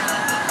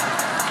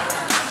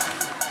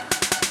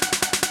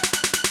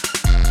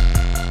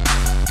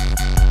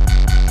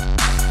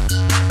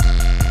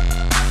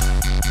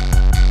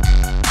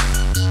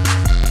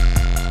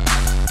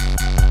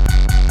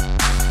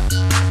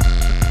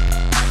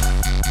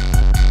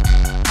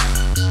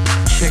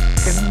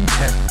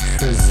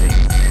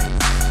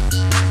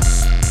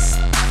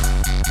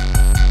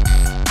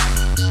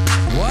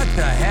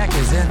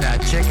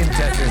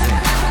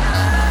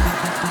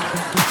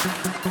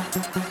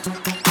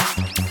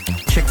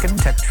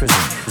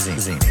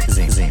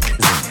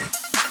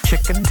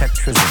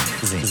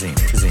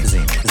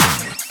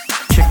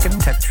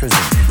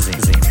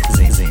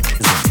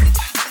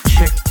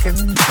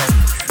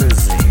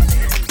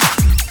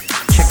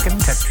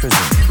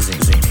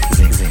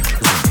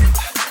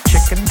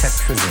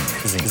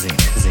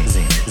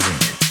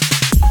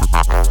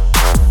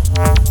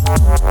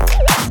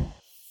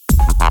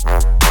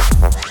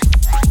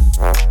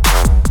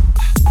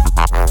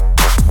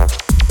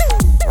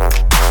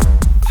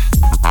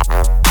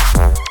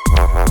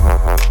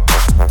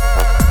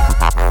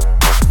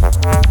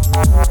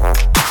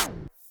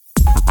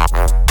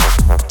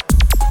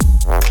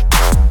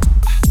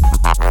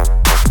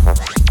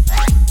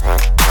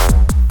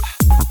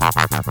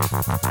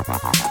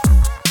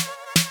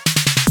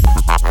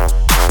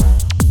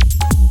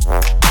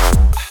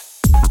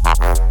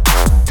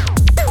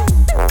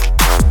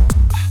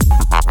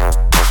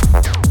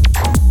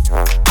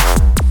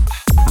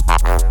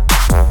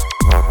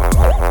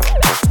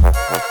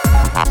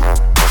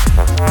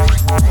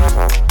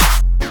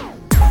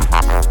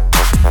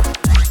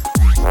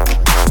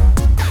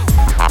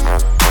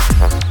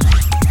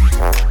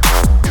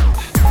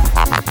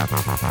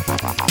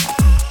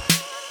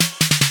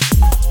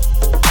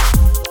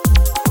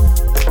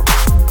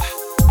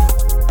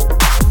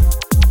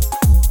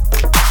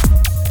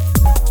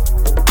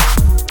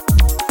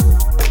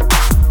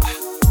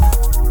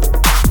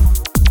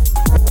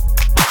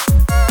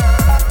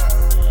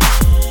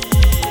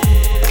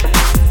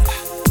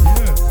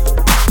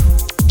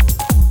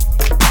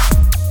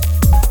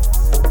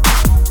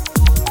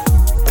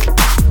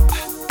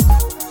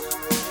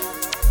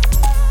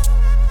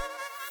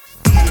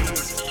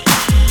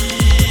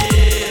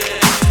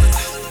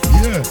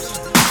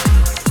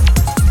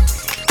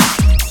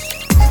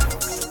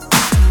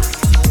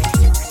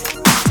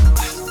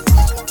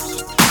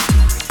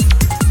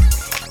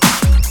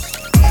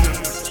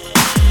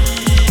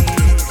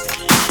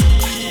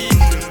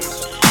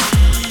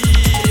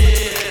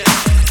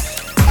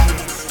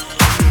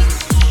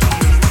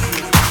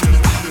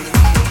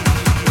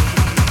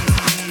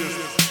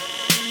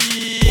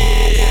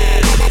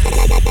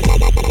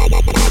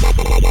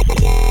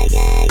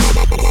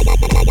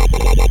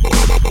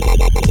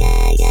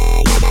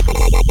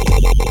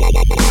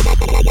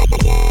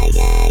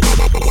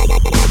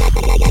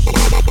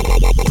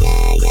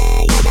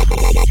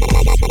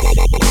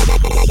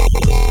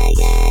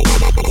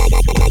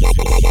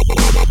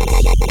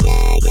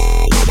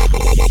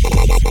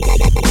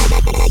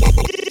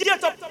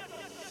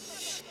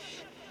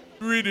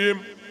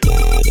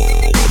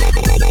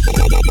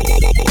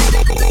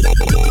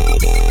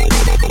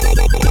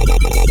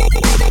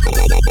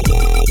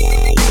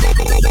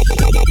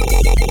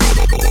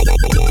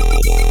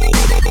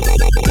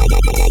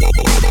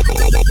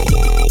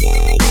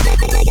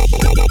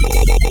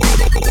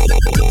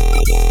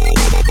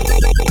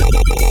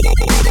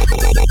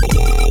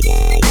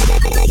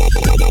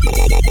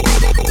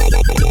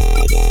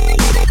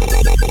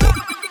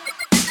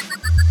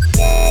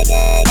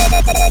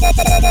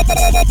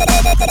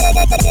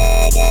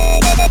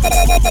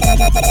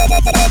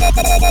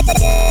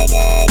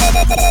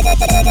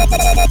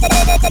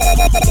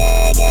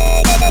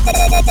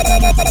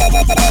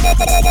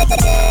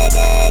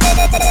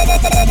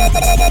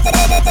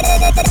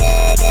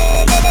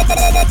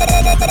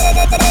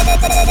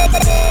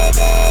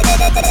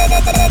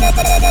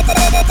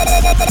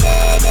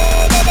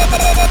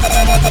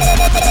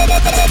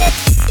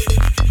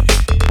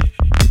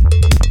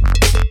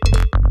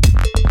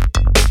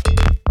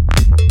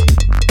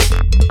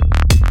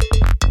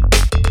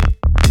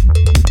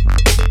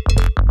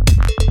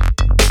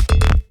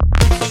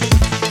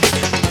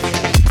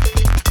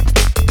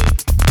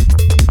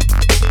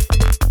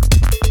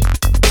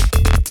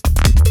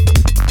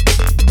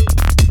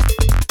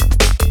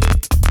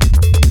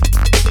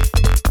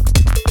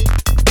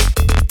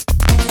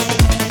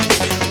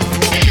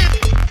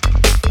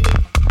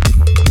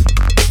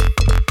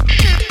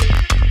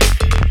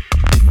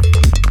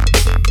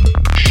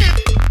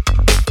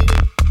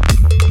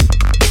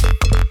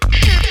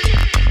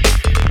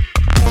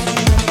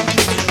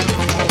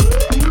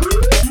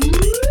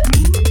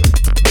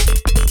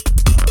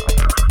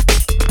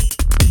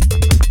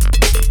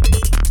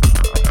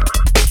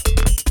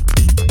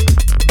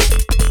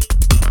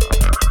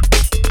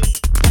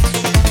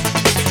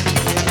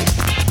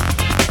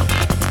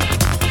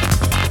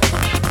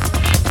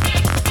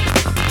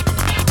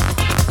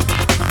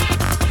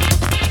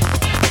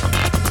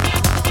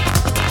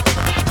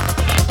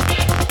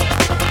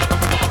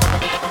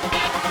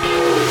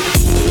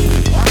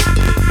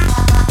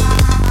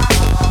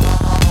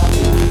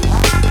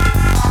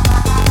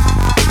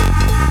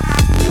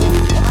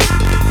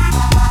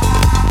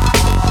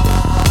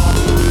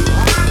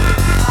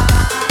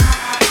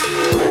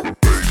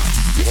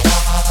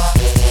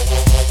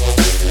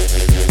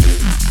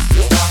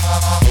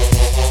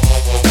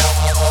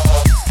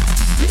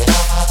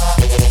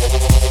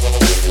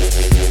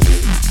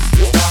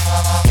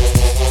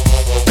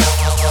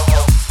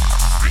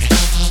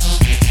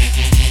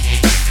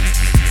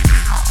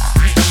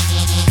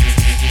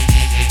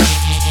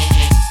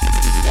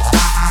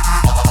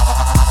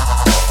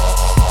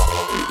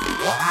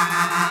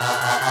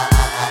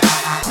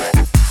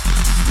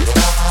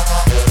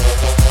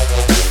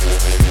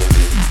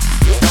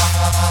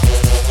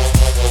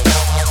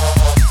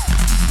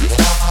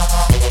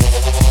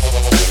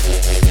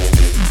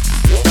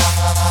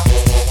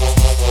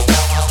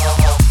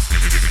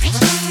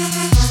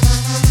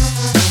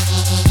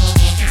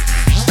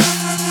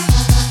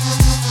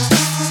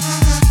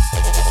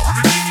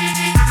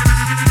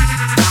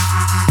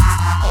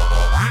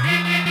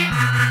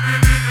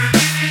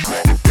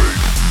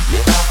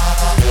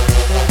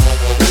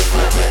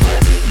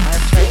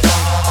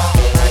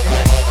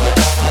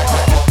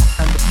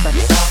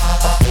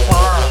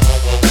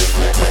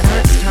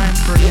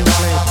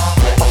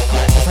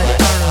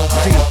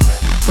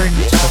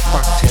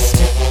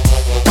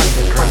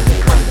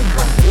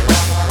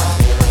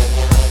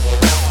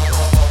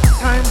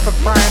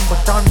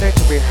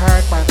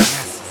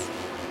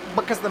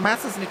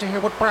 masses need to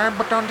hear what Brian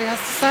Badondi has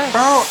to say.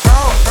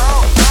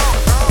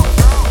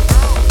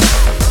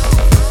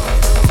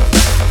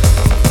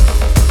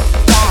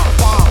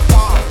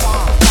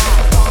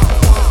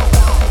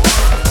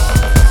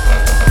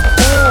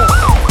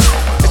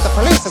 It's the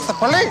police, it's the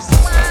police!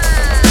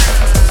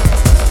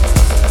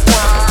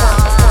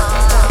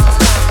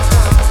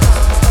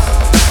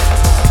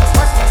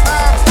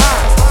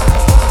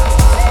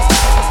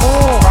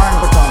 Brian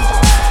Badondi.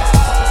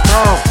 No,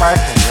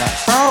 fighting,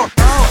 yes. No.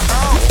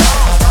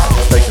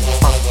 Bacon.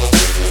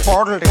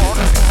 Bodily.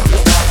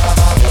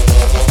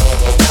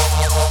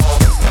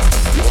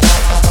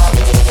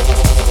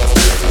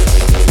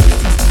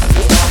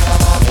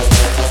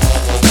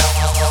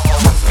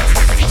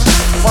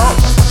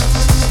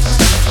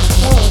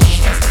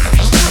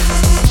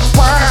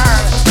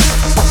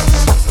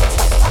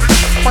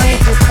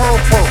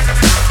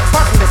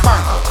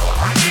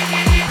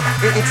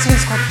 It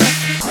seems quite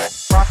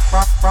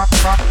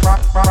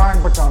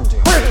Brian Badondi.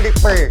 Really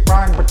big.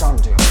 Brian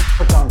Badondi.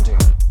 Badondi.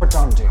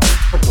 Badondi.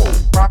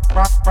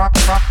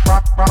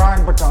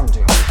 Brian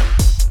Badondi.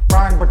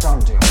 Brian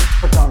Badondi.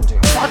 Badondi.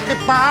 Fuck it,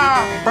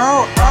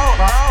 bro.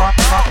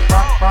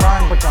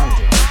 Brian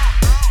Badondi.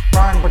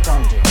 Brian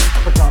Badondi.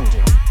 Badondi.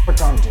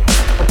 Badondi.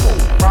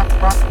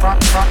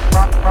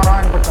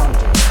 Brian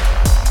Badondi.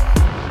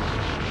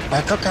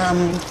 Back you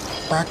come.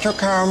 Back you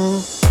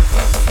come.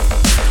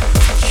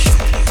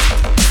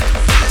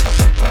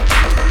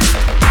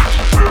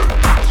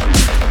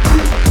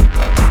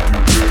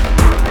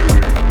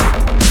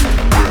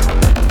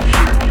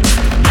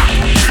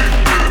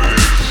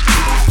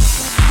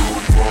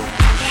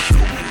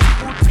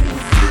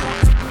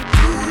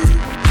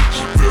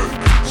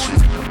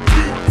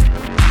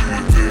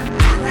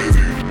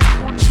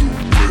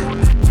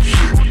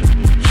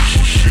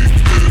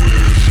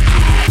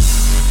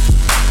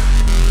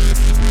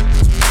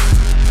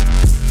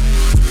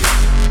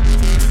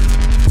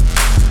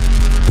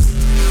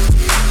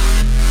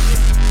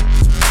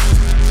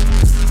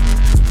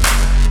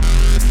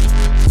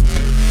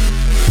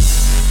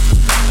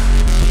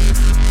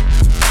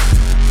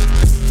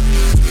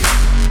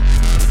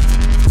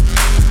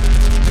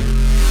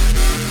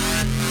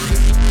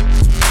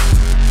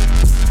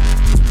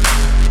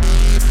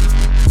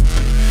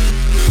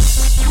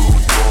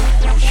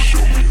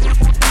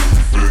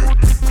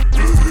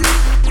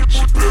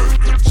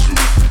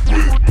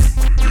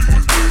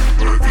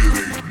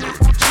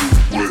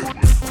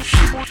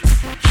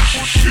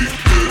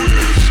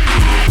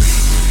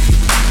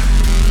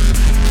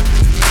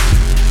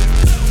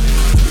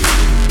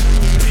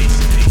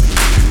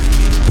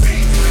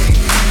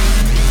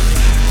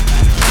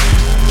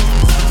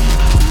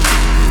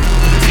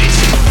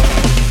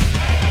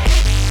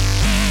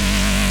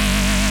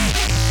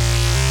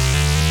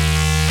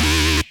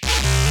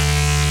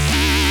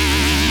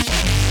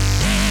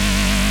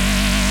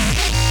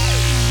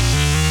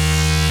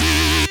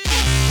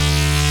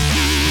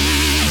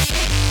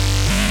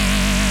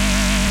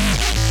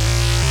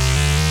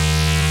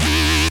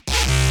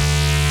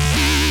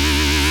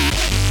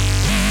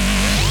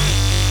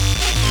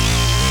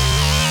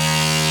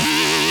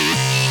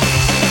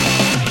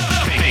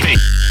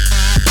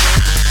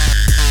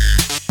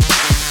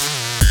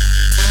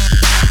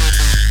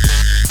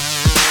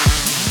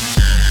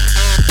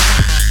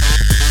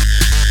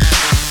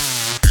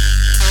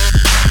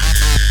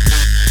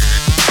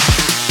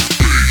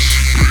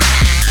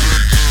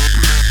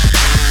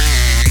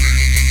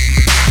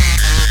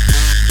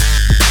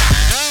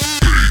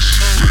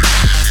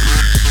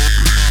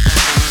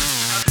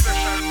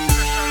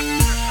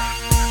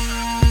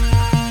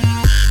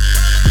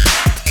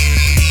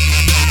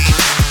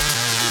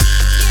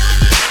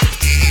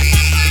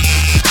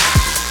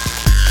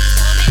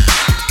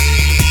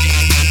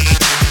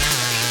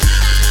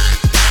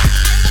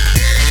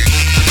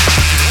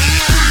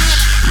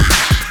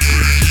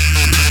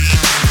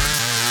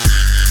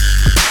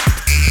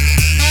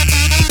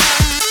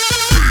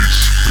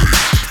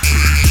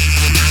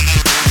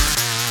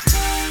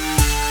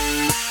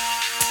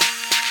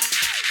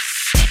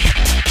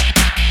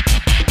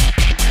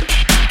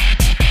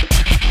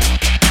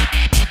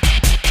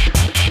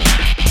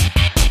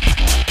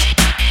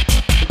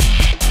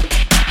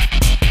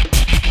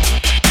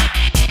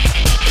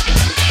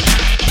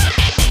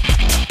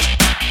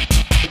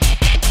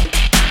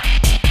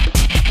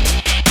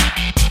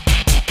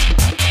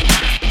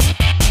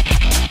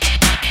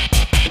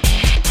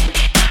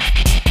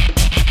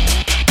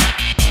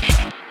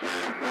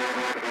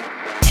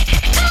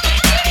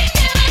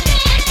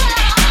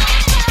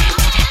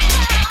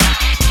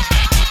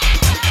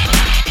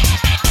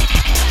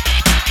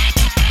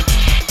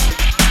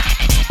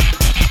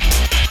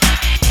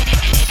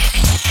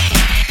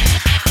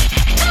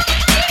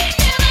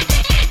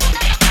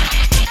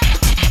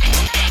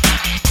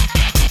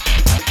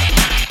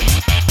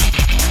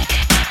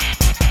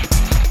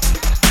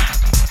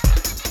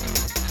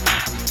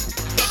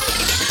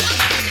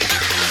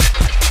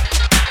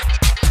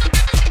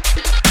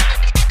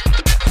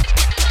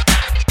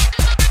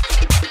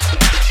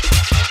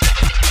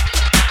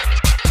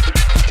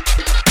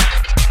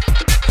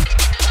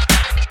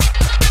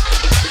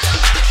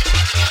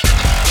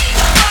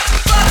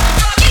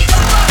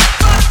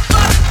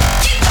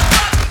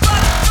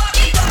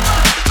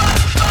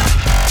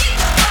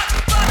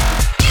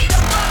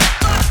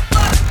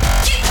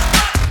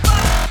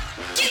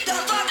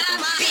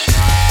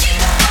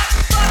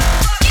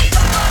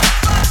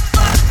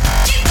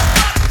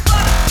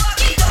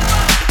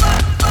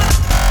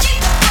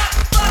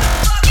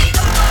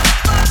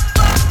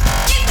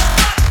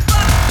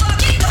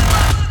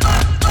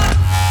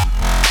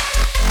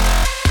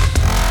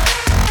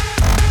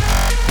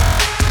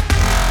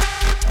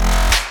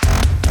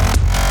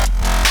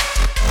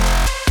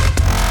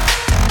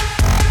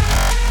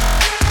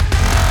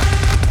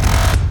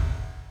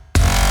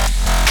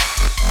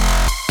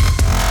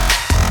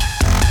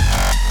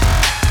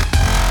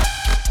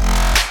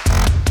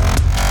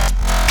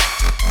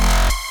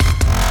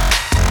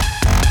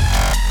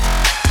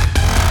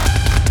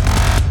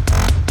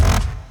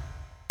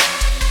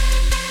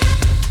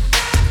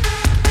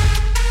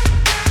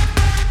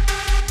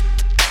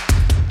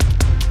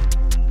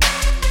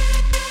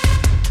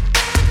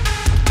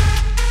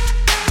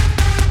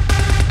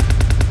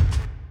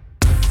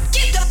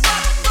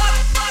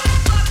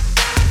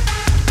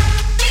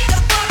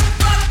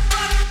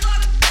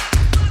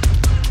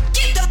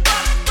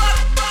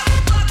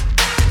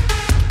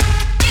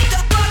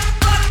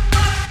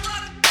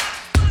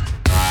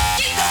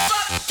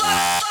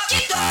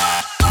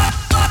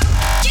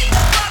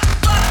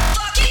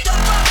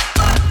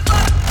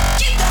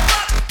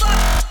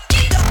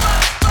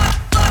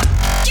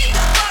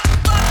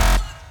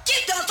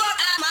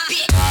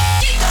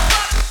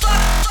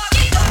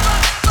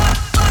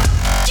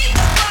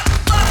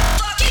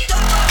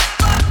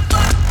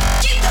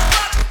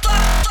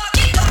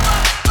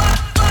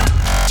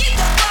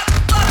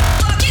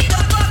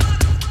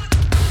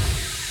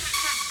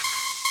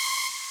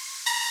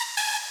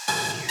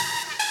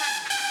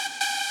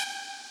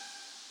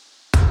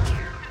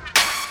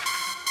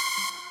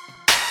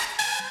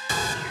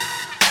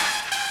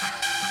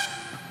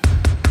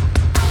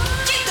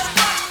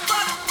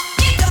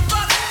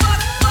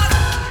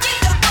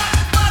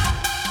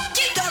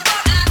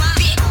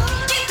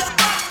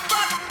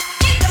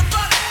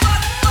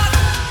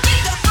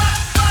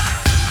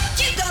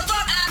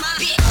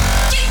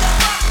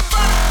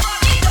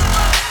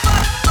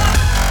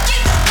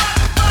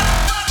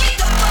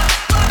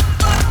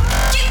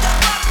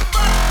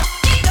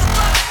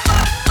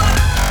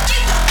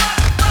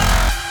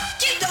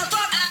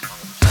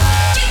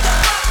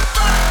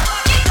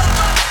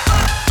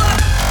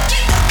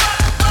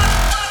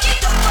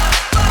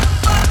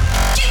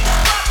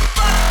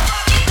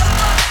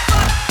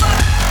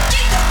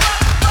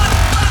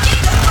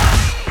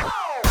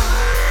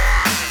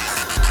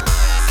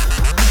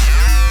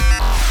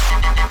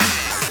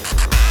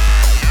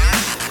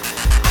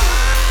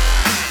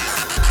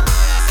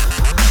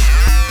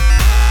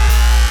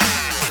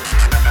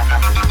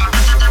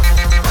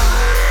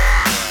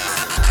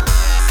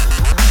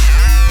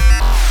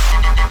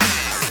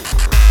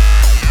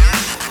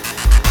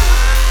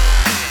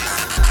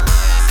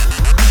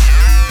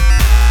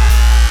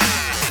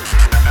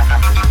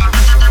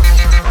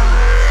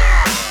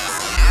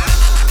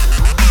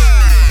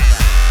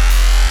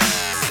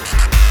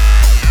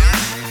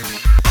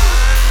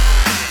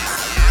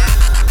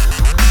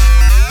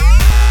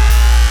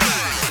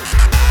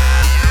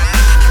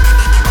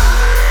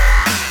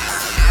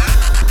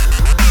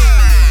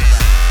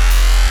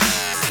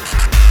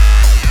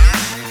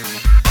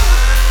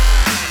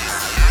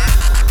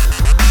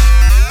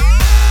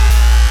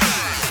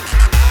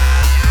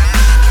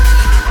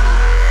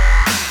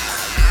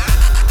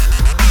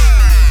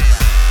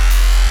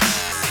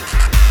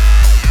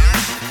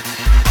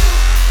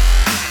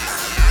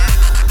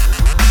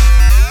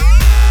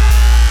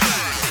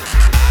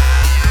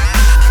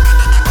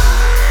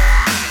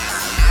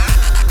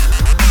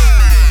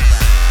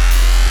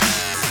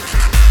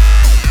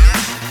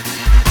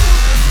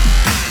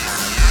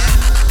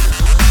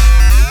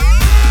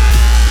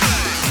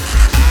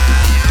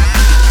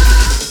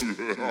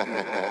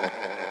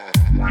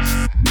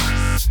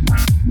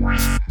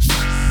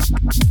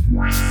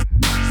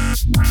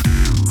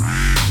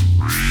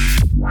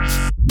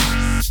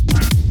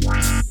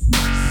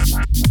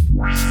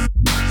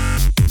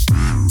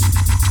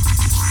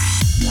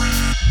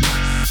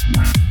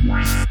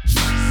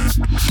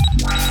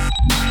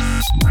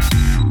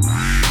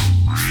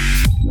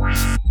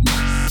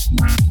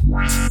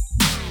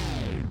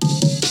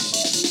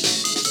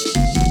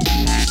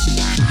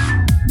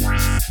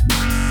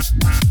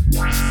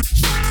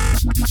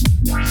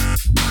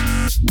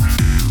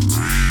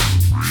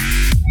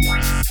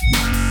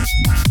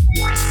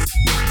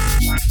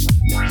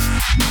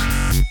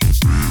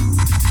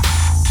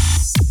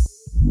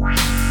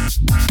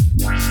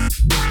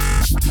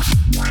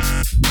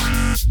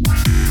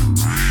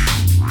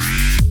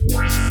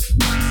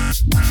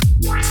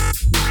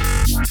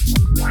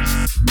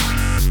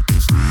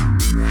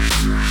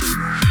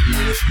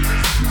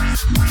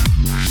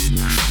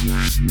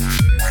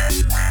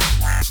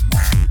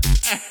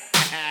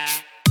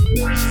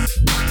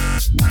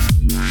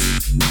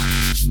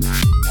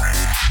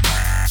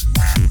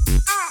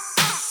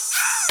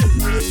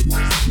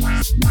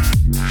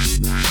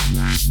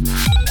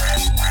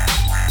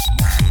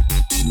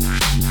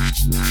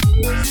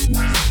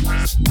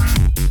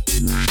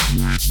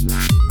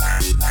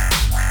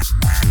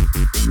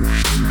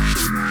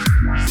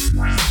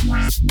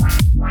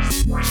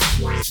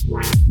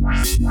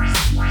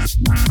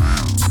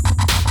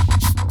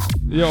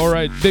 Yeah, all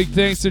right. Big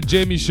thanks to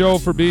Jamie Show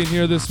for being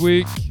here this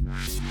week.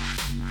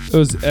 It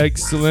was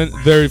excellent.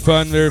 Very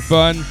fun, very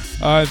fun.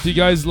 If you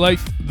guys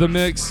liked the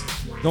mix,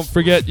 don't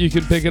forget you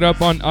can pick it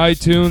up on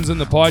iTunes in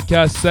the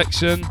podcast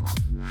section.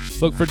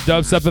 Look for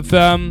Dubstep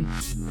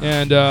FM,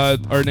 and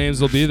our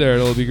names will be there.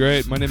 It'll be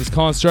great. My name is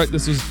Construct.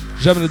 This was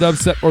Jamming the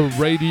Dubstep or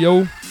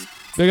Radio.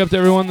 Big up to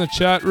everyone in the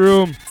chat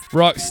room.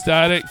 Rock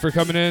Static for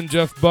coming in.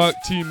 Jeff Buck,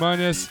 T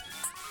Minus,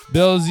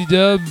 Bill Z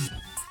Dub,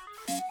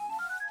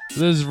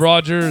 Liz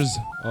Rogers.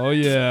 Oh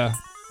yeah.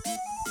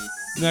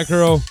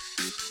 Necro.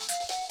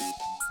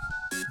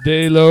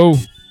 Daylo.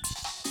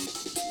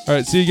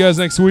 Alright, see you guys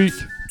next week.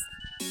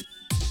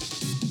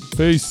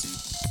 Peace.